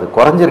 இப்போ அது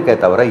குறைஞ்சிருக்கே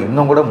தவிர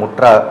இன்னும் கூட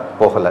முற்றா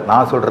போகலை.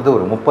 நான் சொல்கிறது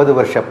ஒரு 30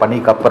 வருஷ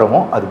பணிக்கு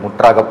அப்புறமும் அது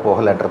முற்றாக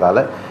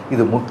போகலைன்றதால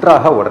இது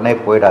முற்றாக உடனே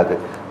போயிடாது.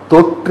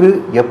 தொற்று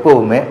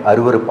எப்போவுமே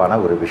அருவருப்பான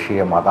ஒரு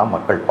விஷயமாக தான்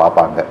மக்கள்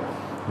பார்ப்பாங்க.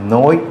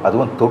 நோய்,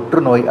 அதுவும் தொற்று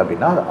நோய்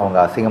அப்படின்னா அவங்க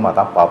அசிங்கமாக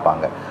தான்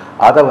பார்ப்பாங்க.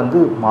 அதை வந்து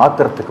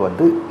மாற்றுறதுக்கு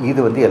வந்து இது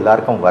வந்து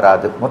எல்லாருக்கும்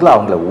வராது. முதல்ல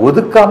அவங்கள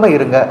ஒதுக்காமல்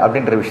இருங்க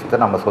அப்படின்ற விஷயத்த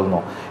நம்ம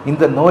சொல்லணும்.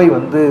 இந்த நோய்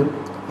வந்து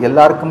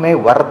எல்லாருக்குமே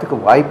வர்றதுக்கு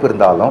வாய்ப்பு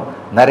இருந்தாலும்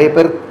நிறைய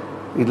பேர்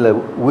இதில்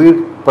உயிர்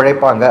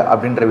பிழைப்பாங்க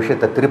அப்படின்ற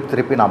விஷயத்த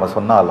திருப்பி நாம்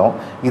சொன்னாலும்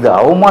இது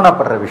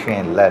அவமானப்படுற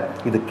விஷயம் இல்லை,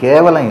 இது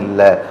கேவலம்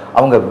இல்லை.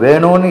 அவங்க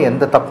வேணும்னு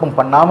எந்த தப்பும்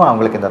பண்ணாமல்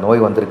அவங்களுக்கு இந்த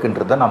நோய்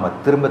வந்திருக்குன்றதை நம்ம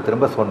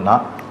திரும்ப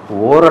சொன்னால்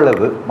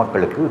ஓரளவு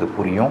மக்களுக்கு இது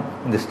புரியும்,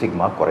 இந்த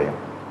ஸ்டிக்மா குறையும்.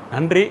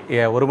 நன்றி.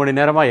 1 மணி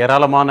நேரமாக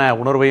ஏராளமான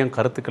உணர்வையும்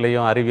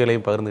கருத்துக்களையும்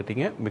அறிவியலையும்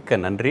பகிர்ந்துக்கிட்டீங்க. மிக்க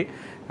நன்றி.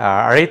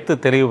 அழைத்து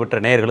தெளிவு பெற்ற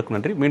நேயர்களுக்கு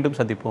நன்றி. மீண்டும்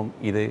சந்திப்போம்.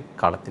 இது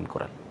காலத்தின்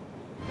குரல்.